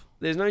forth.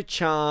 There's no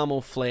charm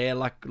or flair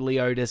like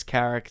Leota's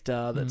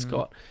character that's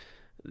got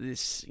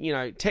this,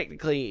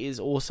 technically is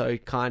also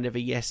kind of a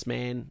yes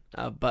man,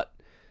 but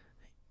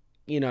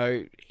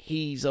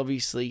he's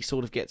obviously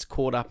sort of gets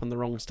caught up in the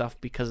wrong stuff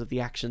because of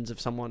the actions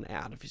of someone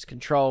out of his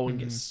control, and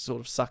gets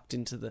sort of sucked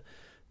into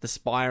the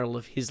spiral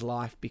of his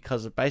life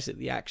because of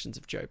basically the actions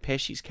of Joe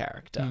Pesci's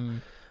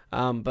character.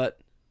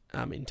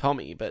 In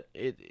Tommy. But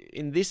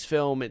in this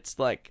film, it's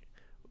like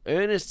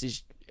Ernest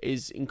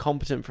is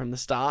incompetent from the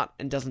start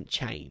and doesn't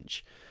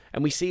change.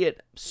 And we see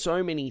it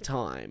so many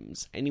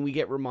times, and we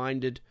get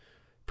reminded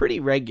pretty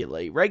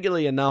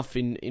regularly enough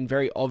in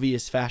very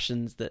obvious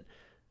fashions that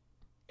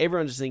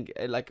everyone just think,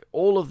 like,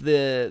 all of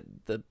the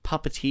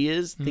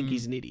puppeteers think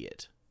he's an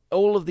idiot.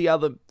 All of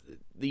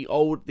the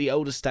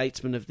older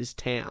statesmen of this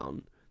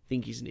town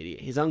think he's an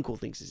idiot. His uncle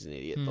thinks he's an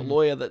idiot. The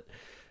lawyer that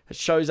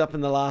shows up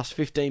in the last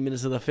 15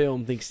 minutes of the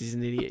film thinks he's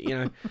an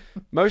idiot.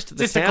 Most of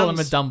the just to call him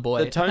a dumb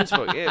boy. The tones,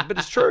 yeah, but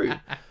it's true,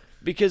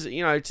 because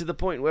to the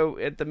point where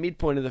at the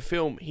midpoint of the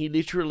film, he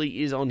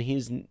literally is on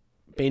his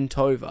bent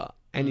over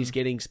and he's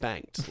getting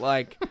spanked.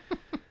 Like,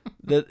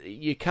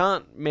 you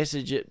can't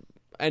message it.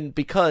 And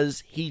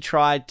because he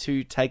tried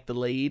to take the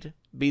lead,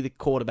 be the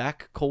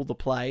quarterback, call the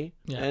play,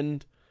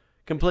 and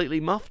completely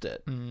muffed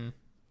it.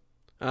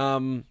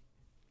 So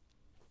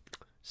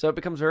it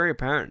becomes very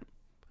apparent.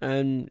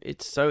 And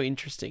it's so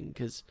interesting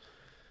because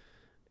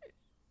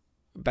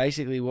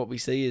basically what we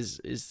see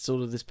is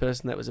sort of this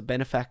person that was a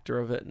benefactor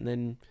of it. And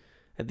then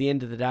at the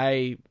end of the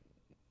day,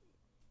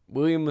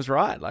 William was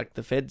right. Like,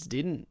 the feds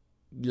didn't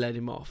let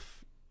him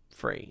off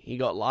free. He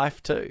got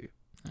life too.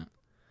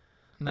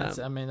 And that's,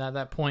 at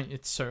that point,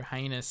 it's so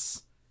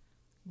heinous.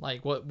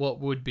 Like, what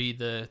would be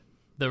the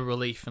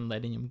relief in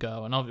letting him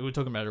go? And we're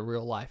talking about a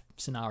real life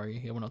scenario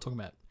here. We're not talking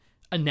about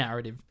a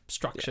narrative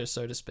structure,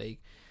 so to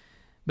speak.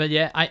 But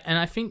yeah,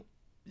 I think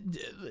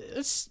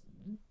let's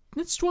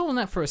dwell on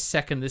that for a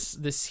second.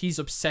 This his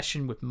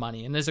obsession with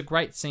money, and there's a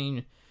great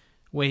scene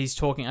where he's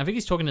talking. I think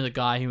he's talking to the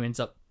guy who ends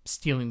up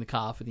stealing the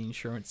car for the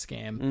insurance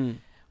scam.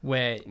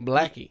 Where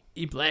Blackie.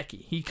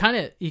 He kind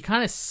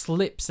of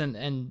slips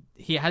and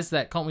he has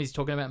that comment where he's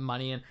talking about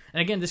money, and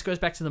again this goes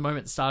back to the moment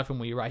at the start of the film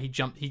where you're right, he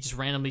just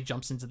randomly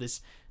jumps into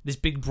this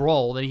big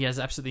brawl that he has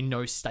absolutely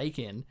no stake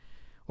in,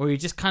 where he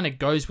just kind of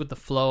goes with the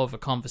flow of a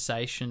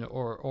conversation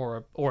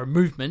or a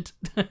movement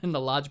in the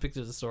large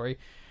picture of the story,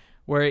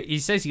 where he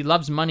says he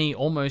loves money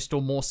almost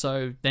or more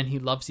so than he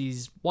loves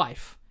his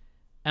wife.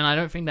 And I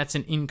don't think that's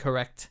an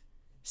incorrect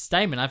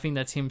statement. I think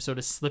that's him sort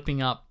of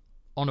slipping up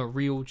on a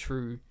real,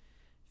 true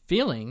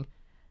feeling.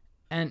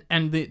 And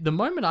the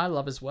moment I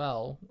love as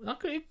well,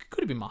 it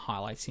could have been my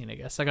highlight scene, I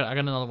guess. I got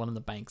another one in the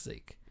bank,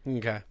 Zeke.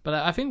 Okay. But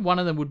I think one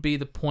of them would be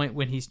the point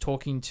when he's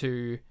talking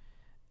to,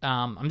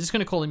 I'm just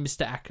going to call him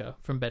Mr. Acker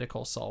from Better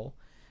Call Saul,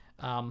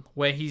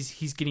 where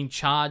he's getting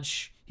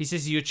charged. He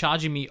says, "You're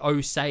charging me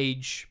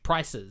Osage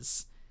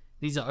prices.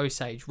 These are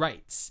Osage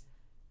rates."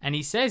 And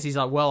he's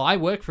like, "Well, I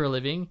work for a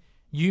living.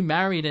 You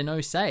married an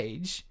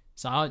Osage,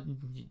 so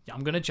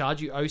I'm going to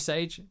charge you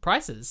Osage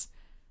prices."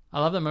 I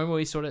love that moment where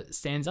he sort of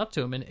stands up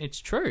to him, and it's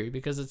true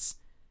because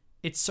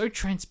it's so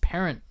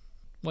transparent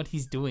what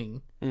he's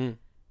doing. Mm.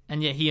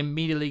 And yet he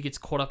immediately gets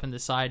caught up in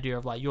this idea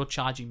of like, you're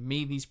charging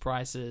me these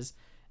prices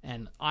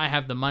and I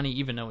have the money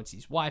even though it's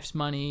his wife's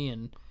money.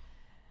 And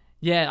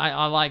yeah,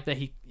 I like that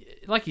he,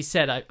 like you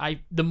said,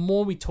 I the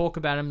more we talk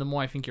about him, the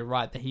more I think you're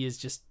right that he is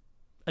just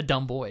a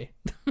dumb boy.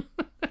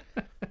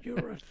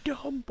 You're a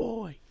dumb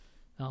boy.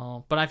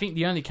 Oh, but I think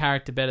the only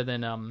character better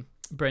than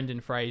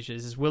Brendan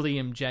Fraser's is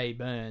William J.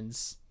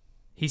 Burns.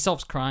 He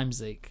solves crimes,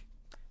 Zeke.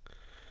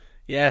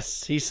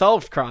 Yes, he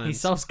solved crimes. He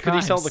solves Could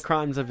crimes. he solve the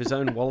crimes of his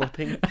own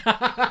walloping?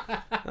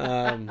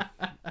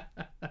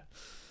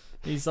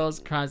 He solves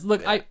crimes.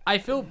 Look, I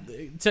feel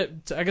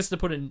I guess to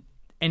put an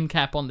end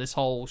cap on this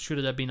whole should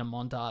it have been a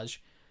montage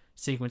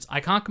sequence,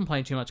 I can't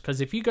complain too much because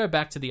if you go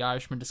back to the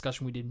Irishman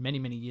discussion we did many,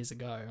 many years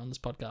ago on this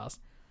podcast,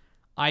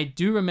 I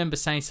do remember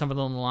saying something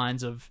along the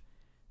lines of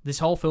this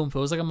whole film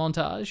feels like a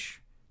montage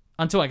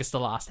until I guess the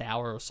last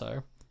hour or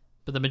so.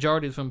 But the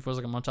majority of the film feels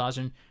like a montage,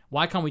 and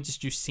why can't we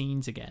just do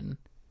scenes again?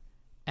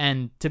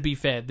 And to be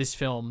fair, this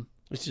film...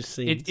 It's just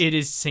scenes. It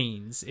is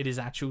scenes. It is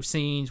actual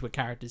scenes where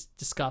characters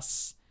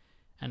discuss,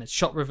 and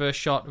it's reverse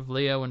shot of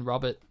Leo and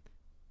Robert.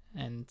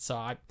 And so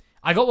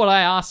I got what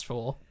I asked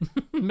for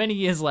many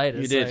years later.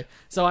 You did.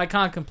 So I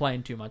can't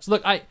complain too much.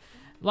 Look,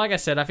 like I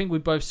said, I think we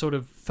both sort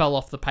of fell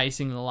off the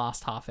pacing in the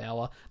last half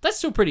hour. That's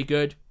still pretty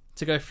good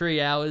to go 3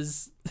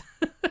 hours.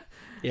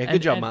 Yeah,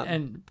 good job, Martin.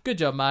 And good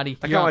job, Marty.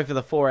 I can't wait for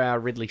the 4-hour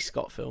Ridley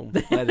Scott film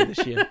later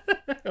this year.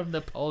 Of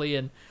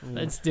Napoleon.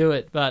 Let's do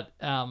it. But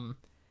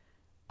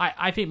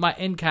I think my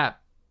end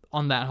cap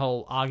on that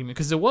whole argument,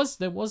 because there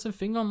was a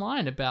thing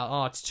online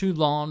about, it's too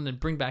long and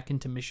bring back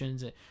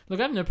intermissions. Look,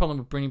 I have no problem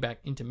with bringing back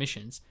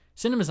intermissions.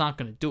 Cinemas aren't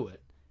going to do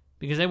it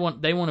because they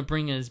want to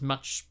bring in as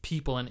much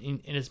people and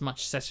in as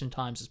much session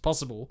times as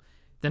possible.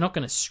 They're not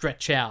going to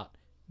stretch out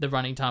the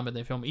running time of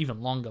their film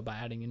even longer by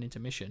adding an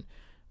intermission.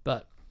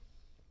 But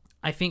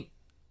I think,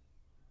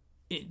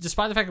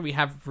 despite the fact that we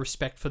have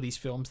respect for these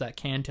films that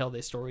can tell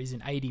their stories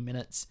in 80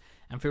 minutes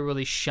and feel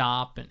really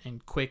sharp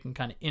and quick and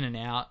kind of in and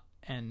out,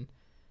 and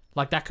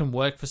like that can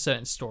work for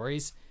certain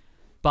stories,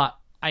 but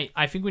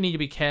I think we need to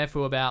be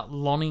careful about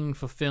longing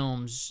for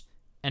films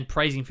and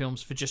praising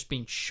films for just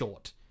being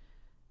short,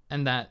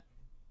 and that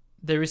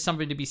there is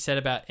something to be said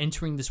about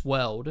entering this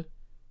world,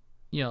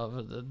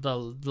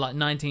 the like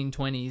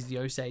 1920s, the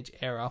Osage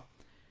era,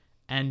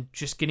 and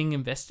just getting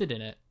invested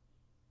in it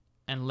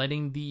and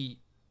letting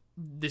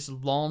this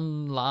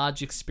long,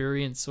 large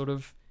experience sort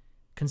of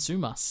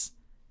consume us.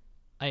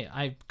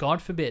 I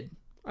God forbid.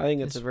 I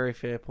think it's a very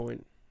fair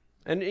point.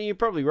 And you're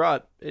probably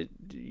right.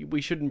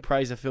 We shouldn't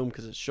praise a film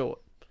because it's short.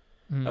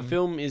 A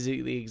film is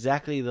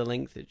exactly the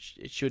length it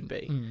should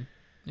be.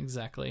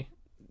 Exactly.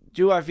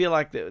 Do I feel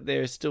like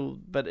there's still...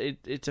 But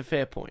it's a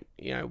fair point.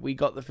 We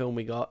got the film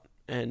we got,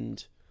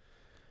 and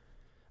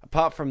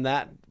apart from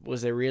that,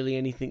 was there really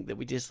anything that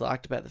we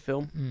disliked about the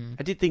film?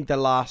 I did think the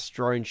last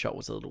drone shot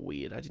was a little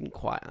weird. I didn't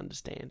quite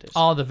understand it.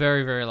 Oh, the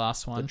very, very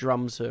last one. The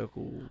drum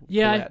circle.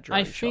 Yeah, drone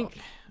I think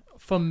shot.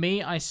 For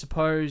me, I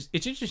suppose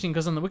it's interesting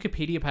because on the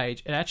Wikipedia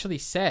page, it actually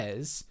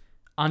says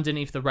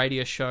underneath the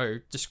radio show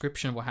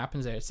description of what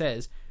happens there, it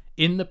says,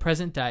 in the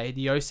present day,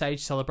 the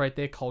Osage celebrate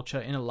their culture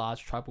in a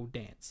large tribal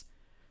dance.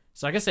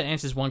 So I guess that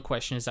answers one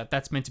question, is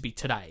that's meant to be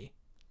today.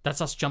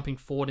 That's us jumping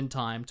forward in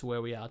time to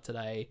where we are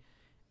today.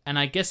 And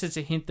I guess it's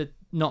a hint that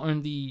not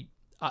only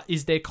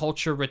is their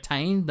culture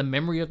retained, the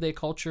memory of their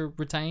culture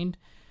retained,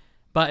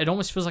 but it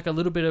almost feels like a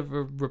little bit of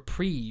a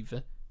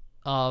reprieve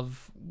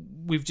of,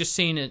 we've just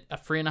seen a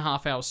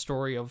 3.5 hour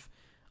story of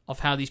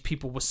how these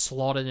people were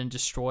slaughtered and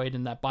destroyed,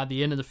 and that by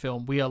the end of the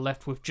film, we are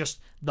left with just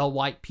the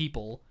white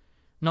people.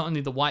 Not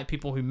only the white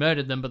people who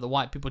murdered them, but the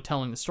white people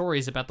telling the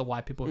stories about the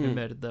white people who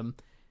murdered them.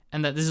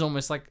 And that this is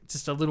almost like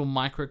just a little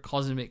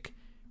microcosmic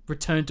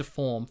return to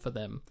form for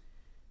them.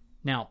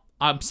 Now,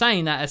 I'm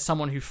saying that as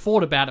someone who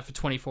thought about it for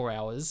 24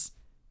 hours.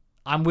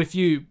 I'm with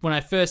you. When I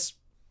first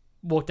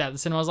walked out of the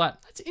cinema, I was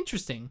like, that's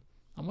interesting.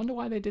 I wonder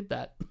why they did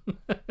that.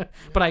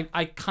 But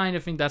I kind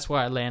of think that's where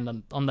I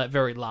land on that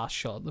very last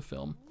shot of the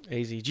film.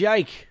 Easy.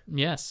 Jake!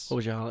 Yes. What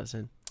was your highlight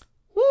scene?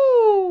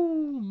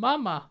 Woo!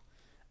 Mama!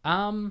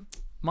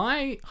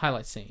 My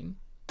highlight scene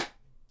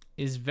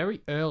is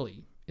very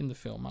early in the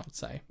film, I would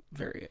say.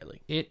 Very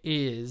early. It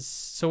is.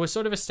 So we're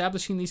sort of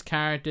establishing these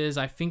characters.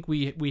 I think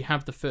we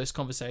have the first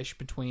conversation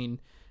between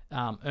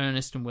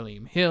Ernest and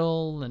William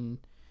Hill, and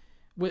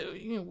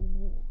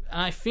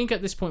I think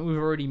at this point we've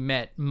already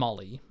met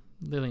Molly,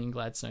 Lily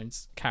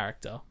Gladstone's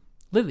character,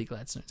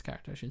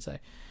 I should say.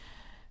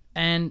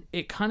 And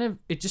it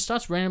just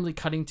starts randomly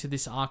cutting to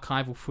this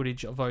archival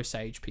footage of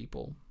Osage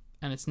people,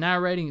 and it's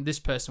narrating this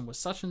person was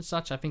such and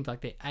such, I think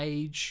like their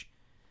age,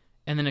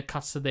 and then it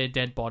cuts to their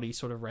dead body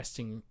sort of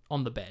resting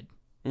on the bed.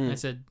 And it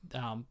said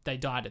they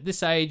died at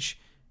this age,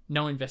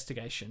 no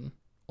investigation.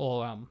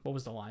 Or what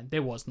was the line?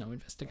 There was no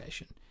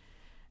investigation.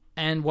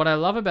 And what I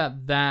love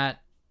about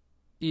that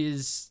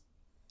is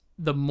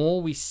the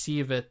more we see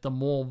of it, the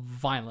more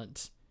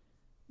violent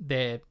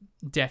their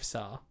deaths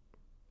are.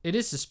 It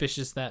is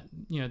suspicious that,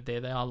 there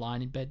they are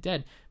lying in bed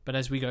dead. But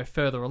as we go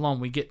further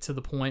along, we get to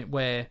the point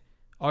where,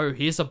 oh,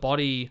 here's a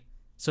body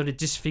sort of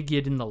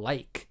disfigured in the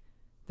lake.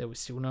 There was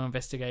still no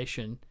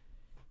investigation.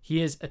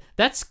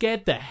 That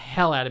scared the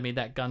hell out of me,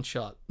 that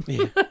gunshot.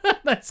 Yeah.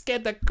 That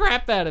scared the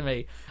crap out of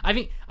me. I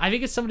think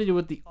it's something to do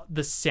with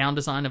the sound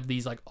design of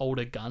these like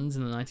older guns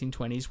in the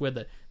 1920s, where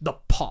the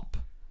pop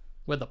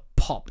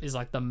is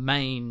like the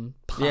main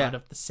part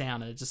of the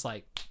sound, and it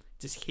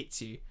just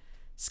hits you.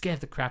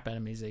 Scared the crap out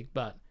of me, Zeke.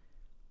 But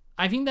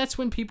I think that's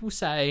when people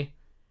say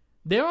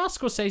there are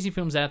Scorsese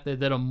films out there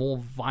that are more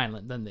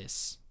violent than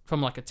this,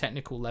 from like a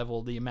technical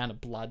level, the amount of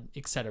blood,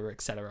 etc.,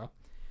 etc.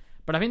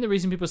 But I think the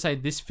reason people say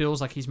this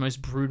feels like his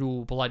most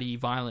brutal, bloody,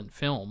 violent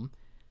film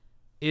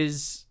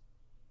is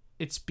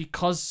it's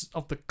because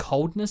of the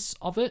coldness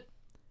of it.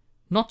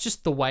 Not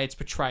just the way it's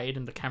portrayed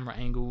and the camera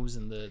angles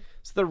and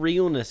it's the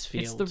realness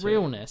feel. It's the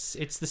realness.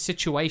 It's the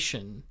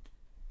situation.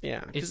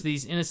 Yeah. It's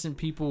these innocent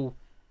people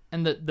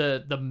and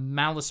the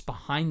malice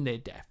behind their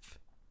death.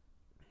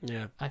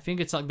 Yeah. I think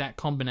it's like that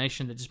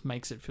combination that just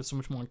makes it feel so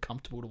much more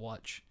uncomfortable to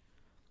watch.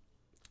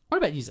 What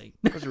about you, Zeke?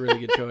 That's a really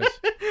good choice.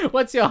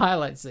 What's your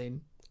highlight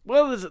scene?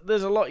 Well,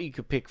 there's a lot you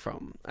could pick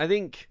from. I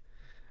think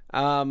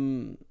there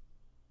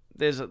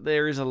is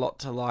a lot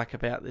to like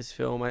about this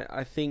film.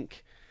 I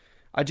think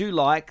I do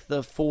like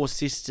the four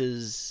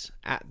sisters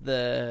at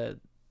the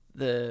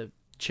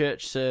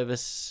church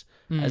service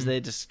as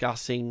they're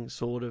discussing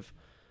sort of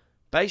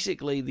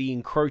basically the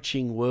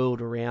encroaching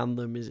world around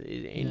them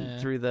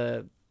through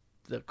the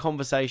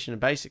conversation, and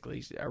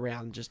basically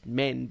around just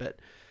men. But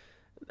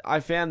I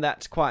found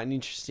that's quite an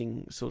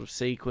interesting sort of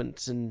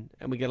sequence, and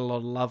we get a lot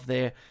of love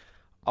there.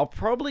 I'll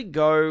probably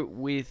go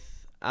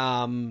with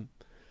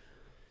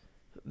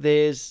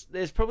there's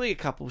probably a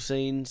couple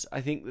scenes.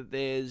 I think that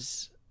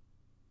there's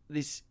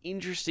this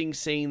interesting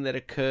scene that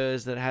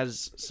occurs that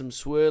has some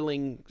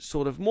swirling,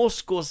 sort of more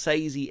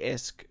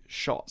Scorsese-esque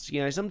shots.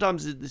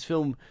 Sometimes this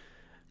film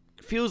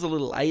feels a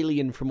little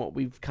alien from what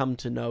we've come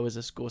to know as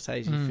a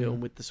Scorsese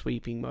film, with the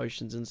sweeping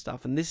motions and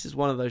stuff. And this is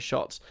one of those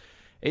shots.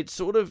 It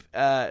sort of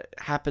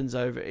happens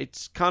over...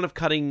 It's kind of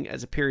cutting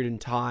as a period in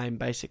time,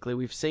 basically.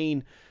 We've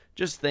seen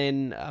just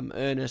then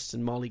Ernest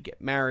and Molly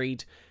get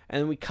married,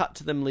 and then we cut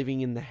to them living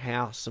in the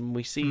house, and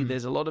we see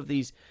there's a lot of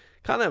these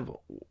kind of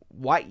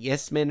white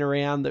yes men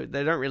around.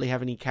 They don't really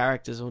have any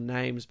characters or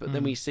names, but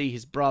then we see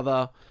his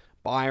brother,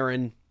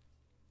 Byron,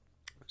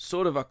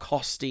 sort of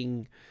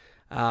accosting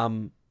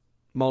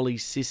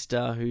Molly's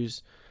sister,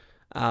 who's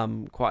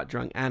quite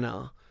drunk,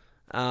 Anna.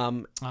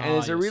 And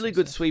there's a really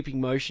good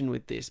sweeping motion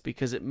with this,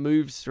 because it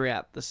moves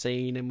throughout the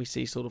scene, and we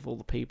see sort of all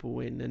the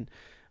people in, and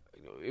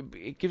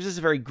it gives us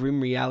a very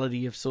grim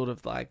reality of sort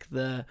of like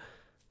the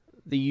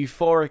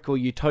euphoric or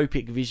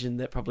utopic vision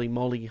that probably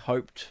Molly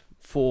hoped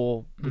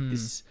for with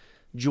this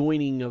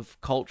joining of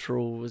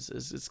cultural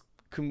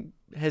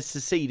has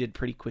seceded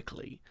pretty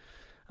quickly.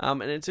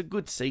 And it's a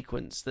good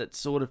sequence that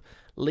sort of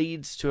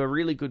leads to a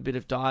really good bit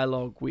of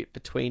dialogue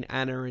between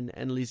Anna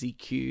and Lizzie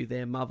Q,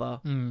 their mother,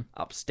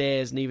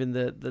 upstairs, and even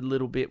the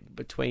little bit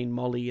between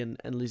Molly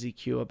and Lizzie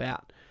Q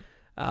about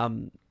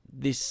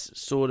this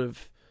sort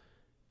of...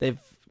 They've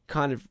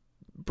kind of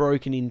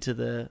broken into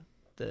the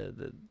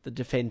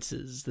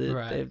defenses.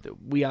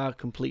 We are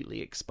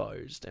completely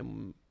exposed,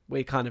 and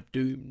we're kind of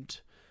doomed.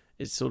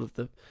 Is sort of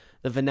the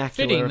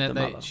vernacular fitting of that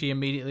the mother. she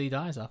immediately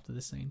dies after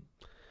this scene.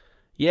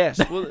 Yes,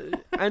 well,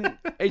 and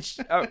it's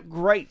a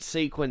great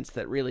sequence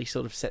that really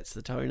sort of sets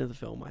the tone of the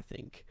film, I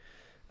think.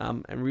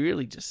 And we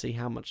really just see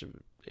how much of...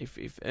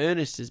 If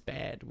Ernest is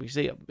bad, we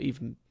see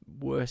even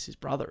worse his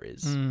brother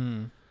is.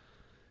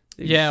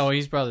 Yeah, well,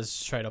 his brother's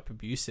straight up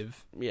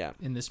abusive. Yeah.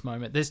 In this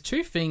moment, there's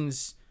two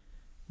things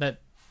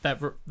that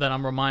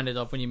I'm reminded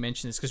of when you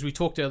mention this, because we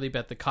talked earlier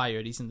about the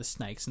coyotes and the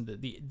snakes and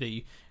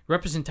the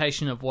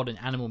representation of what an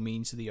animal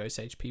means to the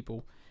Osage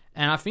people.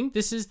 And I think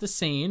this is the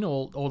scene,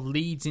 or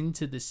leads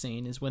into the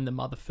scene, is when the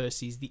mother first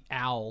sees the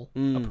owl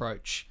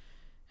approach,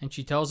 and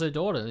she tells her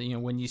daughter,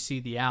 when you see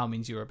the owl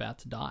means you're about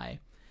to die.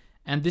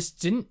 And this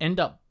didn't end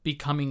up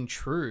becoming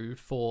true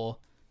for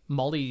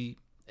Molly,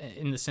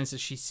 in the sense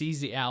that she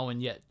sees the owl,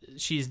 and yet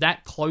she's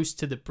that close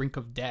to the brink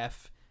of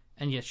death,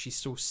 and yet she's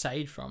still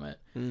saved from it.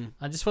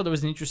 I just thought there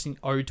was an interesting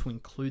ode to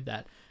include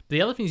that. But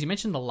the other thing is, you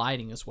mentioned the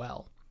lighting as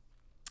well.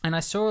 And I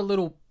saw a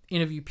little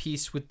interview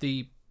piece with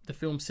the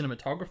film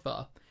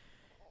cinematographer,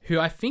 who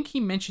I think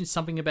he mentioned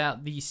something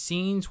about the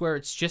scenes where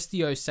it's just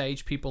the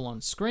Osage people on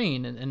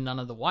screen and none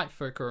of the white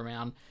folk are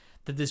around,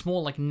 that there's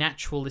more like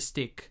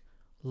naturalistic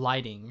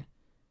lighting,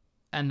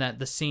 and that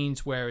the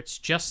scenes where it's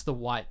just the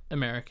white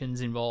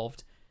Americans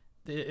involved,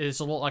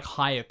 there's a lot like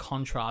higher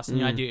contrast, and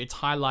the idea it's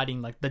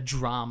highlighting like the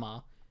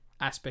drama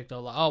aspect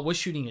of like, oh, we're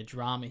shooting a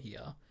drama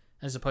here,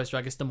 as opposed to,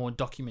 I guess, the more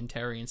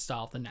documentarian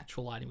style of the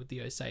natural lighting with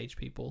the Osage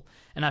people.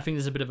 And I think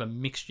there's a bit of a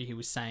mixture, he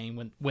was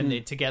saying, when they're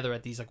together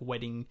at these like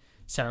wedding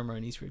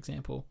ceremonies, for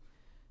example.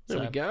 There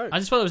we go. I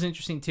just thought it was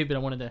interesting too, but I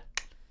wanted to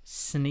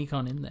sneak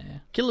on in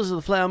there. Killers of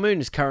the Flower Moon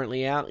is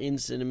currently out in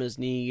cinemas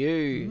near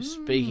you.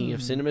 Speaking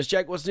of cinemas,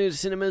 Jack, what's new to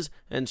cinemas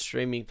and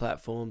streaming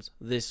platforms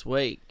this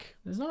week?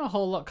 There's not a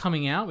whole lot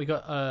coming out. We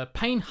got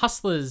Pain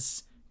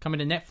Hustlers coming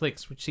to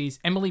Netflix, which sees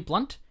Emily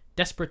Blunt,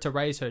 desperate to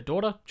raise her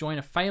daughter, join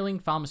a failing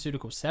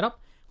pharmaceutical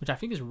setup, which I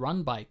think is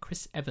run by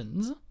Chris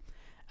Evans,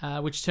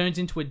 which turns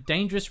into a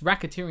dangerous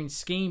racketeering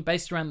scheme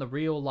based around the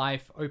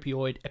real-life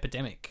opioid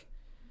epidemic.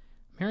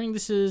 I'm hearing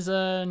this is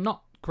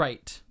not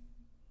great.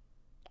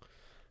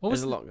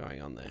 There's a lot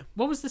going on there.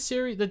 What was the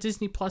series, the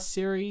Disney Plus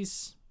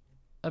series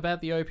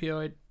about the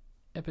opioid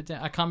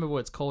epidemic? I can't remember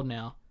what it's called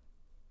now.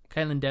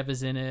 Caitlin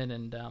Dever's in it,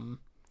 and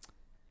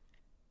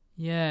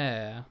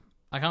yeah,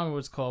 I can't remember what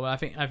it's called.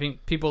 But I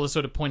think people are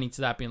sort of pointing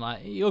to that, being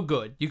like, "You're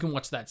good. You can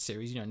watch that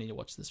series. You don't need to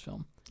watch this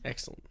film."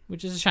 Excellent.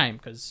 Which is a shame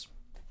because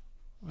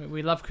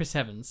we love Chris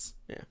Evans.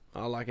 Yeah,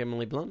 I like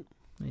Emily Blunt.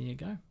 There you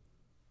go.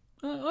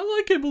 I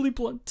like Emily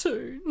Blunt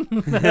too.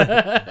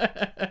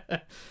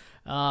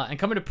 And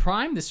coming to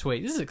Prime this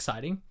week, this is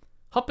exciting.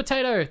 Hot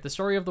Potato, the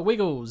story of the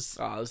Wiggles.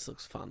 Oh, this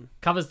looks fun.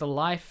 Covers the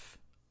life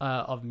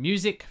of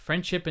music,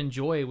 friendship, and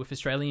joy with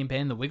Australian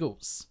band The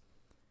Wiggles.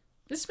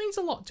 This means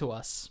a lot to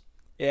us.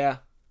 Yeah.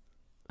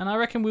 And I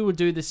reckon we will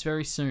do this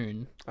very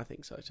soon. I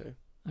think so too.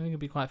 I think it'll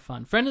be quite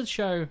fun. Friend of the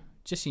show,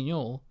 Jesse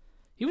Newell,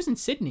 he was in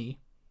Sydney.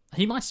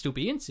 He might still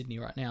be in Sydney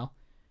right now.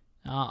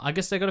 I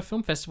guess they got a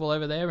film festival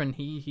over there, and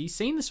he's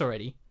seen this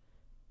already.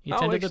 He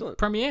attended the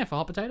premiere for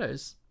Hot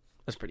Potatoes.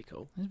 That's pretty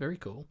cool. That's very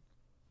cool.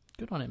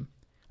 Good on him.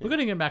 Yeah. We're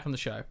going to get him back on the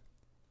show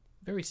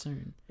very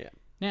soon. Yeah.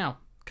 Now,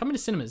 coming to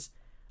cinemas.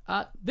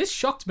 This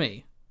shocked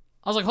me.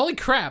 I was like, holy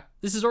crap,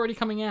 this is already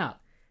coming out.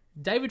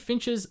 David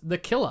Fincher's The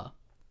Killer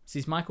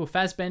sees Michael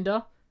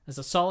Fassbender as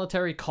a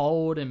solitary,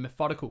 cold, and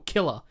methodical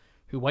killer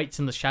who waits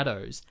in the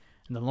shadows.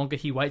 And the longer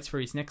he waits for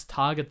his next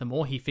target, the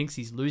more he thinks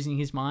he's losing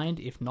his mind,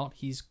 if not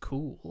he's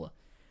cool.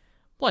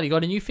 Bloody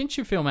got a new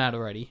Fincher film out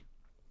already.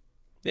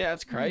 Yeah,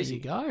 that's crazy.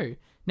 There you go.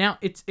 Now,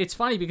 it's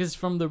funny because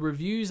from the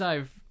reviews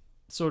I've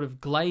sort of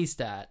glazed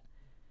at,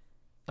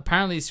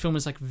 apparently this film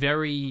is like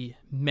very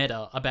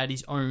meta about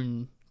his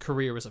own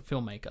career as a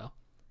filmmaker.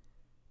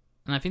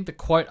 And I think the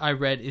quote I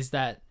read is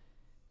that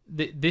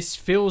this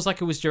feels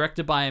like it was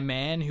directed by a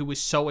man who was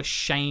so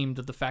ashamed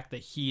of the fact that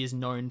he is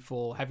known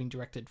for having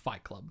directed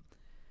Fight Club.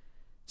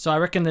 So I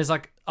reckon there's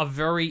like a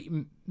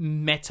very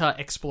meta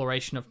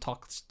exploration of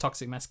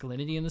toxic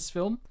masculinity in this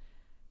film.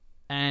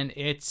 And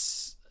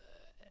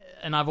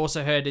I've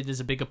also heard it is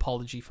a big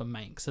apology for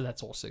Mank, so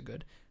that's also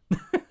good.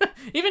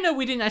 Even though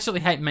we didn't actually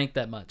hate Mank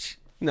that much.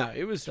 No,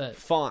 it was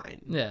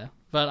fine. Yeah,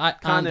 but I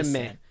kind of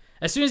understand.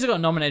 As soon as it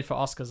got nominated for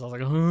Oscars, I was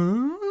like,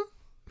 huh?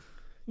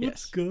 What's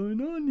Yes.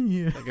 going on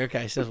here? Like,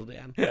 okay, settle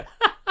down.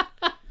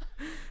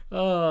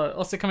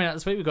 Also coming out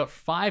this week, we've got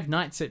Five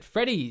Nights at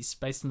Freddy's,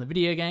 based on the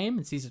video game,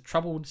 and sees a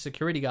troubled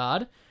security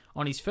guard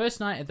on his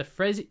first night at the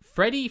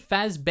Freddy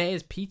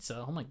Fazbear's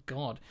Pizza. Oh my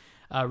god.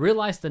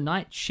 Realize the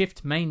night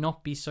shift may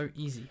not be so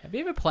easy. Have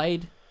you ever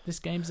played this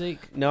game,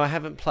 Zeke? No, I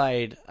haven't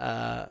played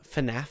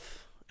FNAF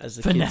as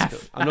the FNAF.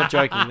 kids. I'm not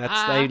joking.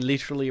 They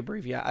literally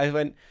abbreviate.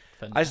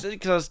 I said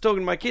because I was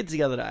talking to my kids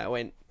the other day. I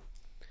went,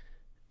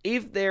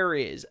 if there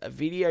is a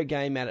video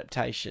game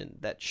adaptation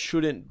that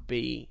shouldn't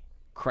be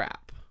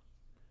crap,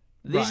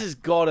 this has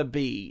got to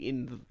be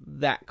in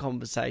that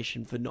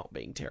conversation for not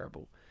being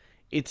terrible.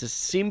 It's a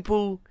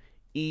simple,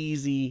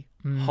 easy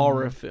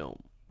horror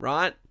film,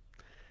 right?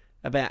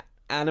 About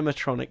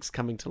animatronics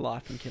coming to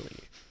life and killing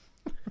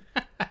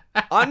you.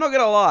 I'm not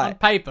gonna lie. On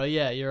paper,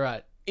 yeah, you're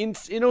right. In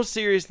all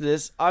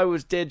seriousness, I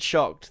was dead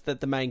shocked that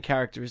the main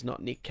character is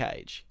not Nick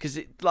Cage, because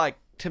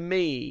to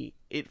me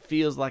it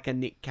feels like a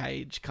Nick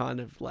Cage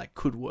kind of like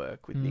could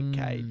work with Nick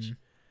Cage,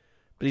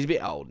 but he's a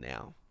bit old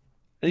now,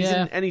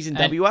 and he's in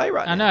WA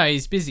right now. I know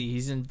he's busy.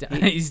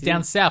 He's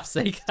down south,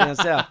 Zeke. Down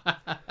south,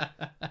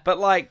 but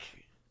like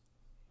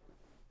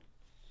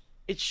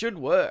it should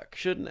work,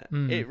 shouldn't it?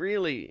 It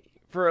really.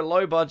 For a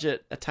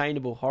low-budget,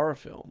 attainable horror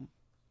film,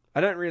 I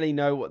don't really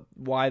know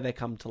why they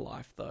come to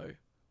life, though.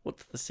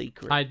 What's the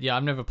secret?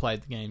 I've never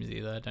played the games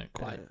either. I don't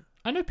quite. Yeah.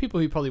 I know people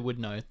who probably would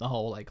know the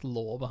whole like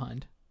lore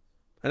behind.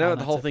 I know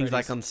the whole thing's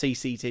like on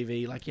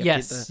CCTV. Like you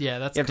have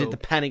to hit the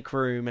panic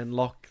room and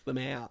lock them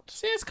out.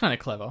 See, it's kind of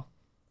clever.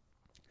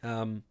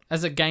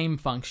 As a game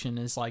function,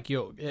 is like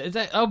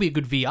that'll be a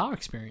good VR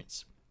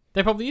experience.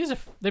 There probably is a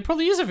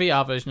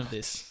VR version of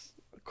this.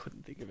 I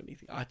couldn't think of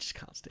anything. I just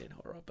can't stand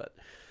horror, but.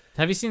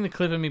 Have you seen the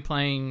clip of me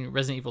playing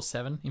Resident Evil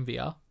 7 in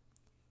VR?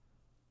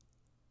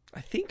 I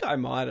think I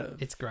might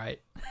have. It's great.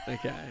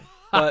 Okay.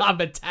 But,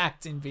 I'm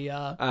attacked in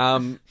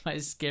VR. My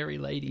scary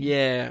lady.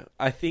 Yeah,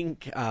 I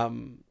think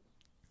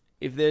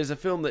if there's a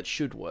film that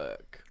should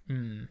work,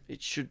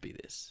 it should be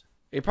this.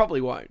 It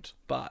probably won't,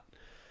 but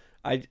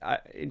I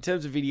in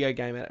terms of video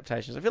game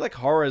adaptations, I feel like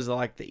horrors are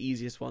like the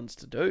easiest ones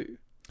to do.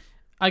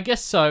 I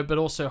guess so, but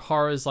also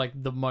horror is like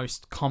the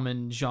most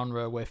common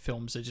genre where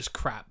films are just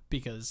crap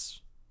because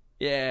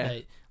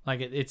Yeah.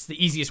 it's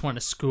the easiest one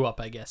to screw up,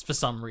 I guess, for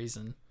some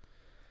reason.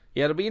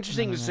 Yeah, it'll be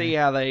interesting to see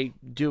how they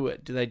do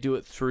it. Do they do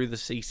it through the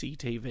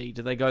CCTV?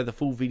 Do they go the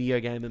full video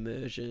game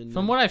immersion?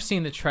 From what I've seen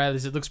in the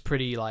trailers, it looks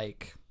pretty,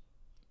 like,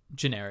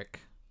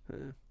 generic.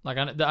 Like,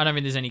 I don't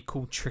think there's any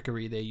cool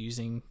trickery they're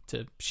using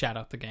to shout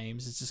out the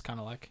games. It's just kind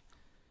of like,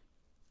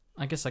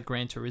 I guess, like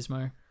Gran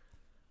Turismo.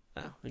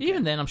 Oh, okay.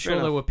 Even then, I'm sure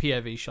Fair there enough. were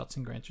POV shots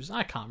in Gran Turismo.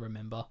 I can't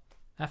remember.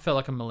 That felt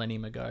like a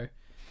millennium ago.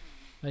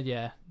 But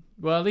yeah.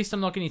 Well, at least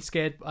I'm not getting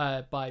scared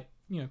by,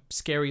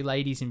 scary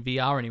ladies in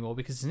VR anymore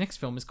because the next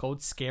film is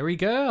called Scary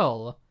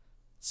Girl.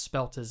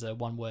 Spelt as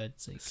one word.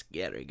 So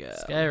Scary Girl.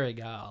 Scary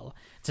Girl.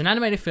 It's an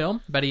animated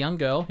film about a young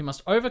girl who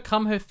must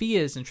overcome her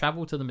fears and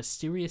travel to the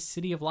mysterious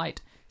City of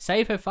Light,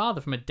 save her father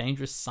from a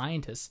dangerous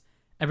scientist,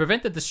 and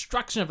prevent the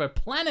destruction of her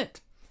planet.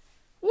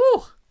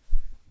 Woo!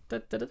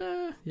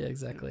 Da-da-da-da. Yeah,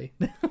 exactly.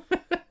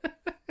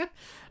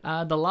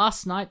 The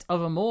Last Night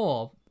of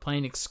Amour,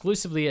 playing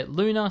exclusively at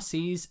Luna,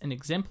 sees an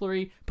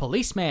exemplary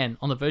policeman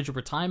on the verge of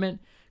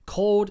retirement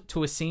called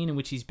to a scene in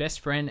which his best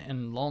friend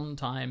and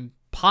longtime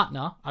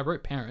partner, I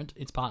wrote parent,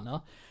 it's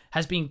partner,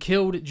 has been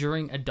killed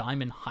during a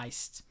diamond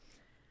heist.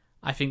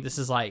 I think this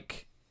is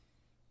like,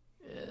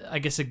 I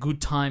guess, a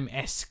Good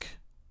Time-esque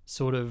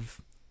sort of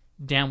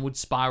downward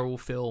spiral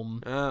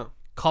film. Oh.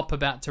 Cop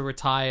about to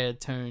retire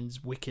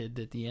turns wicked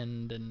at the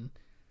end and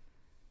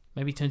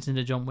maybe turns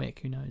into John Wick,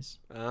 who knows.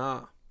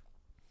 Ah.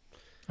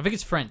 I think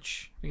it's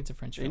French. I think it's a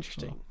French film.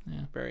 Interesting.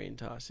 Yeah. Very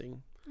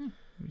enticing.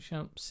 We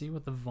shall see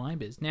what the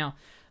vibe is. Now,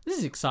 this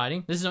is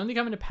exciting. This is only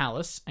coming to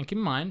Palace, and keep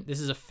in mind, this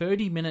is a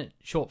 30-minute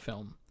short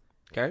film.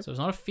 Okay. So it's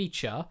not a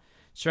feature.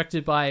 It's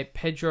directed by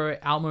Pedro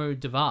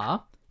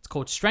Almodovar. It's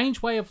called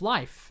Strange Way of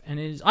Life, and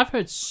I've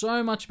heard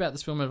so much about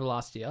this film over the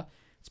last year.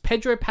 It's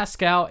Pedro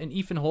Pascal and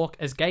Ethan Hawke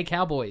as gay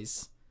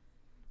cowboys.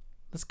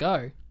 Let's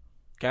go.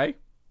 Okay.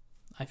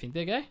 I think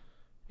they're gay.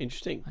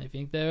 Interesting. I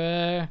think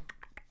they're...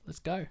 let's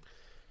go.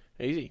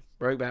 Easy.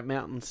 Brokeback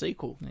Mountain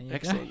sequel. There you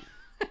Excellent.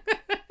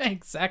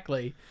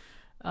 Exactly.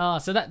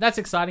 So that's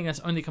exciting.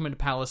 That's only coming to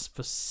Palace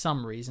for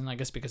some reason. I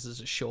guess because it's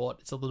a short.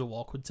 It's a little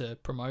awkward to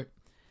promote.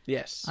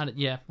 Yes. I'm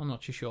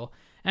not too sure.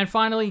 And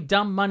finally,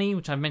 Dumb Money,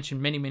 which I've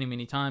mentioned many, many,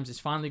 many times, is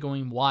finally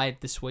going wide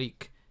this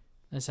week.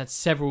 It's had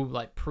several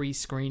like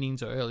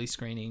pre-screenings or early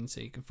screenings,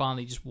 so you can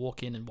finally just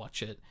walk in and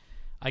watch it.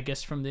 I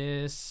guess from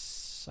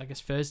this,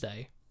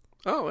 Thursday.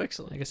 Oh,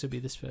 excellent. I guess it'll be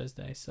this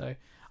Thursday. So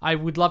I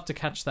would love to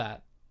catch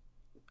that.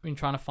 I've been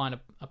trying to find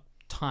a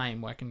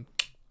time where I can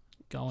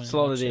go in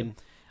Slot and watch it in.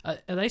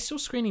 Are they still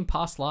screening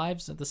Past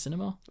Lives at the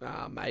cinema?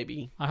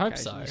 Maybe. I hope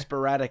Occasionally. so.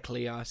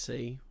 Sporadically, I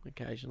see.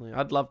 Occasionally.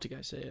 I'd love to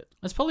go see it.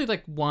 It's probably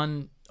like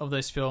one of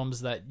those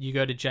films that you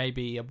go to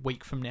JB a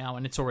week from now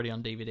and it's already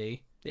on DVD.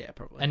 Yeah,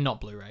 probably. And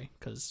not Blu-ray,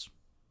 because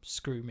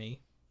screw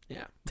me.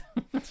 Yeah.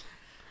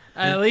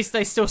 At least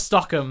they still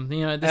stock them.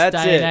 You know, That's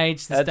day it. and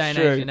age, That's day and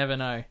true. age, you never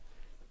know.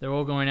 They're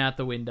all going out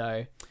the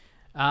window.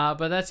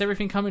 But that's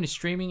everything coming to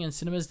streaming and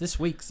cinemas this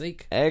week,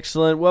 Zeke.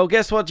 Excellent. Well,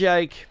 guess what,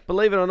 Jake?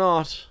 Believe it or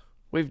not,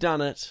 we've done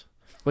it.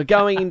 We're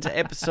going into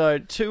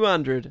episode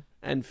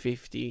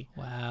 250.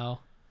 Wow.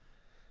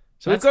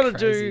 So That's we've got to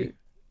crazy. do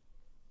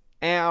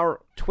our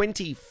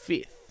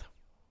 25th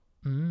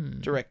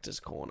Mm. Director's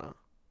Corner.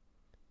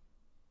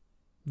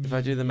 If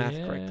I do the math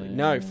correctly. Yeah.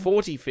 No,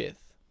 45th.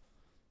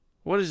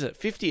 What is it?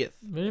 50th.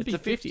 It'd be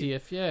It's the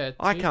 50th, yeah.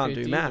 I can't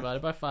do 250 math.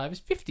 divided by 5 is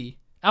 50.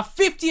 Our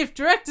 50th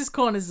Director's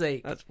Corner,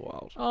 Zeke. That's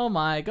wild. Oh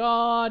my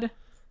god. I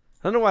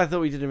don't know why I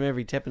thought we did them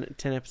every 10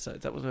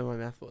 episodes. That was where my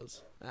math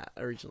was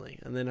originally.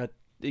 And then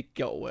it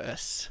got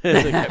worse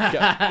as it kept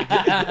going.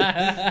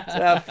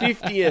 So our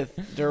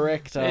 50th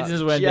director, It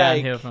just went Jake,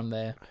 downhill from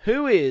there.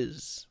 Who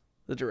is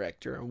the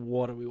director and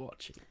what are we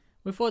watching?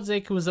 We thought,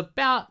 Zeke, it was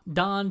about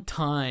darn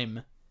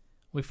time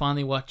we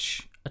finally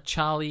watch a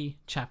Charlie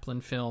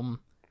Chaplin film.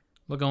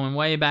 We're going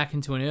way back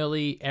into an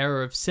early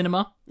era of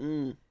cinema.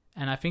 Mm.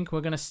 And I think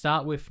we're going to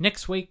start with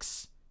next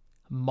week's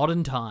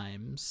Modern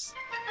Times.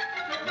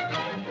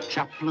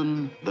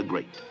 Chaplin the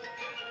Great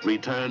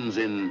returns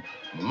in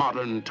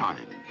Modern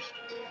Times,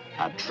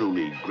 a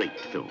truly great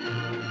film.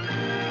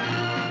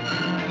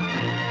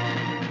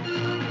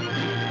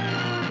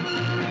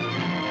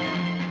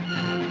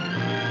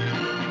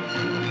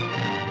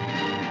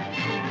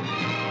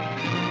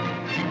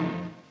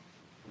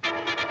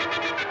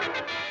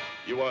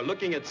 You are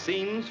looking at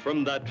scenes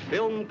from that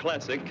film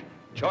classic,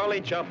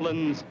 Charlie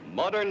Chaplin's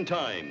Modern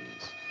Times.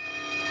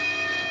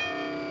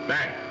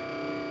 Back.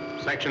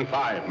 Section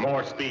 5,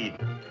 more speed.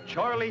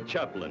 Charlie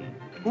Chaplin.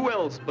 Who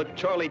else but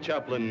Charlie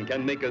Chaplin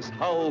can make us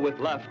howl with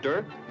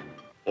laughter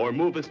or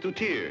move us to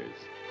tears?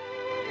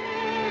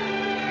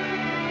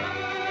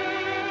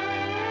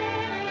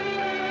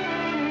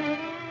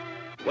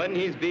 When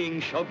he's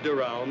being shoved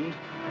around,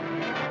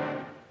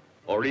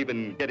 or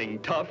even getting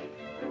tough,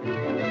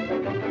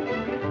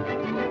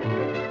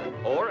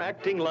 or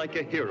acting like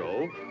a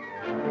hero,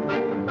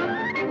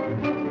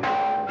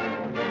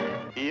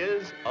 he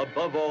is,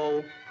 above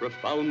all,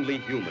 profoundly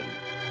human.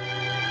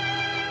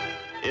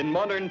 In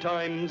modern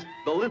times,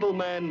 the little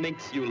man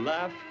makes you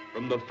laugh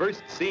from the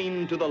first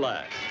scene to the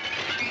last.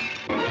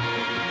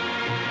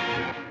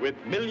 With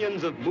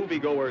millions of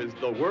moviegoers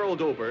the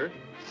world over,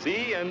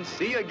 see and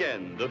see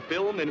again the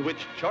film in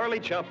which Charlie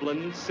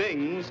Chaplin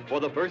sings for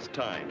the first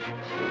time.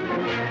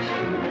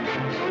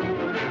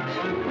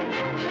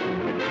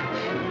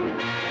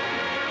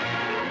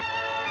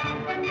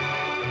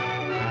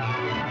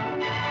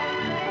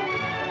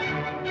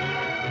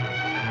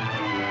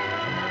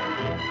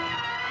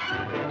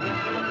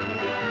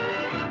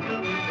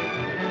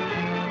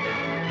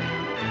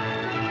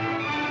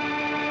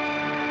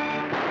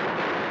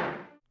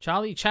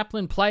 Charlie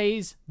Chaplin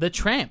plays the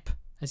tramp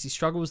as he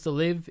struggles to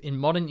live in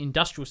modern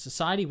industrial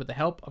society with the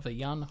help of a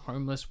young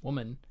homeless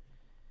woman.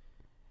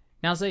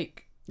 Now,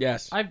 Zeke.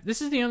 Yes.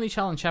 This is the only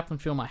Charlie Chaplin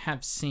film I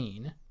have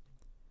seen,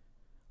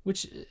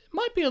 which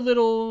might be a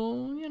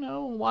little,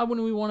 why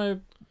wouldn't we want to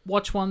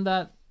watch one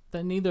that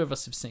neither of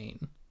us have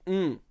seen?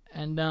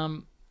 And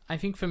I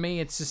think for me,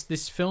 it's just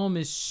this film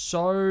is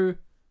so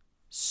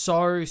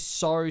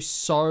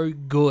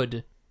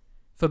good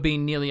for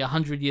being nearly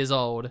 100 years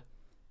old.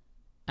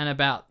 And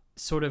about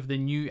sort of the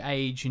new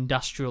age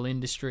industrial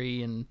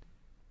industry, and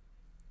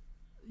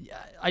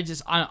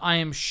I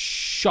am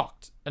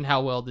shocked at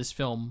how well this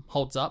film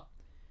holds up,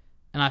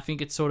 and I think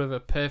it's sort of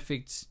a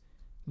perfect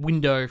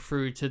window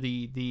through to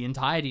the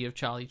entirety of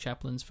Charlie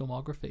Chaplin's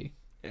filmography.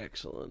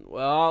 Excellent.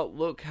 Well,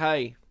 look,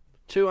 hey,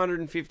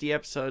 250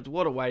 episodes,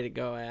 what a way to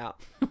go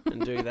out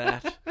and do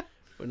that.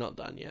 We're not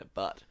done yet,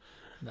 but...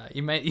 No,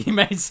 you made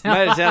it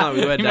sound like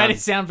we were done. You made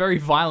it sound very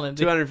violent.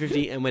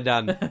 250 and we're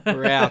done.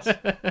 We're out.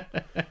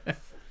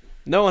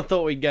 No one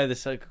thought we'd go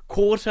this like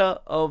quarter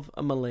of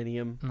a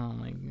millennium. Oh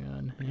my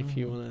god. If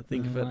you want to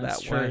think of it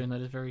that true, way.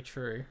 That is very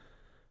true.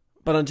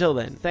 But until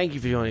then, thank you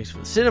for joining us for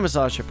the Cinema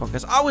Sideshow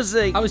podcast. I was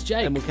Zeke. I was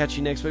Jake. And we'll catch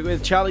you next week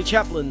with Charlie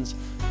Chaplin's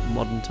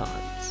Modern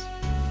Times.